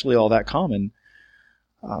that's actually all that common.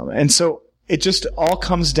 And so it just all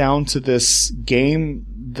comes down to this game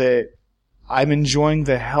that I'm enjoying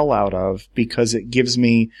the hell out of because it gives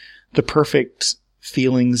me the perfect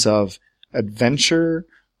feelings of adventure,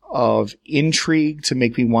 of intrigue to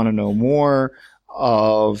make me want to know more,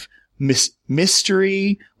 of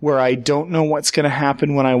mystery where I don't know what's going to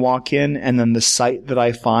happen when I walk in, and then the sight that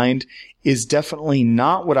I find is definitely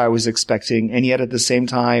not what I was expecting, and yet at the same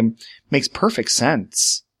time makes perfect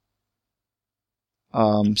sense.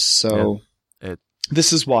 This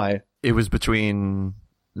is why. It was between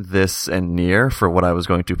this and Nier for what I was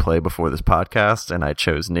going to play before this podcast, and I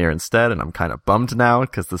chose Nier instead, and I'm kind of bummed now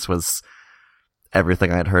because this was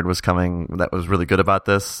everything I had heard was coming that was really good about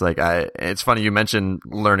this. It's funny you mentioned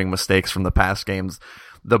learning mistakes from the past games.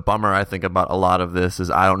 The bummer I think about a lot of this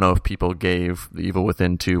is I don't know if people gave The Evil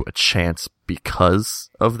Within 2 a chance because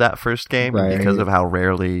of that first game, right, because of how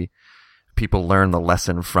rarely people learn the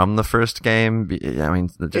lesson from the first game. I mean,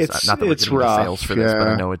 not that we're getting the sales for this, but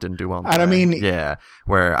I know it didn't do well. And I mean,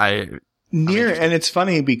 Nier, and it's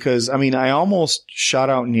funny because, I mean, I almost shot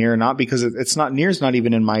out Nier, not because Nier's not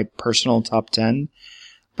even in my personal top 10,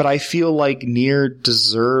 but I feel like Nier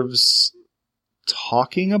deserves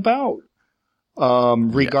talking about,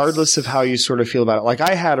 regardless of how you sort of feel about it. Like,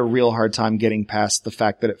 I had a real hard time getting past the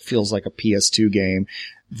fact that it feels like a PS2 game,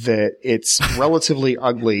 that it's relatively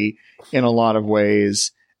ugly in a lot of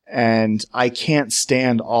ways, and I can't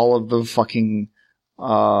stand all of the fucking,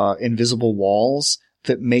 invisible walls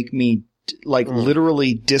that make me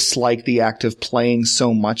literally dislike the act of playing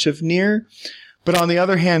so much of Nier. But on the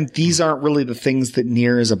other hand, these aren't really the things that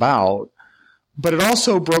Nier is about. But it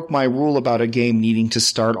also broke my rule about a game needing to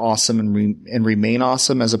start awesome and remain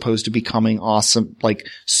awesome as opposed to becoming awesome, like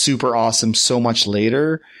super awesome so much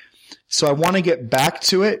later. So I want to get back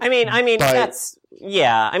to it. I mean, that's,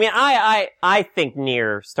 yeah. I mean, I think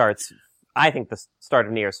Nier starts, I think the start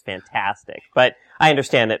of Nier is fantastic, but I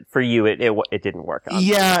understand that for you, it didn't work out.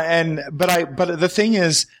 Yeah, but the thing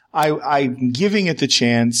is, I'm giving it the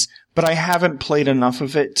chance, but I haven't played enough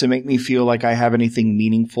of it to make me feel like I have anything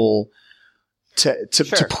meaningful to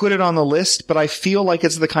put it on the list. But I feel like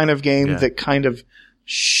it's the kind of game that kind of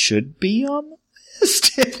should be on the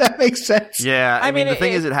list, if that makes sense. Yeah, I mean, the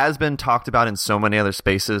thing is, it has been talked about in so many other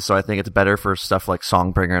spaces, so I think it's better for stuff like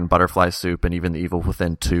Songbringer and Butterfly Soup and even The Evil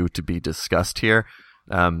Within 2 to be discussed here.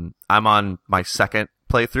 I'm on my second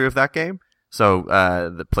playthrough of that game, so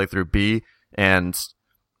the playthrough B, and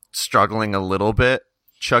struggling a little bit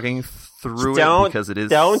chugging through it because it is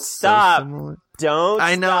don't stop. Similar. Don't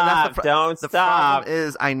I know stop. the problem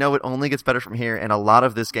is I know it only gets better from here, and a lot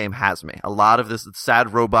of this game has me. A lot of this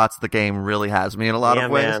sad robots, the game really has me in a lot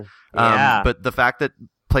of ways. Man. Yeah. But the fact that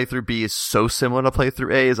playthrough B is so similar to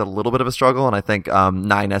playthrough A is a little bit of a struggle, and I think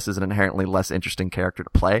 9S is an inherently less interesting character to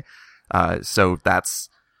play. So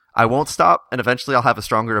I won't stop, and eventually I'll have a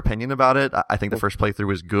stronger opinion about it. I think the first playthrough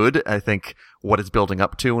was good. I think what it's building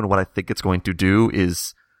up to and what I think it's going to do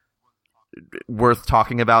is worth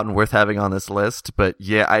talking about and worth having on this list. But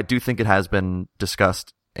yeah, I do think it has been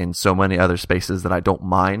discussed in so many other spaces that I don't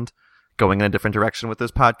mind going in a different direction with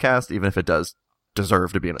this podcast, even if it does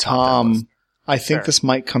deserve to be in a top 10 list. I think this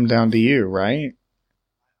might come down to you, right?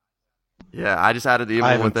 Yeah, I just added the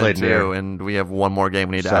Evil Within 2, and we have one more game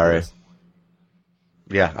we need to add to this.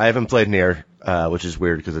 Yeah, I haven't played Nier, which is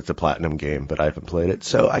weird because it's a platinum game, but I haven't played it,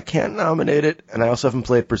 so I can't nominate it. And I also haven't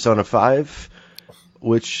played Persona 5,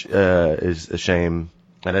 which is a shame.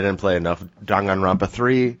 And I didn't play enough Danganronpa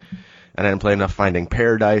 3, and I didn't play enough Finding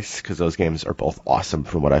Paradise, because those games are both awesome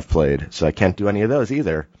from what I've played. So I can't do any of those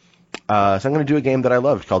either. So I'm going to do a game that I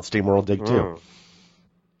loved called SteamWorld Dig 2.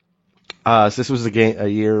 So this was a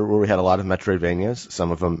year where we had a lot of Metroidvanias.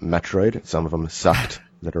 Some of them Metroid, some of them sucked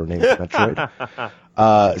that are named Metroid.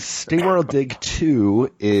 SteamWorld Dig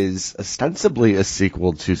 2 is ostensibly a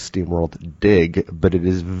sequel to SteamWorld Dig, but it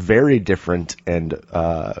is very different and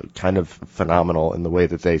kind of phenomenal in the way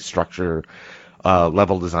that they structure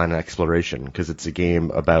level design and exploration, because it's a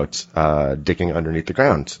game about digging underneath the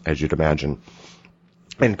ground, as you'd imagine,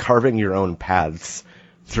 and carving your own paths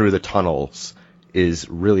through the tunnels is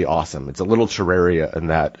really awesome. It's a little Terraria in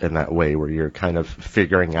that way, where you're kind of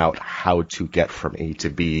figuring out how to get from A to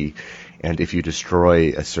B, and if you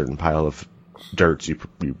destroy a certain pile of dirt, you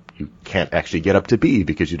can't actually get up to B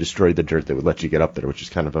because you destroyed the dirt that would let you get up there, which is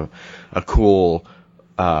kind of a cool,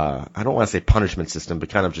 I don't want to say punishment system, but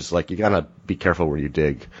kind of just like you gotta be careful where you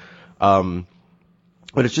dig.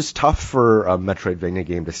 But it's just tough for a Metroidvania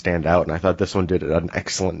game to stand out, and I thought this one did an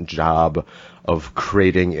excellent job of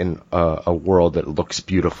creating a world that looks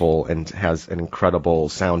beautiful and has an incredible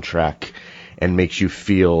soundtrack and makes you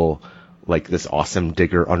feel like this awesome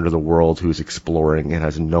digger under the world who's exploring and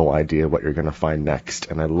has no idea what you're going to find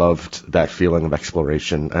next. And I loved that feeling of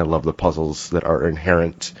exploration. I love the puzzles that are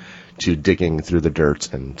inherent to digging through the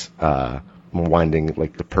dirt and winding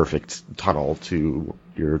like the perfect tunnel to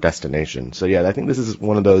your destination. So yeah, I think this is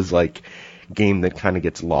one of those like game that kind of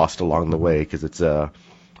gets lost along the way because it's a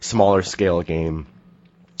smaller scale game.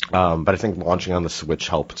 But I think launching on the Switch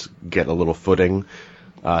helped get a little footing,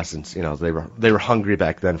 since they were hungry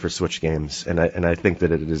back then for Switch games, and I think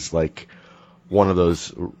that it is like one of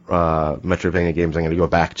those Metroidvania games I'm going to go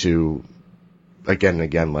back to again and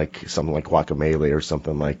again, like something like Guacamelee or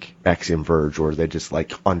something like Axiom Verge, where they just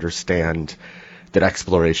like understand that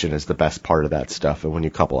exploration is the best part of that stuff, and when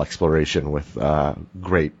you couple exploration with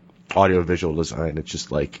great audio-visual design, it's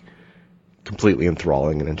just like completely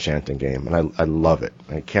enthralling and enchanting game, and I love it.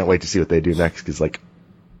 I can't wait to see what they do next, because like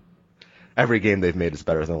every game they've made is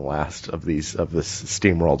better than the last of this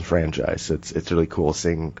SteamWorld franchise. It's really cool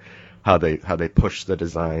seeing how they push the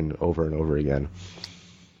design over and over again.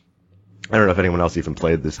 I don't know if anyone else even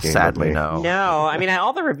played this game. Sadly, no. No, I mean,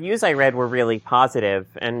 all the reviews I read were really positive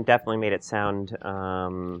and definitely made it sound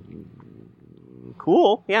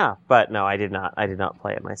cool. Yeah, but no, I did not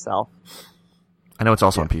play it myself. I know it's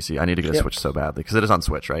also on PC. I need to get a Switch so badly because it is on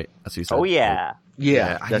Switch, right? As you said. Oh yeah,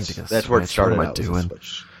 yeah. That's where it started. What am I doing?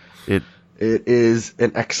 It is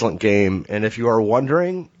an excellent game, and if you are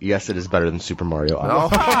wondering, yes, it is better than Super Mario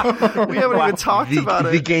Odyssey. We haven't even talked about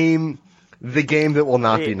it. The game that will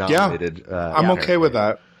not be nominated. I'm okay with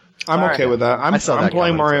that. I'm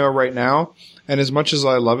playing Mario right now, and as much as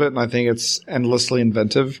I love it, and I think it's endlessly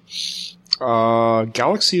inventive,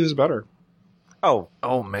 Galaxy is better. Oh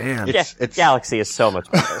man. It's Galaxy is so much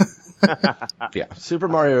better. Yeah, Super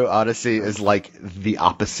Mario Odyssey is like the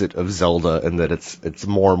opposite of Zelda in that it's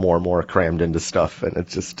more crammed into stuff, and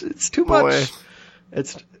it's too much.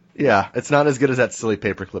 It's not as good as that silly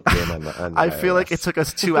paperclip game on I feel like it took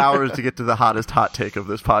us 2 hours to get to the hottest hot take of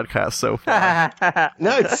this podcast so far.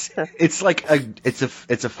 No, it's like it's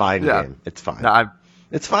a fine game. It's fine. No,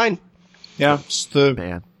 it's fine. Yeah,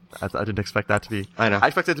 man. I didn't expect that to be. I know. I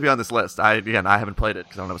expected it to be on this list. I haven't played it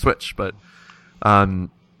because I don't have a Switch, but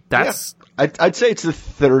that's. Yeah. I'd say it's the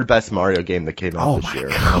third best Mario game that came out this year.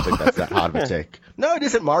 God. I don't think that's that hot of a take. No, it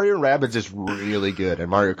isn't. Mario and Rabbids is really good, and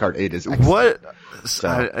Mario Kart 8 is excellent. What?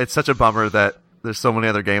 It's such a bummer that there's so many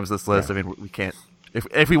other games on this list. Yeah. I mean, we can't.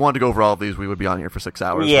 If we wanted to go over all of these, we would be on here for 6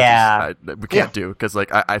 hours. Yeah, we can't do because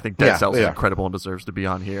I think Dead Cells is incredible and deserves to be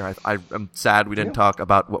on here. I'm sad we didn't talk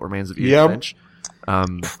about What Remains of Edith Finch,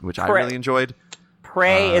 which I really enjoyed.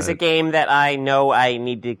 Prey is a game that I know I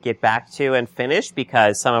need to get back to and finish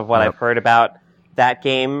because some of what I've heard about that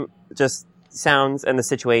game just sounds, and the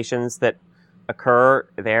situations that occur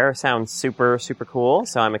there sounds super, super cool.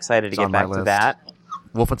 So I'm excited to get back to that.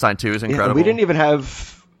 Wolfenstein 2 is incredible. We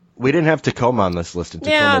didn't have Tacoma on this list. And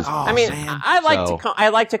I mean, I like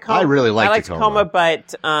Tacoma. I really like Tacoma,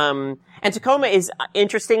 but and Tacoma is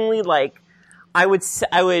interestingly like. I would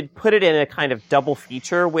put it in a kind of double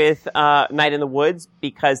feature with Night in the Woods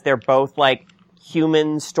because they're both like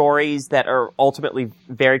human stories that are ultimately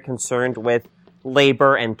very concerned with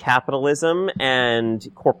labor and capitalism and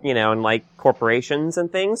and like corporations and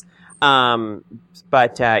things. It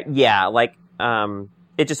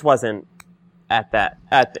just wasn't in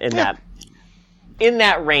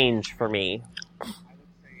that range for me.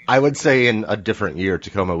 I would say in a different year,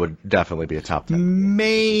 Tacoma would definitely be a top 10.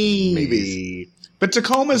 Maybe. But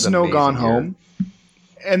Tacoma's no Gone Home.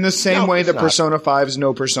 In the same way that Persona 5 is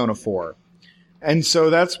no Persona 4. And so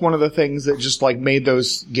that's one of the things that just like made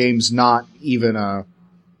those games not even a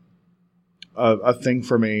thing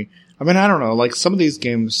for me. I mean, I don't know. Like some of these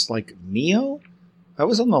games, like Neo, that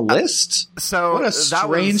was on the list. So what a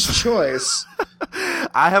strange choice.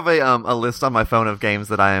 I have a list on my phone of games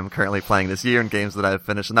that I am currently playing this year and games that I've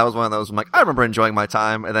finished, and that was one of those. I'm like, I remember enjoying my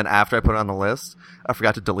time, and then after I put it on the list, I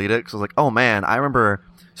forgot to delete it because I was like, oh man, I remember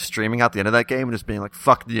streaming out the end of that game and just being like,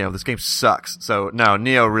 fuck, this game sucks. So no,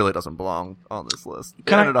 Neo really doesn't belong on this list.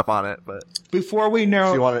 It ended up on it, but before we narrow,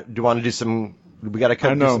 do you want to do some We got to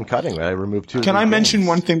do some cutting. Right? I removed 2. Can I mention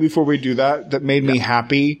one thing before we do that made me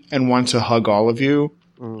happy and want to hug all of you?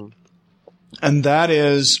 Mm. And that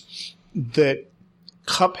is that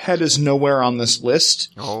Cuphead is nowhere on this list.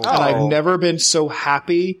 Oh. And I've never been so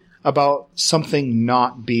happy about something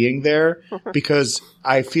not being there because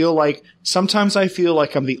sometimes I feel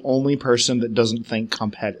like I'm the only person that doesn't think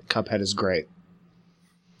Cuphead is great.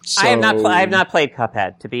 So, I have not played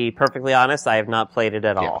Cuphead. To be perfectly honest, I have not played it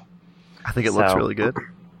at all. I think it looks really good.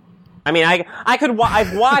 I mean,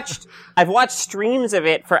 I've watched streams of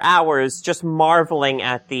it for hours, just marveling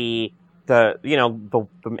at the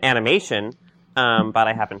animation, but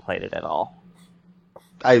I haven't played it at all.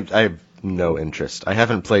 I have no interest. I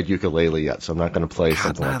haven't played Yooka-Laylee yet, so I'm not going to play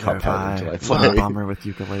something like Cuphead until I play. What a bummer with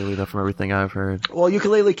Yooka-Laylee, though, from everything I've heard. Well,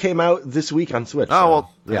 Yooka-Laylee came out this week on Switch. Oh,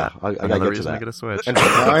 well, yeah. I got to get to that. To get a Switch.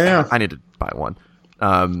 Yeah. I need to buy one.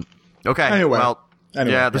 Okay. Anyway,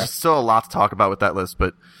 there's still a lot to talk about with that list,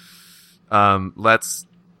 but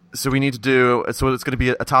so we need to do, so it's going to be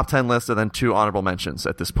a top 10 list and then 2 honorable mentions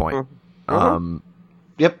at this point. Mm-hmm.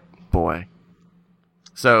 Yep. Boy.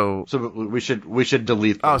 So we should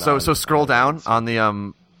delete them. So scroll down on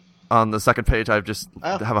the second page. I've just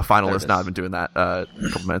have a final list now. I've been doing that a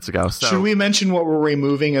couple minutes ago. So. Should we mention what we're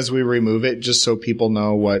removing as we remove it, just so people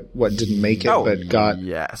know what didn't make it but got?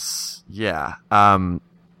 Yes. Yeah. Boy,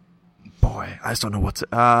 I just don't know what's.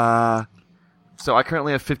 So I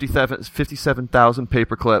currently have 57,000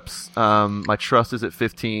 paperclips. My trust is at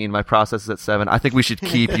 15. My process is at 7. I think we should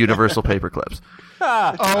keep Universal Paperclips.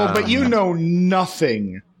 But you know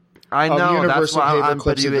nothing. I know, that's why it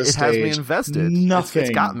has me invested. Nothing.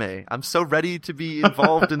 It's got me. I'm so ready to be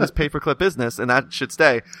involved in this paperclip business, and that should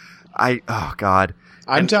stay. Oh, God.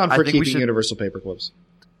 I'm down for keeping Universal Paperclips.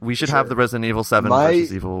 We should have the Resident Evil 7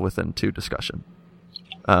 versus Evil Within 2 discussion.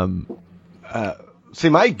 See,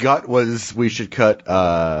 my gut was we should cut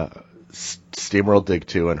SteamWorld Dig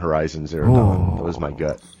 2 and Horizon Zero Dawn. That was my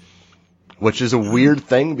gut. Which is a weird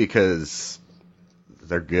thing because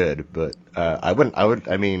they're good, but I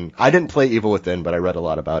didn't play Evil Within, but I read a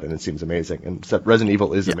lot about it and it seems amazing. And Resident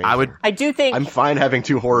Evil is amazing. I do think I'm fine having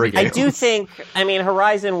 2 horror games. I do think,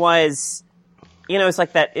 Horizon was, it's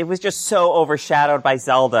like that, it was just so overshadowed by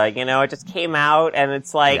Zelda, it just came out and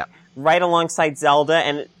it's like right alongside Zelda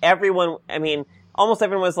and almost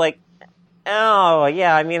everyone was like, oh,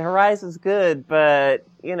 yeah, Horizon's good, but,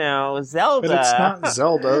 Zelda. But it's not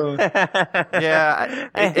Zelda. Yeah,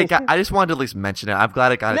 I just wanted to at least mention it. I'm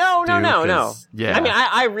glad it got No. Yeah.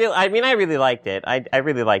 I really liked it. I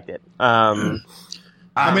really liked it. I'm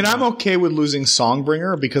okay with losing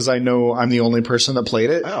Songbringer because I know I'm the only person that played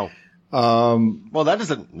it. Oh. Well, that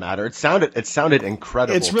doesn't matter. It sounded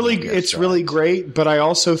incredible. It's really great, but I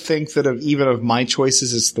also think that of my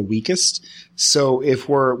choices, it's the weakest. So if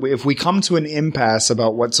we come to an impasse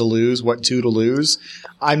about what to lose, what 2 to lose,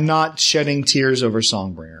 I'm not shedding tears over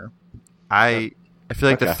Songbringer. I feel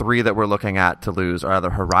like the 3 that we're looking at to lose are either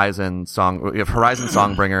Horizon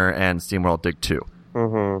Songbringer and SteamWorld Dig 2.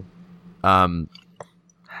 Mm-hmm.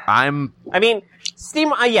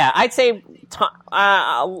 Steam. I'd say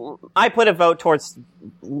I put a vote towards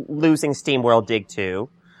losing SteamWorld Dig 2,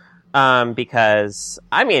 because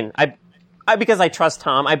because I trust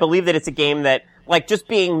Tom. I believe that it's a game that, like, just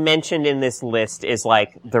being mentioned in this list is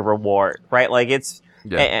like the reward, right? Like and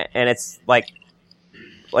it's like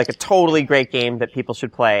a totally great game that people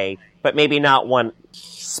should play, but maybe not one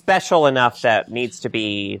special enough that needs to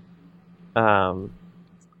be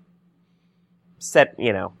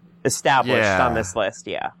established on this list.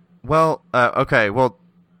 Yeah. Well, okay. Well,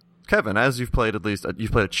 Kevin, as you've played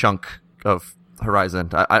a chunk of Horizon.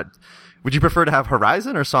 Would you prefer to have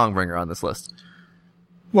Horizon or Songbringer on this list?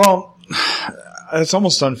 Well, it's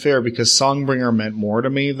almost unfair because Songbringer meant more to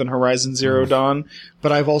me than Horizon Zero Dawn,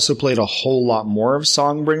 but I've also played a whole lot more of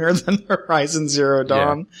Songbringer than Horizon Zero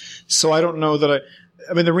Dawn. Yeah. So I don't know that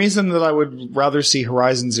the reason that I would rather see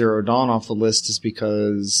Horizon Zero Dawn off the list is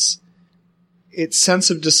because its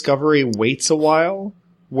sense of discovery waits a while,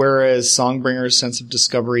 whereas Songbringer's sense of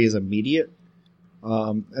discovery is immediate.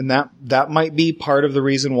 And that might be part of the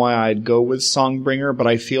reason why I'd go with Songbringer, but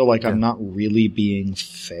I feel like I'm not really being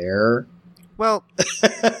fair. Well,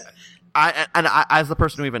 I as the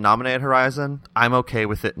person who even nominated Horizon, I'm okay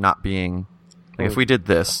with it not being, like, if we did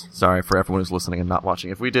this, sorry for everyone who's listening and not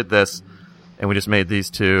watching, if we did this and we just made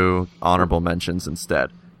these 2 honorable mentions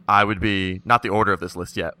instead, I would be, not the order of this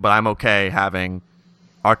list yet, but I'm okay having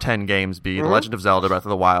our 10 games be The Legend of Zelda, Breath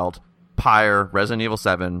of the Wild, Pyre, Resident Evil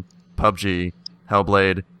 7, PUBG,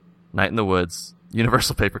 Hellblade, Night in the Woods,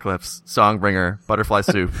 Universal Paperclips, Songbringer, Butterfly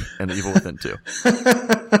Soup, and The Evil Within 2.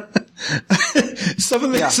 Some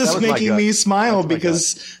of this is making me smile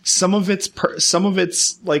because some of it's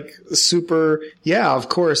like super, yeah, of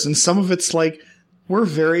course, and some of it's like we're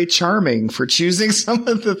very charming for choosing some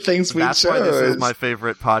of the things we chose. That's why this is my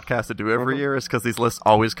favorite podcast to do every year, is because these lists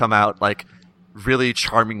always come out like really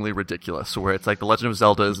charmingly ridiculous, where it's like The Legend of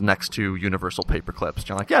Zelda is next to Universal Paperclips. And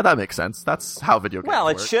you're like, yeah, that makes sense. That's how video games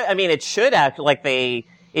work. It should act like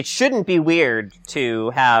it shouldn't be weird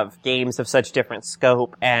to have games of such different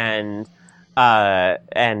scope and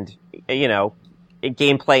you know,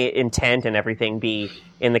 gameplay intent and everything be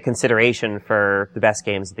in the consideration for the best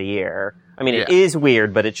games of the year. I mean, it is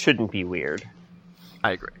weird, but it shouldn't be weird.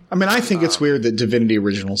 I agree. I mean, I think it's weird that Divinity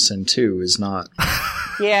Original Sin 2 is not.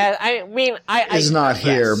 Yeah, I mean, is not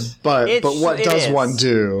here, but what does one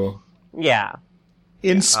do? Yeah.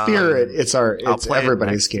 In spirit, it's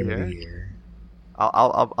everybody's game of the year.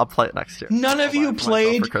 I'll play it next year. None of you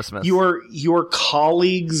played your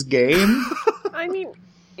colleague's game? I mean,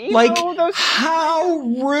 how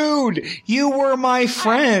rude! You were my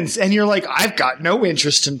friends, and you're like, I've got no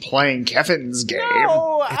interest in playing Kevin's game.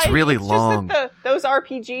 No, it's really long. Those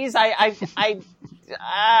RPGs, I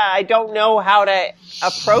don't know how to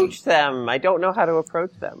approach them.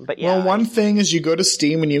 But yeah. Well, one thing is you go to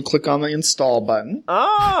Steam and you click on the install button.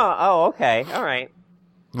 Oh, okay, all right.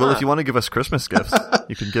 Well, if you want to give us Christmas gifts,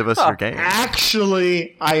 you can give us your game.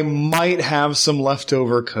 Actually, I might have some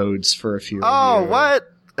leftover codes for a few. Oh, what?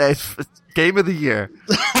 It's game of the year.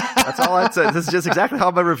 That's all I'd say. This is just exactly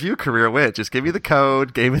how my review career went. Just give me the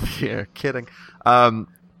code, game of the year. Kidding.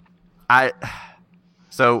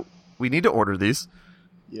 So we need to order these.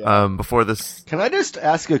 Yeah. Before this. Can I just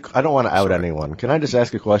ask I don't want to out anyone. Can I just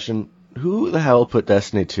ask a question? Who the hell put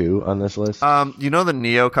Destiny 2 on this list? You know the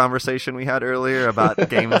Neo conversation we had earlier about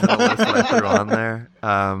games in the list that I threw on there?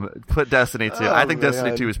 Put Destiny 2. I think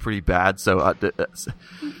Destiny 2 is pretty bad, so...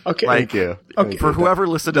 okay, thank you. Okay. For whoever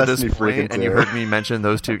listened to this point and you heard me mention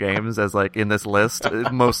those two games as like in this list,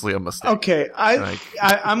 mostly a mistake. Okay,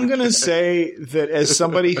 I'm gonna say that as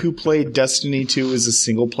somebody who played Destiny 2 as a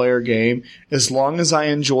single-player game, as long as I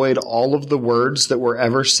enjoyed all of the words that were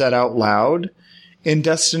ever said out loud... in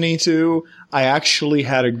Destiny 2, I actually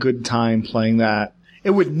had a good time playing that.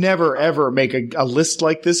 It would never, ever make a list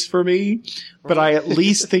like this for me, but I at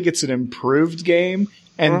least think it's an improved game,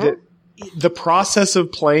 and the process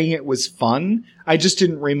of playing it was fun. I just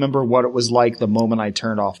didn't remember what it was like the moment I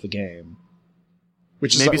turned off the game.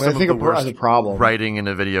 Which is, maybe I think, a problem. Writing in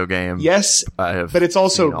a video game. Yes, but it's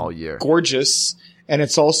also all year. Gorgeous, and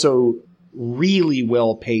it's also... really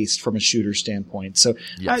well paced from a shooter standpoint. So,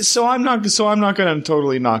 yes. So I'm not going to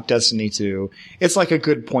totally knock Destiny 2. It's like a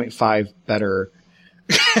good 0.5 better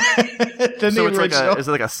than the original. Is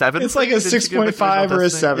it like a 7? It's like a 6.5 or a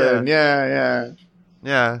 7. Yeah.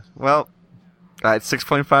 Well,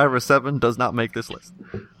 6.5 or 7 does not make this list.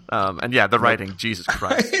 And yeah, the writing, Jesus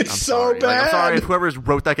Christ. It's so bad. I'm sorry if whoever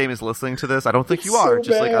wrote that game is listening to this. I don't think you are. So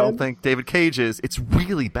just like, I don't think David Cage is. It's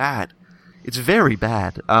really bad. It's very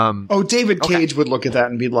bad. David Cage would look at that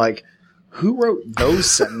and be like, "Who wrote those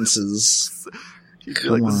sentences?"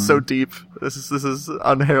 Like, this is so deep. This is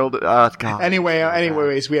unheralded. God.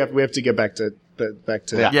 Anyways, we have to get back to focus.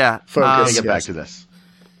 Get back to this.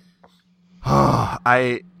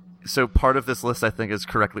 So part of this list I think is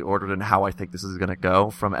correctly ordered in how I think this is going to go.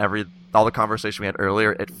 From all the conversation we had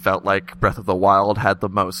earlier, it felt like Breath of the Wild had the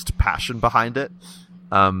most passion behind it.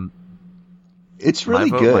 It's really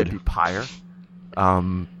my vote good. Might be Pyre. I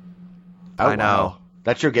know. Wow.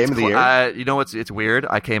 That's your game of the year? You know what's? It's weird.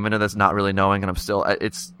 I came into this not really knowing, and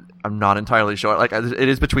I'm not entirely sure. Like, it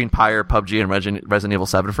is between Pyre, PUBG, and Resident Evil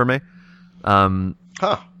 7 for me. And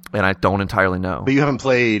I don't entirely know. But you haven't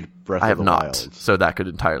played Breath of the Wild. I have not, so that could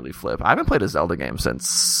entirely flip. I haven't played a Zelda game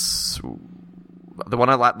since the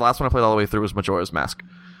last one I played all the way through was Majora's Mask.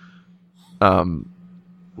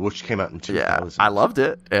 Which came out in 2000. Yeah, I loved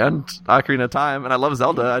it, and Ocarina of Time, and I love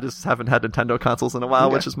Zelda. I just haven't had Nintendo consoles in a while,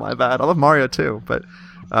 which is my bad. I love Mario too, but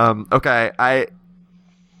okay. I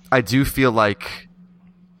do feel like,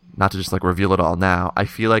 not to just like reveal it all now, I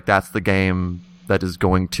feel like that's the game that is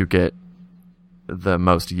going to get the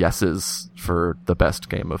most yeses for the best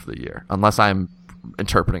game of the year, unless I'm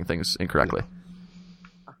interpreting things incorrectly.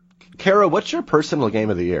 Kara, what's your personal game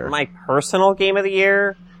of the year? My personal game of the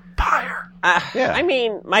year? Pyre. I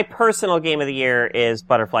mean, my personal game of the year is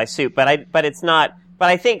Butterfly Soup, but it's not. But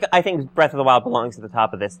I think Breath of the Wild belongs at the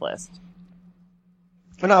top of this list.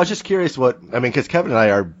 No, I was just curious because Kevin and I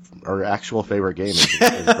our actual favorite game is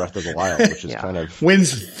Breath of the Wild, which is kind of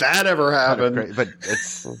when's that ever happened? Kind of but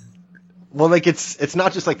it's Well, like it's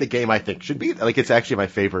not just like the game I think should be. Like it's actually my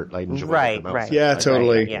favorite. I enjoy it the most. Right. Yeah,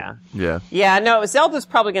 totally. Yeah. No, Zelda's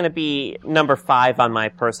probably going to be number 5 on my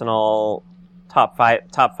personal top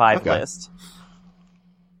five list.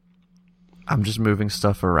 I'm just moving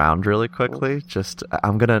stuff around really quickly.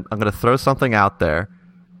 I'm gonna throw something out there,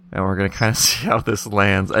 and we're gonna kind of see how this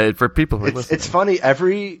lands. For people who are listening, it's funny.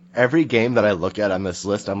 Every game that I look at on this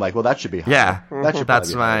list, I'm like, well, that should be high. Yeah, that should. That's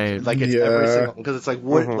be my high. Like it's every single because it's like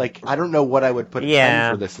what like I don't know what I would put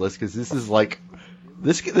 10 for this list because this is like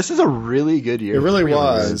this is a really good year. It really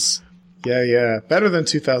was. Yeah, better than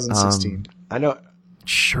 2016. I know.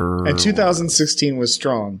 Sure. And 2016 was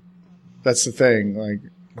strong. That's the thing. Like,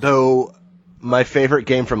 though. My favorite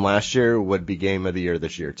game from last year would be Game of the Year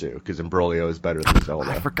this year, too, because Imbroglio is better than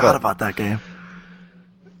Zelda. I forgot about that game.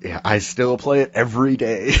 Yeah, I still play it every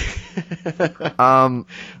day. But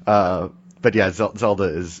yeah, Zelda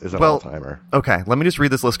is an all-timer. Okay, let me just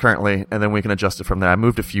read this list currently, and then we can adjust it from there. I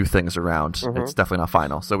moved a few things around. Mm-hmm. It's definitely not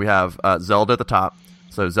final. So we have Zelda at the top.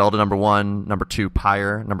 So Zelda number 1, number 2,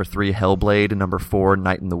 Pyre, number 3, Hellblade, number 4,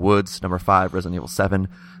 Night in the Woods, number 5, Resident Evil 7,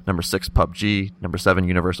 number 6, PUBG, number 7,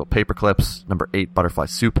 Universal Paperclips, number 8, Butterfly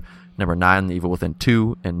Soup, number 9, The Evil Within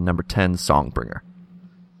 2, and number 10, Songbringer.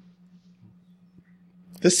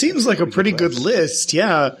 This seems like a pretty good list,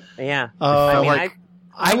 yeah. Yeah. I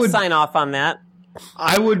would sign off on that.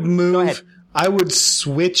 I would move. Go ahead. I would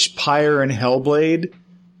switch Pyre and Hellblade.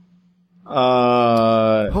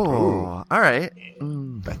 All right.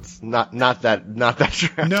 That's not that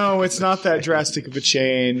drastic. No, it's not that drastic of a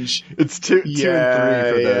change. It's two and 3 for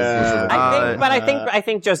those. Yeah. I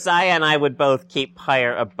think Josiah and I would both keep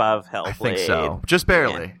Pyre above Hellblade. I think so, just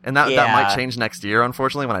barely, and that might change next year.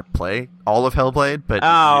 Unfortunately, when I play all of Hellblade, but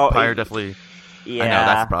Pyre definitely. Yeah. I know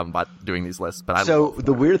that's the problem about doing these lists. But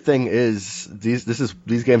the weird thing is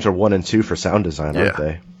these games are 1 and 2 for sound design, aren't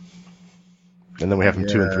they? And then we have them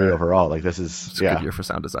 2 and 3 overall. Like this is a good year for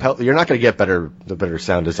sound design. You're not going to get the better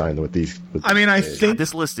sound design with these. I think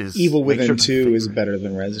this list is Evil Within 2 is better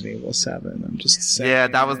than Resident Evil 7. I'm just saying. Yeah,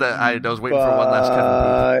 that was I was waiting for one last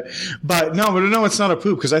Kevin poop. But no, it's not a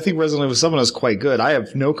poop because I think Resident Evil 7 is quite good. I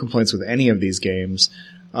have no complaints with any of these games.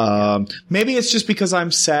 Maybe it's just because I'm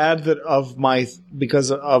sad that because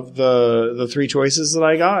of the 3 choices that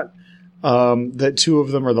I got, that 2 of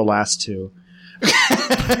them are the last 2.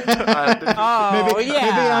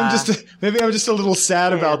 Maybe I'm just a little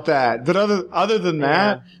sad about that. But other than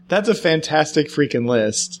that, that's a fantastic freaking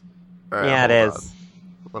list. Right, it is.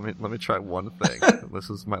 Let me try one thing. This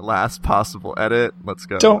is my last possible edit. Let's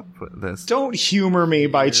go. Don't humor me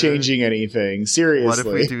by changing anything. Seriously. What if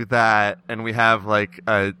we do that and we have like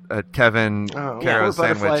a Kevin Caro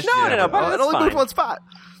sandwich? No, but it only moved one spot.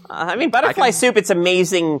 Butterfly Soup. It's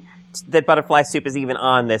amazing that Butterfly Soup is even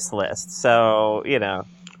on this list. So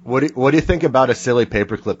What do you think about a silly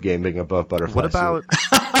paperclip game being above Butterfly Soup? What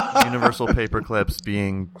about Universal Paperclips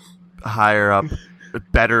being higher up,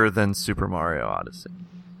 better than Super Mario Odyssey?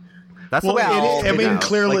 That's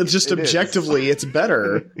clearly, just objectively, it's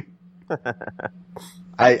better.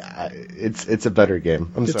 It's a better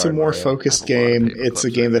game. It's a more focused game. It's a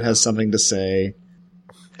game that has something to say.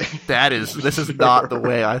 This is not the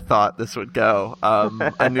way I thought this would go.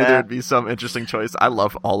 I knew there would be some interesting choice. I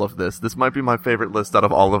love all of this. This might be my favorite list out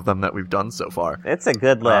of all of them that we've done so far. It's a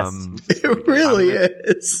good list. It really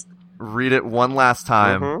is. Read it one last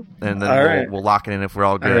time, and then we'll lock it in if we're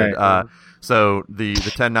all good. Right. So the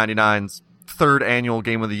 1099's third annual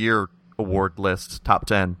Game of the Year award list, top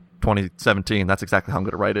 10, 2017. That's exactly how I'm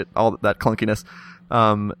going to write it. All that clunkiness.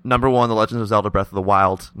 Number 1, The Legend of Zelda Breath of the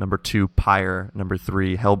Wild. Number 2, Pyre. Number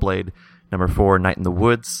 3, Hellblade. Number 4, Night in the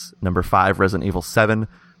Woods. Number 5, Resident Evil 7.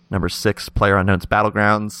 Number 6, PlayerUnknown's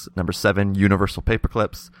Battlegrounds. Number 7, Universal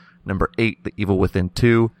Paperclips. Number 8, The Evil Within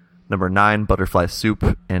 2. Number 9, Butterfly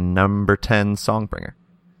Soup. And number 10, Songbringer.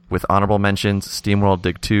 With honorable mentions, SteamWorld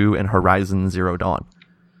Dig 2 and Horizon Zero Dawn.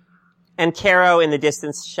 And Caro in the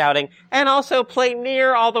distance shouting, and also play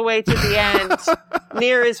Nier all the way to the end.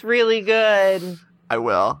 Nier is really good. I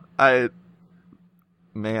will. I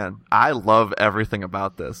love everything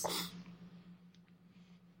about this.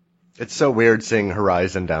 It's so weird seeing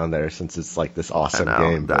Horizon down there since it's like this awesome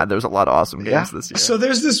game. There's a lot of awesome games this year. So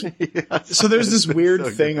there's this weird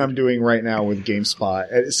thing I'm doing right now with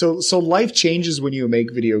GameSpot. So life changes when you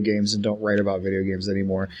make video games and don't write about video games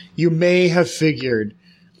anymore. You may have figured,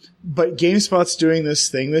 but GameSpot's doing this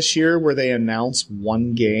thing this year where they announce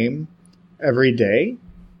one game every day.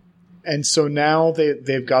 And so now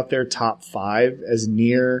they've got their top 5 as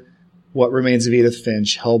Nier, What Remains of Edith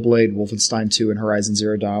Finch, Hellblade, Wolfenstein 2, and Horizon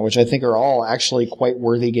Zero Dawn, which I think are all actually quite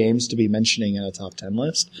worthy games to be mentioning in a top 10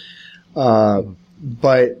 list.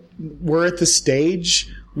 but we're at the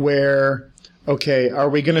stage where, okay, are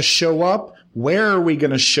we going to show up? Where are we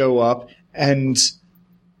going to show up? And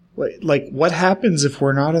like, what happens if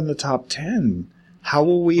we're not in the top 10? How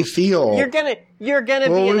will we feel? You're gonna be in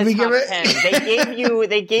the top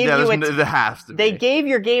 10. They gave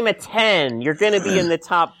your game a 10. You're gonna be in the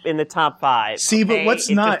top 5. See, okay? But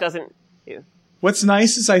what's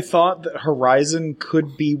nice is I thought that Horizon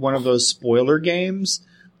could be one of those spoiler games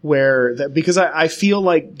because I feel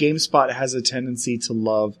like GameSpot has a tendency to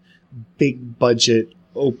love big budget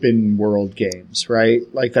open world games, right?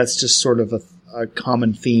 Like that's just sort of a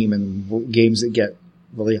common theme in games that get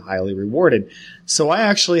really highly rewarded. So I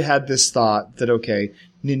actually had this thought that, okay,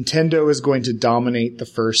 Nintendo is going to dominate the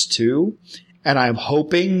first two, and I'm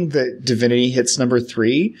hoping that Divinity hits number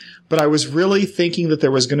 3, but I was really thinking that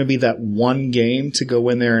there was going to be that one game to go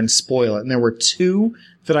in there and spoil it, and there were 2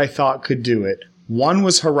 that I thought could do it. One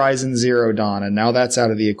was Horizon Zero Dawn, and now that's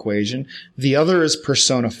out of the equation. The other is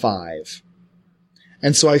Persona 5.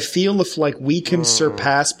 And so I feel if like we can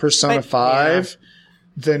surpass Persona 5,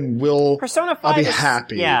 then Persona 5 I'll be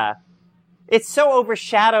happy. Yeah. It's so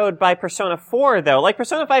overshadowed by Persona 4, though. Like,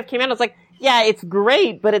 Persona 5 came out, it's like, yeah, it's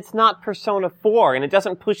great, but it's not Persona 4, and it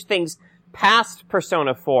doesn't puch things past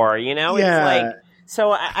Persona 4, you know? Yeah. It's like,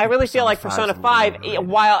 so I really feel like Persona 5,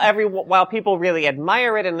 while people really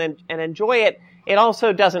admire it and enjoy it, it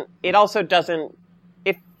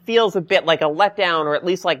feels a bit like a letdown, or at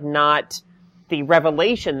least like not the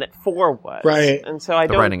revelation that 4 was. Right. And so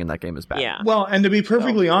the writing in that game is bad. Yeah. Well, and to be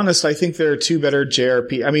perfectly honest, I think there are 2 better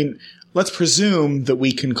JRPG. I mean, let's presume that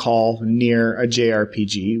we can call Nier a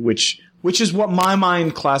JRPG, which is what my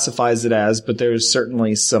mind classifies it as, but there's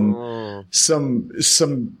certainly some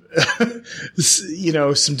you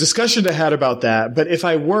know, some discussion to have about that. But if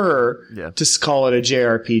I were to call it a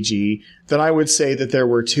JRPG, then I would say that there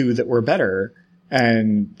were 2 that were better,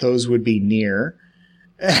 and those would be Nier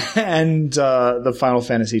and the Final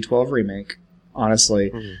Fantasy XII remake,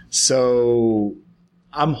 honestly. Mm-hmm. So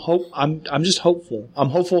I'm just hopeful. I'm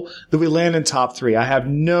hopeful that we land in top 3. I have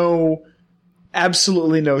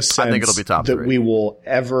absolutely no sense I think it'll be top 3.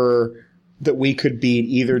 That we could beat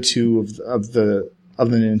either 2 of the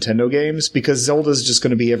Nintendo games, because Zelda's just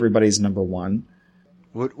going to be everybody's number 1.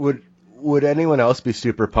 Would anyone else be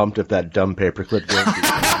super pumped if that dumb paperclip game?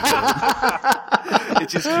 It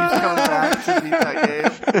just keeps coming back to beat that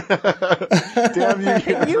game. Damn you!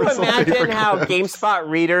 Can you imagine how GameSpot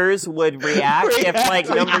readers would react if, like,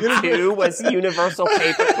 number 2 was Universal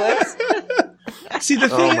Paperclips? See, the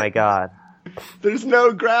thing. Oh my god! There's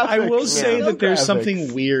no graphics. I will say that there's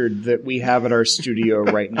something weird that we have at our studio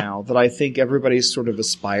right now that I think everybody sort of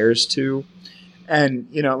aspires to. And,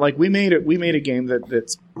 you know, like we made a game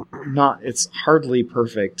it's hardly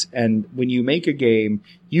perfect. And when you make a game,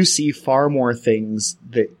 you see far more things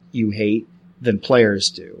that you hate than players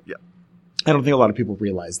do. Yeah. I don't think a lot of people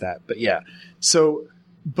realize that, but yeah. So,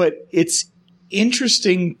 but it's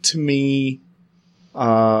interesting to me.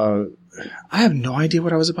 I have no idea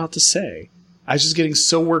what I was about to say. I was just getting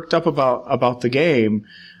so worked up about the game.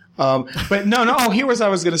 But no. Here was what I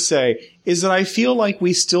was going to say is that I feel like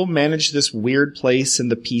we still manage this weird place in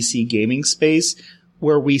the PC gaming space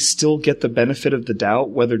where we still get the benefit of the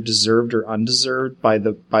doubt, whether deserved or undeserved, by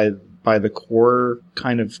the core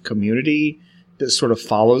kind of community that sort of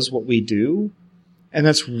follows what we do. And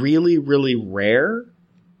that's really, really rare.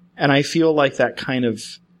 And I feel like that kind of,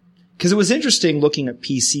 because it was interesting looking at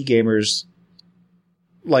PC gamers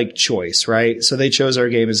like choice, right? So they chose our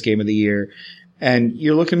game as Game of the Year. And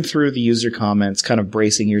you're looking through the user comments, kind of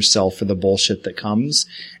bracing yourself for the bullshit that comes.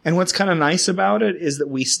 And what's kind of nice about it is that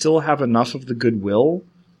we still have enough of the goodwill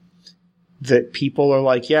that people are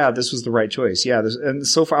like, yeah, this was the right choice. Yeah. And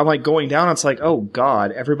so far I'm like going down. It's like, oh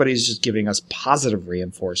God, everybody's just giving us positive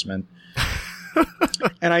reinforcement.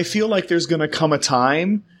 And I feel like there's going to come a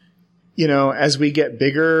time, you know, as we get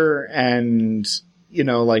bigger and, you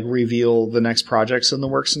know, like reveal the next projects in the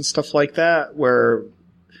works and stuff like that, where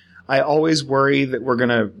I always worry that we're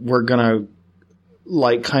gonna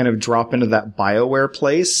like kind of drop into that BioWare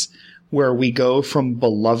place where we go from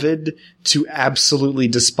beloved to absolutely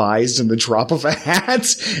despised in the drop of a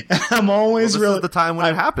hat. And I'm always this is the time when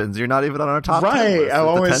it happens. You're not even on our top 10 right. list. The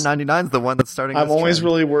 1099 is the one that's starting. I'm always trend.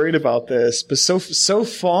 really worried about this, but so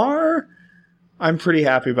far, I'm pretty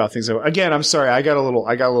happy about things. Again, I'm sorry, I got a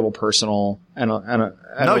little personal and a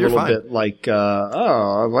little fine. bit like,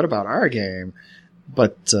 what about our game?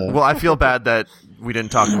 But well, I feel bad that we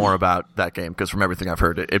didn't talk more about that game because from everything I've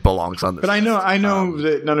heard, it belongs on this. But I know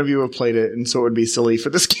that none of you have played it, and so it would be silly for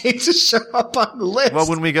this game to show up on the list. Well,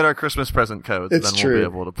 when we get our Christmas present codes, It's then true. we'll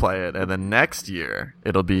be able to play it, and then next year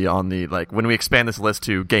it'll be on the when we expand this list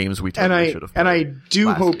to games we totally should have played. And I do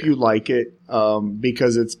last hope year. you like it,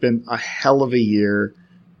 because it's been a hell of a year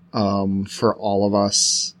for all of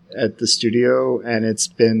us at the studio, and it's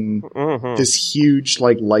been this huge,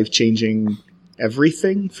 life-changing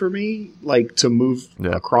everything for me, to move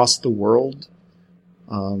across the world,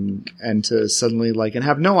 and to suddenly and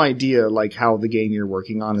have no idea how the game you're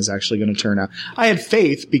working on is actually going to turn out. I had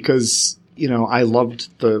faith because I loved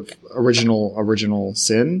the original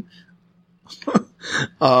Sin.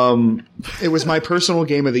 It was my personal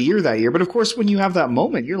game of the year that year, but of course when you have that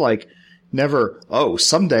moment you're like, never,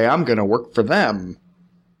 someday I'm going to work for them.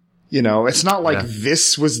 It's not like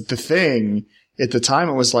this was the thing. At the time,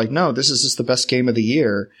 it was no, this is just the best game of the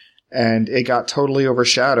year. And it got totally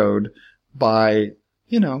overshadowed by,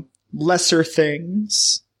 lesser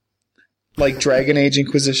things like Dragon Age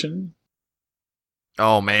Inquisition.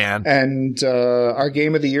 Oh, man. And our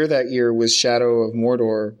game of the year that year was Shadow of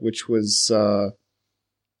Mordor, which was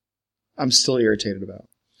I'm still irritated about.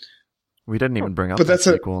 We didn't even bring up But that that's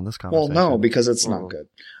a sequel in this conversation. Well, no, because it's not good.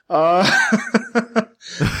 But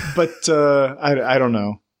I don't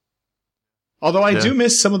know. Although I do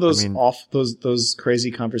miss some of those those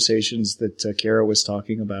crazy conversations that Kara was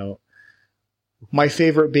talking about. My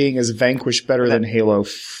favorite being is Vanquish better than Halo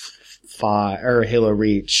 5 or Halo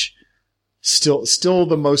Reach. Still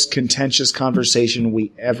the most contentious conversation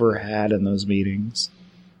we ever had in those meetings.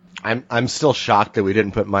 I'm still shocked that we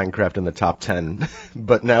didn't put Minecraft in the top 10,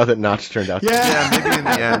 but now that Notch turned out, Yeah, maybe in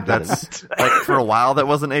the end that's for a while that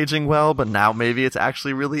wasn't aging well, but now maybe it's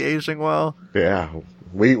actually really aging well. yeah,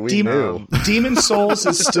 we knew. Demon Souls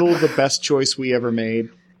is still the best choice we ever made,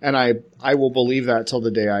 and I will believe that till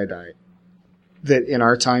the day I die. That in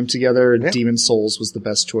our time together, Demon Souls was the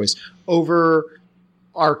best choice over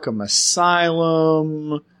Arkham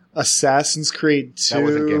Asylum, Assassin's Creed 2. That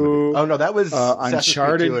wasn't Game of the... Oh no, that was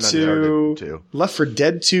Uncharted 2. Uncharted 2. Left 4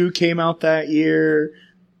 Dead 2 came out that year.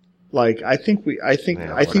 I think we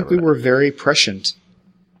were very prescient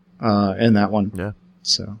in that one. Yeah.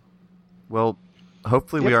 So, well,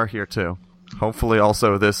 hopefully we are here too. Hopefully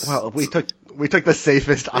also this. Well, we took the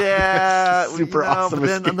safest, super awesome. But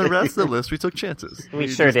then on the rest of the list, we took chances. We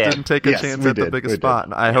sure did. Didn't take a chance at the biggest spot.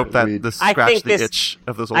 And I hope that this scratched the itch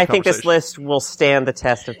of this old I think this conversation. list will stand the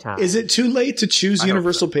test of time. is it too late to choose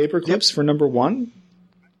Universal Paperclips for number 1?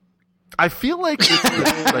 I feel like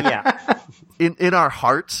it's in our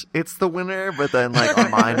heart, it's the winner, but then our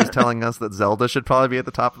mind is telling us that Zelda should probably be at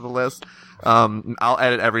the top of the list. I'll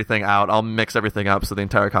edit everything out. I'll mix everything up so the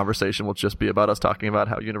entire conversation will just be about us talking about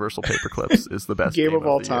how Universal Paperclips is the best Game of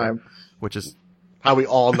all the time. year, which is How we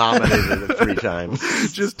all nominated it 3 times.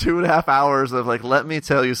 just 2.5 hours of let me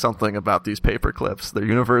tell you something about these Paperclips. They're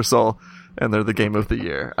universal and they're the game of the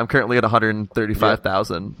year. I'm currently at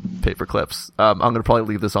 135,000 Paperclips. I'm going to probably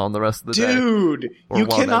leave this on the rest of the day. Dude, you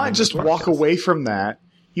cannot just walk away from that.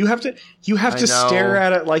 You have to stare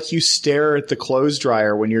at it like you stare at the clothes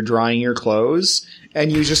dryer when you're drying your clothes,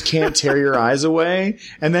 and you just can't tear your eyes away,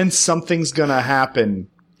 and then something's gonna happen.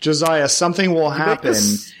 Josiah, something will happen,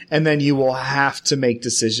 and then you will have to make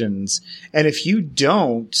decisions. And if you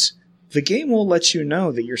don't, the game will let you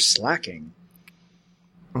know that you're slacking.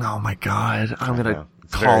 Oh my god. I'm going to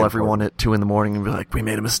call everyone at 2 a.m. and be like, we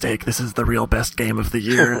made a mistake. This is the real best game of the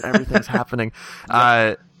year. Everything's happening.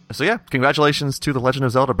 So yeah, congratulations to The Legend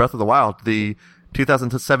of Zelda Breath of the Wild, the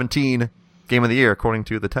 2017 Game of the Year, according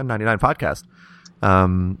to the 1099 podcast.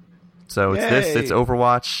 So it's it's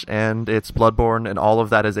Overwatch, and it's Bloodborne, and all of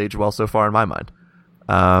that has aged well so far in my mind.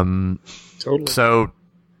 Totally. So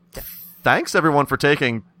thanks everyone for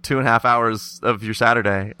taking 2.5 hours of your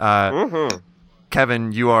Saturday.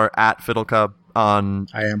 Kevin, you are at FiddleCub on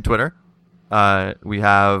Twitter. We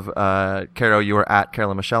have Caro, you are at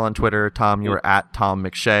Carolyn Michelle on Twitter. Tom, you are at Tom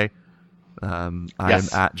Mc Shea. I'm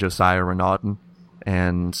at Josiah Renaudin.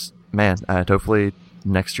 And man, hopefully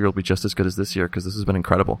next year will be just as good as this year, because this has been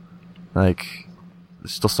incredible. There's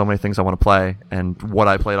still so many things I want to play, and what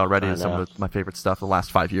I played already is some of my favorite stuff the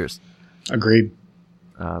last 5 years. Agreed.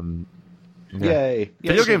 Yay.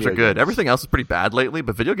 Video games are good. Everything else is pretty bad lately,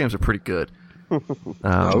 but video games are pretty good.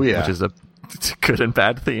 Which is a good and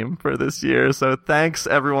bad theme for this year. So thanks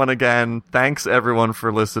everyone again. Thanks everyone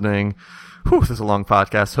for listening. This is a long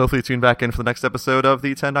podcast. Hopefully tune back in for the next episode of the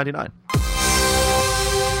 1099.